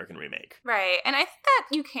in the American remake. Right. And I think that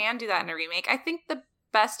you can do that in a remake. I think the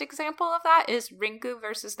best example of that is Ringu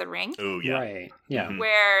versus The Ring. Oh, yeah. Right. Yeah. Mhm.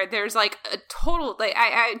 Where there's like a total, like,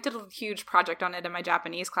 I did a huge project on it in my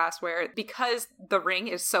Japanese class where, because The Ring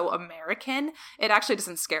is so American, it actually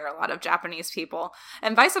doesn't scare a lot of Japanese people,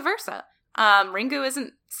 and vice versa. Ringu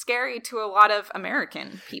isn't scary to a lot of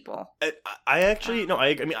American people. I actually no,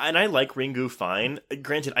 I mean, and I like Ringu fine.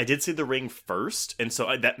 Granted, I did see The Ring first, and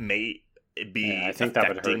so that may be Yeah, I think that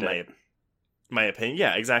would affecting hurt my opinion.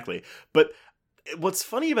 Yeah, exactly. But what's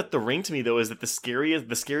funny about The Ring to me, though, is that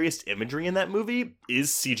the scariest imagery in that movie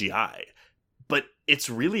is CGI, but it's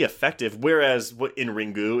really effective. Whereas in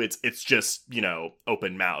Ringu, it's just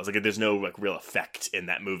open mouths. Like, there's no like real effect in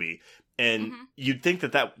that movie. And you'd think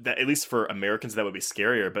that at least for Americans, that would be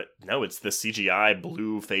scarier. But no, it's the CGI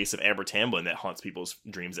blue face of Amber Tamblyn that haunts people's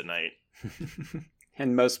dreams at night.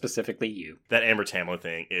 And most specifically you. That Amber Tamblyn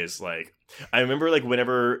thing is like... I remember like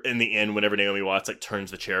whenever, in the end, whenever Naomi Watts like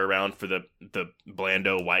turns the chair around for the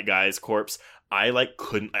Blando white guy's corpse, I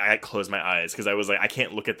closed my eyes because I was like, I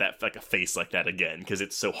can't look at that like a face like that again because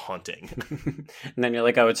it's so haunting. And then you're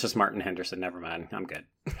like, oh, it's just Martin Henderson. Never mind. I'm good.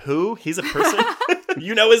 Who? He's a person?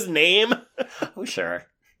 You know his name? Oh, sure.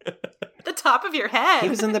 The top of your head. He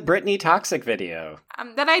was in the Britney Toxic video. I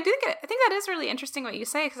think that is really interesting what you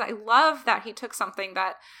say, because I love that he took something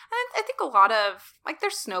that I think a lot of, like,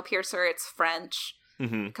 there's Snowpiercer, it's French,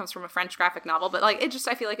 it comes from a French graphic novel, but like it just,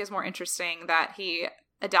 I feel like, is more interesting that he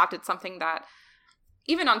adapted something that,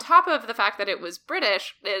 even on top of the fact that it was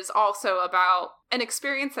British, is also about an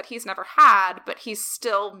experience that he's never had, but he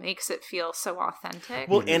still makes it feel so authentic.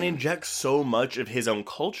 Well, and injects so much of his own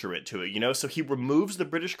culture into it, you know? So he removes the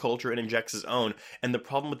British culture and injects his own. And the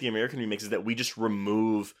problem with the American remakes is that we just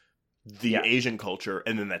remove the Asian culture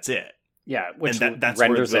and then that's it. Yeah, which that's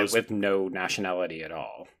renders it with no nationality at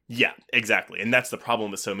all. Yeah, exactly. And that's the problem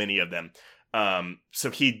with so many of them.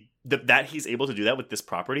 So that he's able to do that with this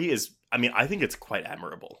property is, I mean, I think it's quite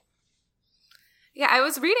admirable. Yeah, I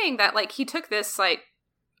was reading that, like, he took this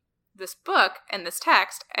book and this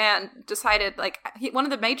text and decided, like, one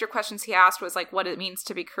of the major questions he asked was, like, what it means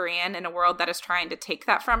to be Korean in a world that is trying to take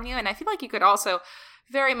that from you. And I feel like you could also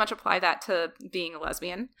very much apply that to being a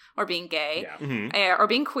lesbian or being gay or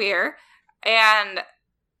being queer. And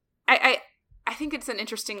I think it's an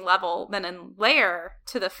interesting level, then a layer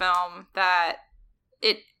to the film, that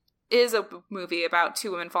it is a movie about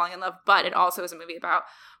two women falling in love, but it also is a movie about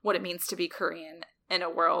what it means to be Korean in a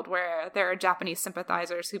world where there are Japanese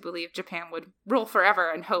sympathizers who believe Japan would rule forever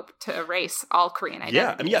and hope to erase all Korean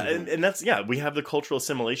identity. And that's, we have the cultural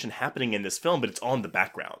assimilation happening in this film, but it's on the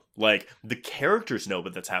background. Like, the characters know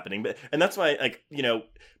that that's happening, and that's why, like, you know,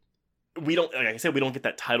 we don't, like I said, we don't get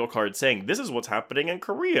that title card saying this is what's happening in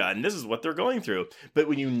Korea and this is what they're going through. But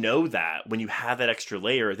when you know that, when you have that extra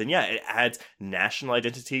layer, then it adds national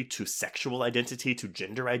identity to sexual identity to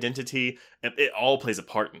gender identity. It all plays a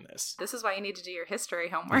part in this. This is why you need to do your history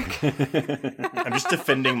homework. I'm just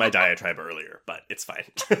defending my diatribe earlier, but it's fine.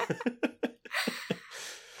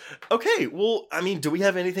 Okay, well, I mean, do we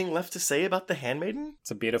have anything left to say about The Handmaiden?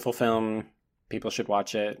 It's a beautiful film. People should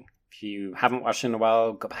watch it. If you haven't watched it in a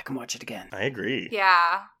while, go back and watch it again. I agree.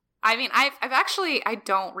 Yeah. I mean, I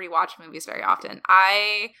don't rewatch movies very often.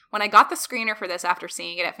 When I got the screener for this after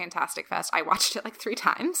seeing it at Fantastic Fest, I watched it like 3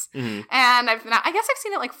 times. And I guess I've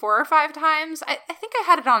seen it like 4 or 5 times. I think I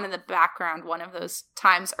had it on in the background one of those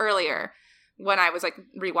times earlier when I was like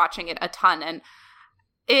rewatching it a ton, and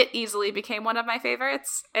it easily became one of my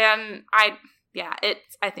favorites. And I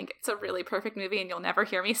think it's a really perfect movie, and you'll never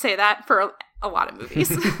hear me say that for a lot of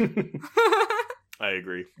movies. I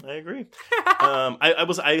agree.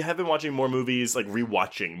 I have been watching more movies, like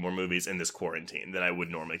rewatching more movies in this quarantine than I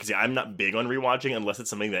would normally. Because I'm not big on rewatching unless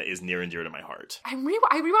it's something that is near and dear to my heart. I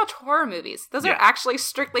rewatch horror movies. Those are actually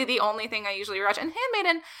strictly the only thing I usually rewatch. And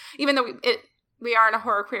Handmaiden, even though we are in a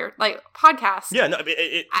horror queer podcast. Yeah, no,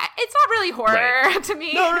 it's not really horror to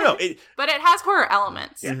me. No. But it has horror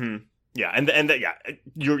elements. Yeah. Mm-hmm. Yeah,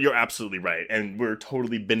 you're absolutely right, and we're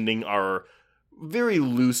totally bending our very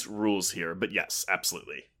loose rules here. But yes,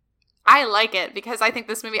 absolutely. I like it because I think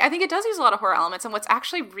it does use a lot of horror elements. And what's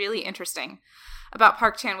actually really interesting about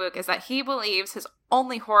Park Chan-wook is that he believes his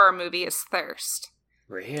only horror movie is Thirst.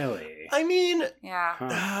 Really? I mean,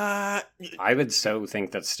 yeah. I would so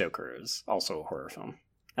think that Stoker is also a horror film.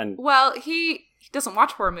 And well, he doesn't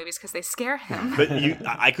watch horror movies because they scare him. But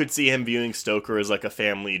I could see him viewing Stoker as like a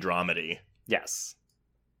family dramedy. Yes.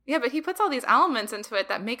 Yeah, but he puts all these elements into it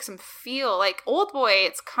that makes him feel like Oldboy.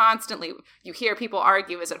 It's constantly, you hear people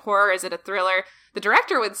argue, is it horror? Is it a thriller? The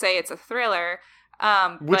director would say it's a thriller.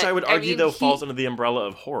 Which I would argue, falls under the umbrella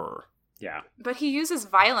of horror. Yeah. But he uses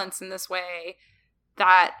violence in this way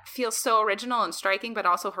that feels so original and striking, but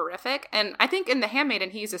also horrific. And I think in The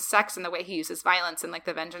Handmaiden, he uses sex in the way he uses violence in like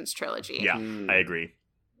the Vengeance trilogy. Yeah, I agree.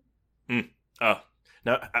 Oh,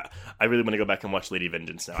 no, I really want to go back and watch Lady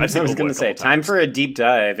Vengeance now. I was going to say, time for a deep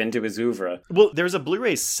dive into his oeuvre. Well, there's a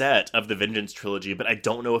Blu-ray set of the Vengeance trilogy, but I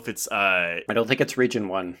don't know if it's... I don't think it's Region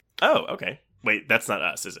 1. Oh, okay. Wait, that's not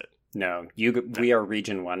us, is it? No, we are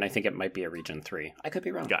Region 1. I think it might be a Region 3. I could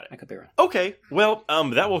be wrong. Got it. I could be wrong. Okay, well,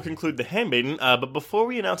 that will conclude The Handmaiden. But before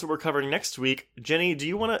we announce what we're covering next week, Jenny,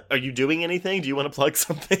 are you doing anything? Do you want to plug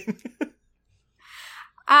something?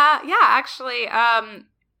 Yeah, actually,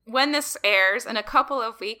 when this airs, in a couple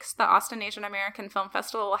of weeks, the Austin Asian American Film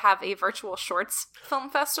Festival will have a virtual shorts film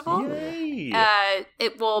festival. Yay!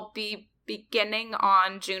 It will be beginning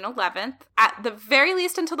on June 11th, at the very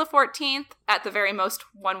least until the 14th, at the very most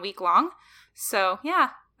 1 week long. So, yeah.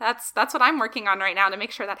 That's what I'm working on right now to make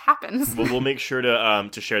sure that happens. We'll make sure to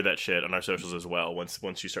share that shit on our socials as well once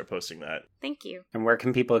you start posting that. Thank you. And where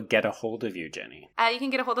can people get a hold of you, Jenny? You can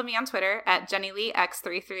get a hold of me on Twitter at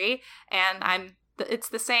JennyLeeX33, and it's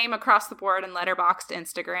the same across the board in Letterboxd,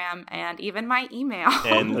 Instagram, and even my email.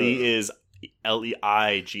 And Lee is Leigh.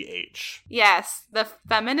 Yes, the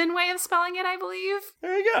feminine way of spelling it, I believe.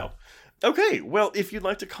 There you go. Okay, well, if you'd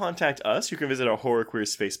like to contact us, you can visit our Horror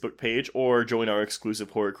Queers Facebook page or join our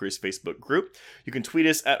exclusive Horror Queers Facebook group. You can tweet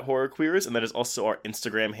us at Horror Queers, and that is also our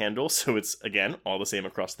Instagram handle, so it's, again, all the same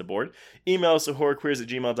across the board. Email us at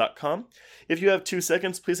horrorqueers@gmail.com. If you have 2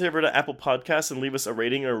 seconds, please head over to Apple Podcasts and leave us a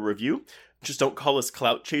rating or a review. Just don't call us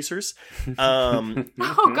clout chasers.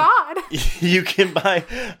 Oh, God. You can buy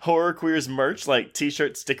Horror Queers merch like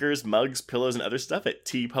t-shirts, stickers, mugs, pillows, and other stuff at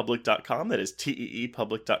teepublic.com. That is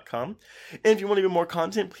teepublic.com. And if you want even more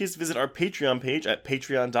content, please visit our Patreon page at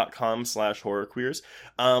patreon.com/horrorqueers.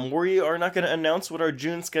 We are not going to announce what our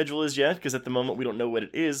June schedule is yet, because at the moment we don't know what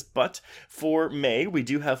it is. But for May, we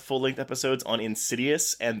do have full-length episodes on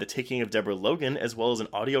Insidious and The Taking of Deborah Logan, as well as an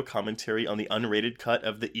audio commentary on the unrated cut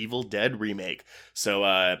of the Evil Dead remake.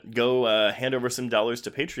 So go hand over some dollars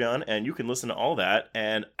to Patreon and you can listen to all that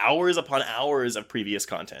and hours upon hours of previous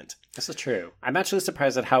content. This is true. I'm actually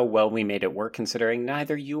surprised at how well we made it work, considering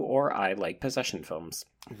neither you or I like possession films.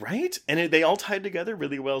 Right? And they all tied together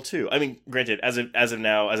really well too. I mean, granted, as of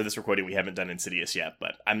this recording, we haven't done Insidious yet,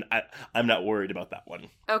 but I'm not worried about that one.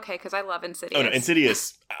 Okay, because I love Insidious. Oh no,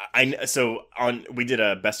 Insidious. We did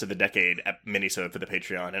a best of the decade minisode for the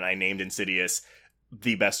Patreon, and I named Insidious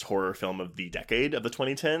the best horror film of the decade of the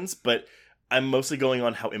 2010s, but I'm mostly going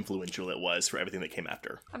on how influential it was for everything that came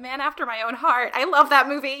after. A man after my own heart. I love that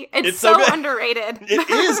movie. It's so so underrated.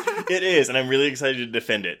 It is, and I'm really excited to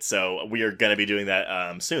defend it, so we are going to be doing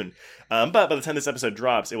that soon. But by the time this episode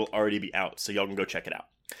drops, it will already be out, so y'all can go check it out.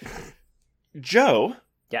 Joe?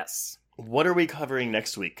 Yes. What are we covering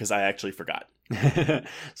next week? Because I actually forgot.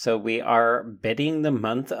 So we are bidding the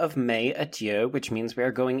month of May adieu, which means we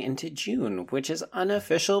are going into June, which is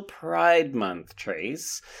unofficial Pride Month,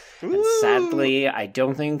 Trace. Ooh. And sadly, I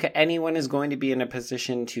don't think anyone is going to be in a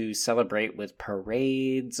position to celebrate with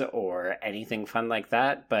parades or anything fun like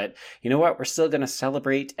that. But you know what? We're still going to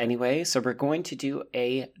celebrate anyway. So we're going to do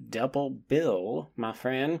a double bill, my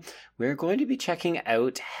friend. We're going to be checking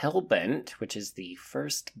out Hellbent, which is the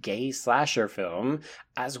first gay slasher film,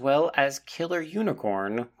 as well as Killer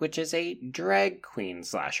Unicorn, which is a drag queen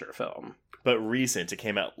slasher film. But recent. It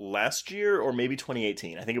came out last year or maybe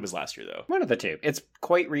 2018. I think it was last year, though. One of the two. It's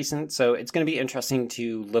quite recent, so it's going to be interesting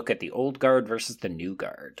to look at the old guard versus the new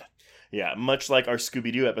guard. Yeah, much like our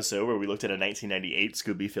Scooby-Doo episode where we looked at a 1998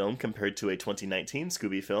 Scooby film compared to a 2019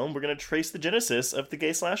 Scooby film, we're going to trace the genesis of the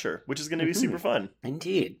gay slasher, which is going to be super fun.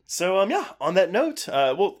 Indeed. So, on that note,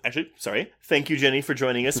 thank you, Jenny, for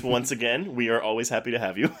joining us once again. We are always happy to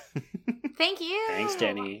have you. Thank you. Thanks,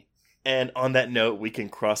 Jenny. And on that note, we can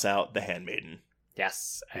cross out The Handmaiden.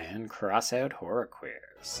 Yes, and cross out Horror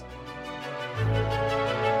Queers.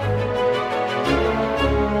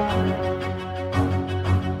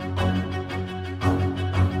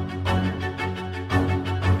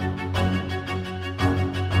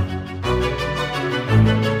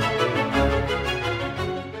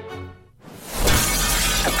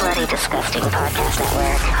 Bloody Disgusting Podcast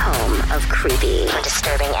Network, home of creepy,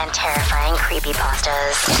 disturbing, and terrifying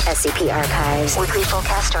creepypastas, SCP archives, weekly full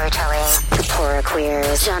cast storytelling, horror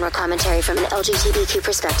queers, genre commentary from an LGBTQ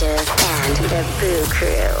perspective, and the Boo Crew.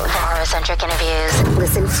 For horror-centric interviews,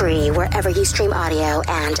 listen free wherever you stream audio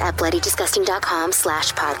and at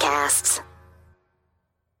bloodydisgusting.com/podcasts.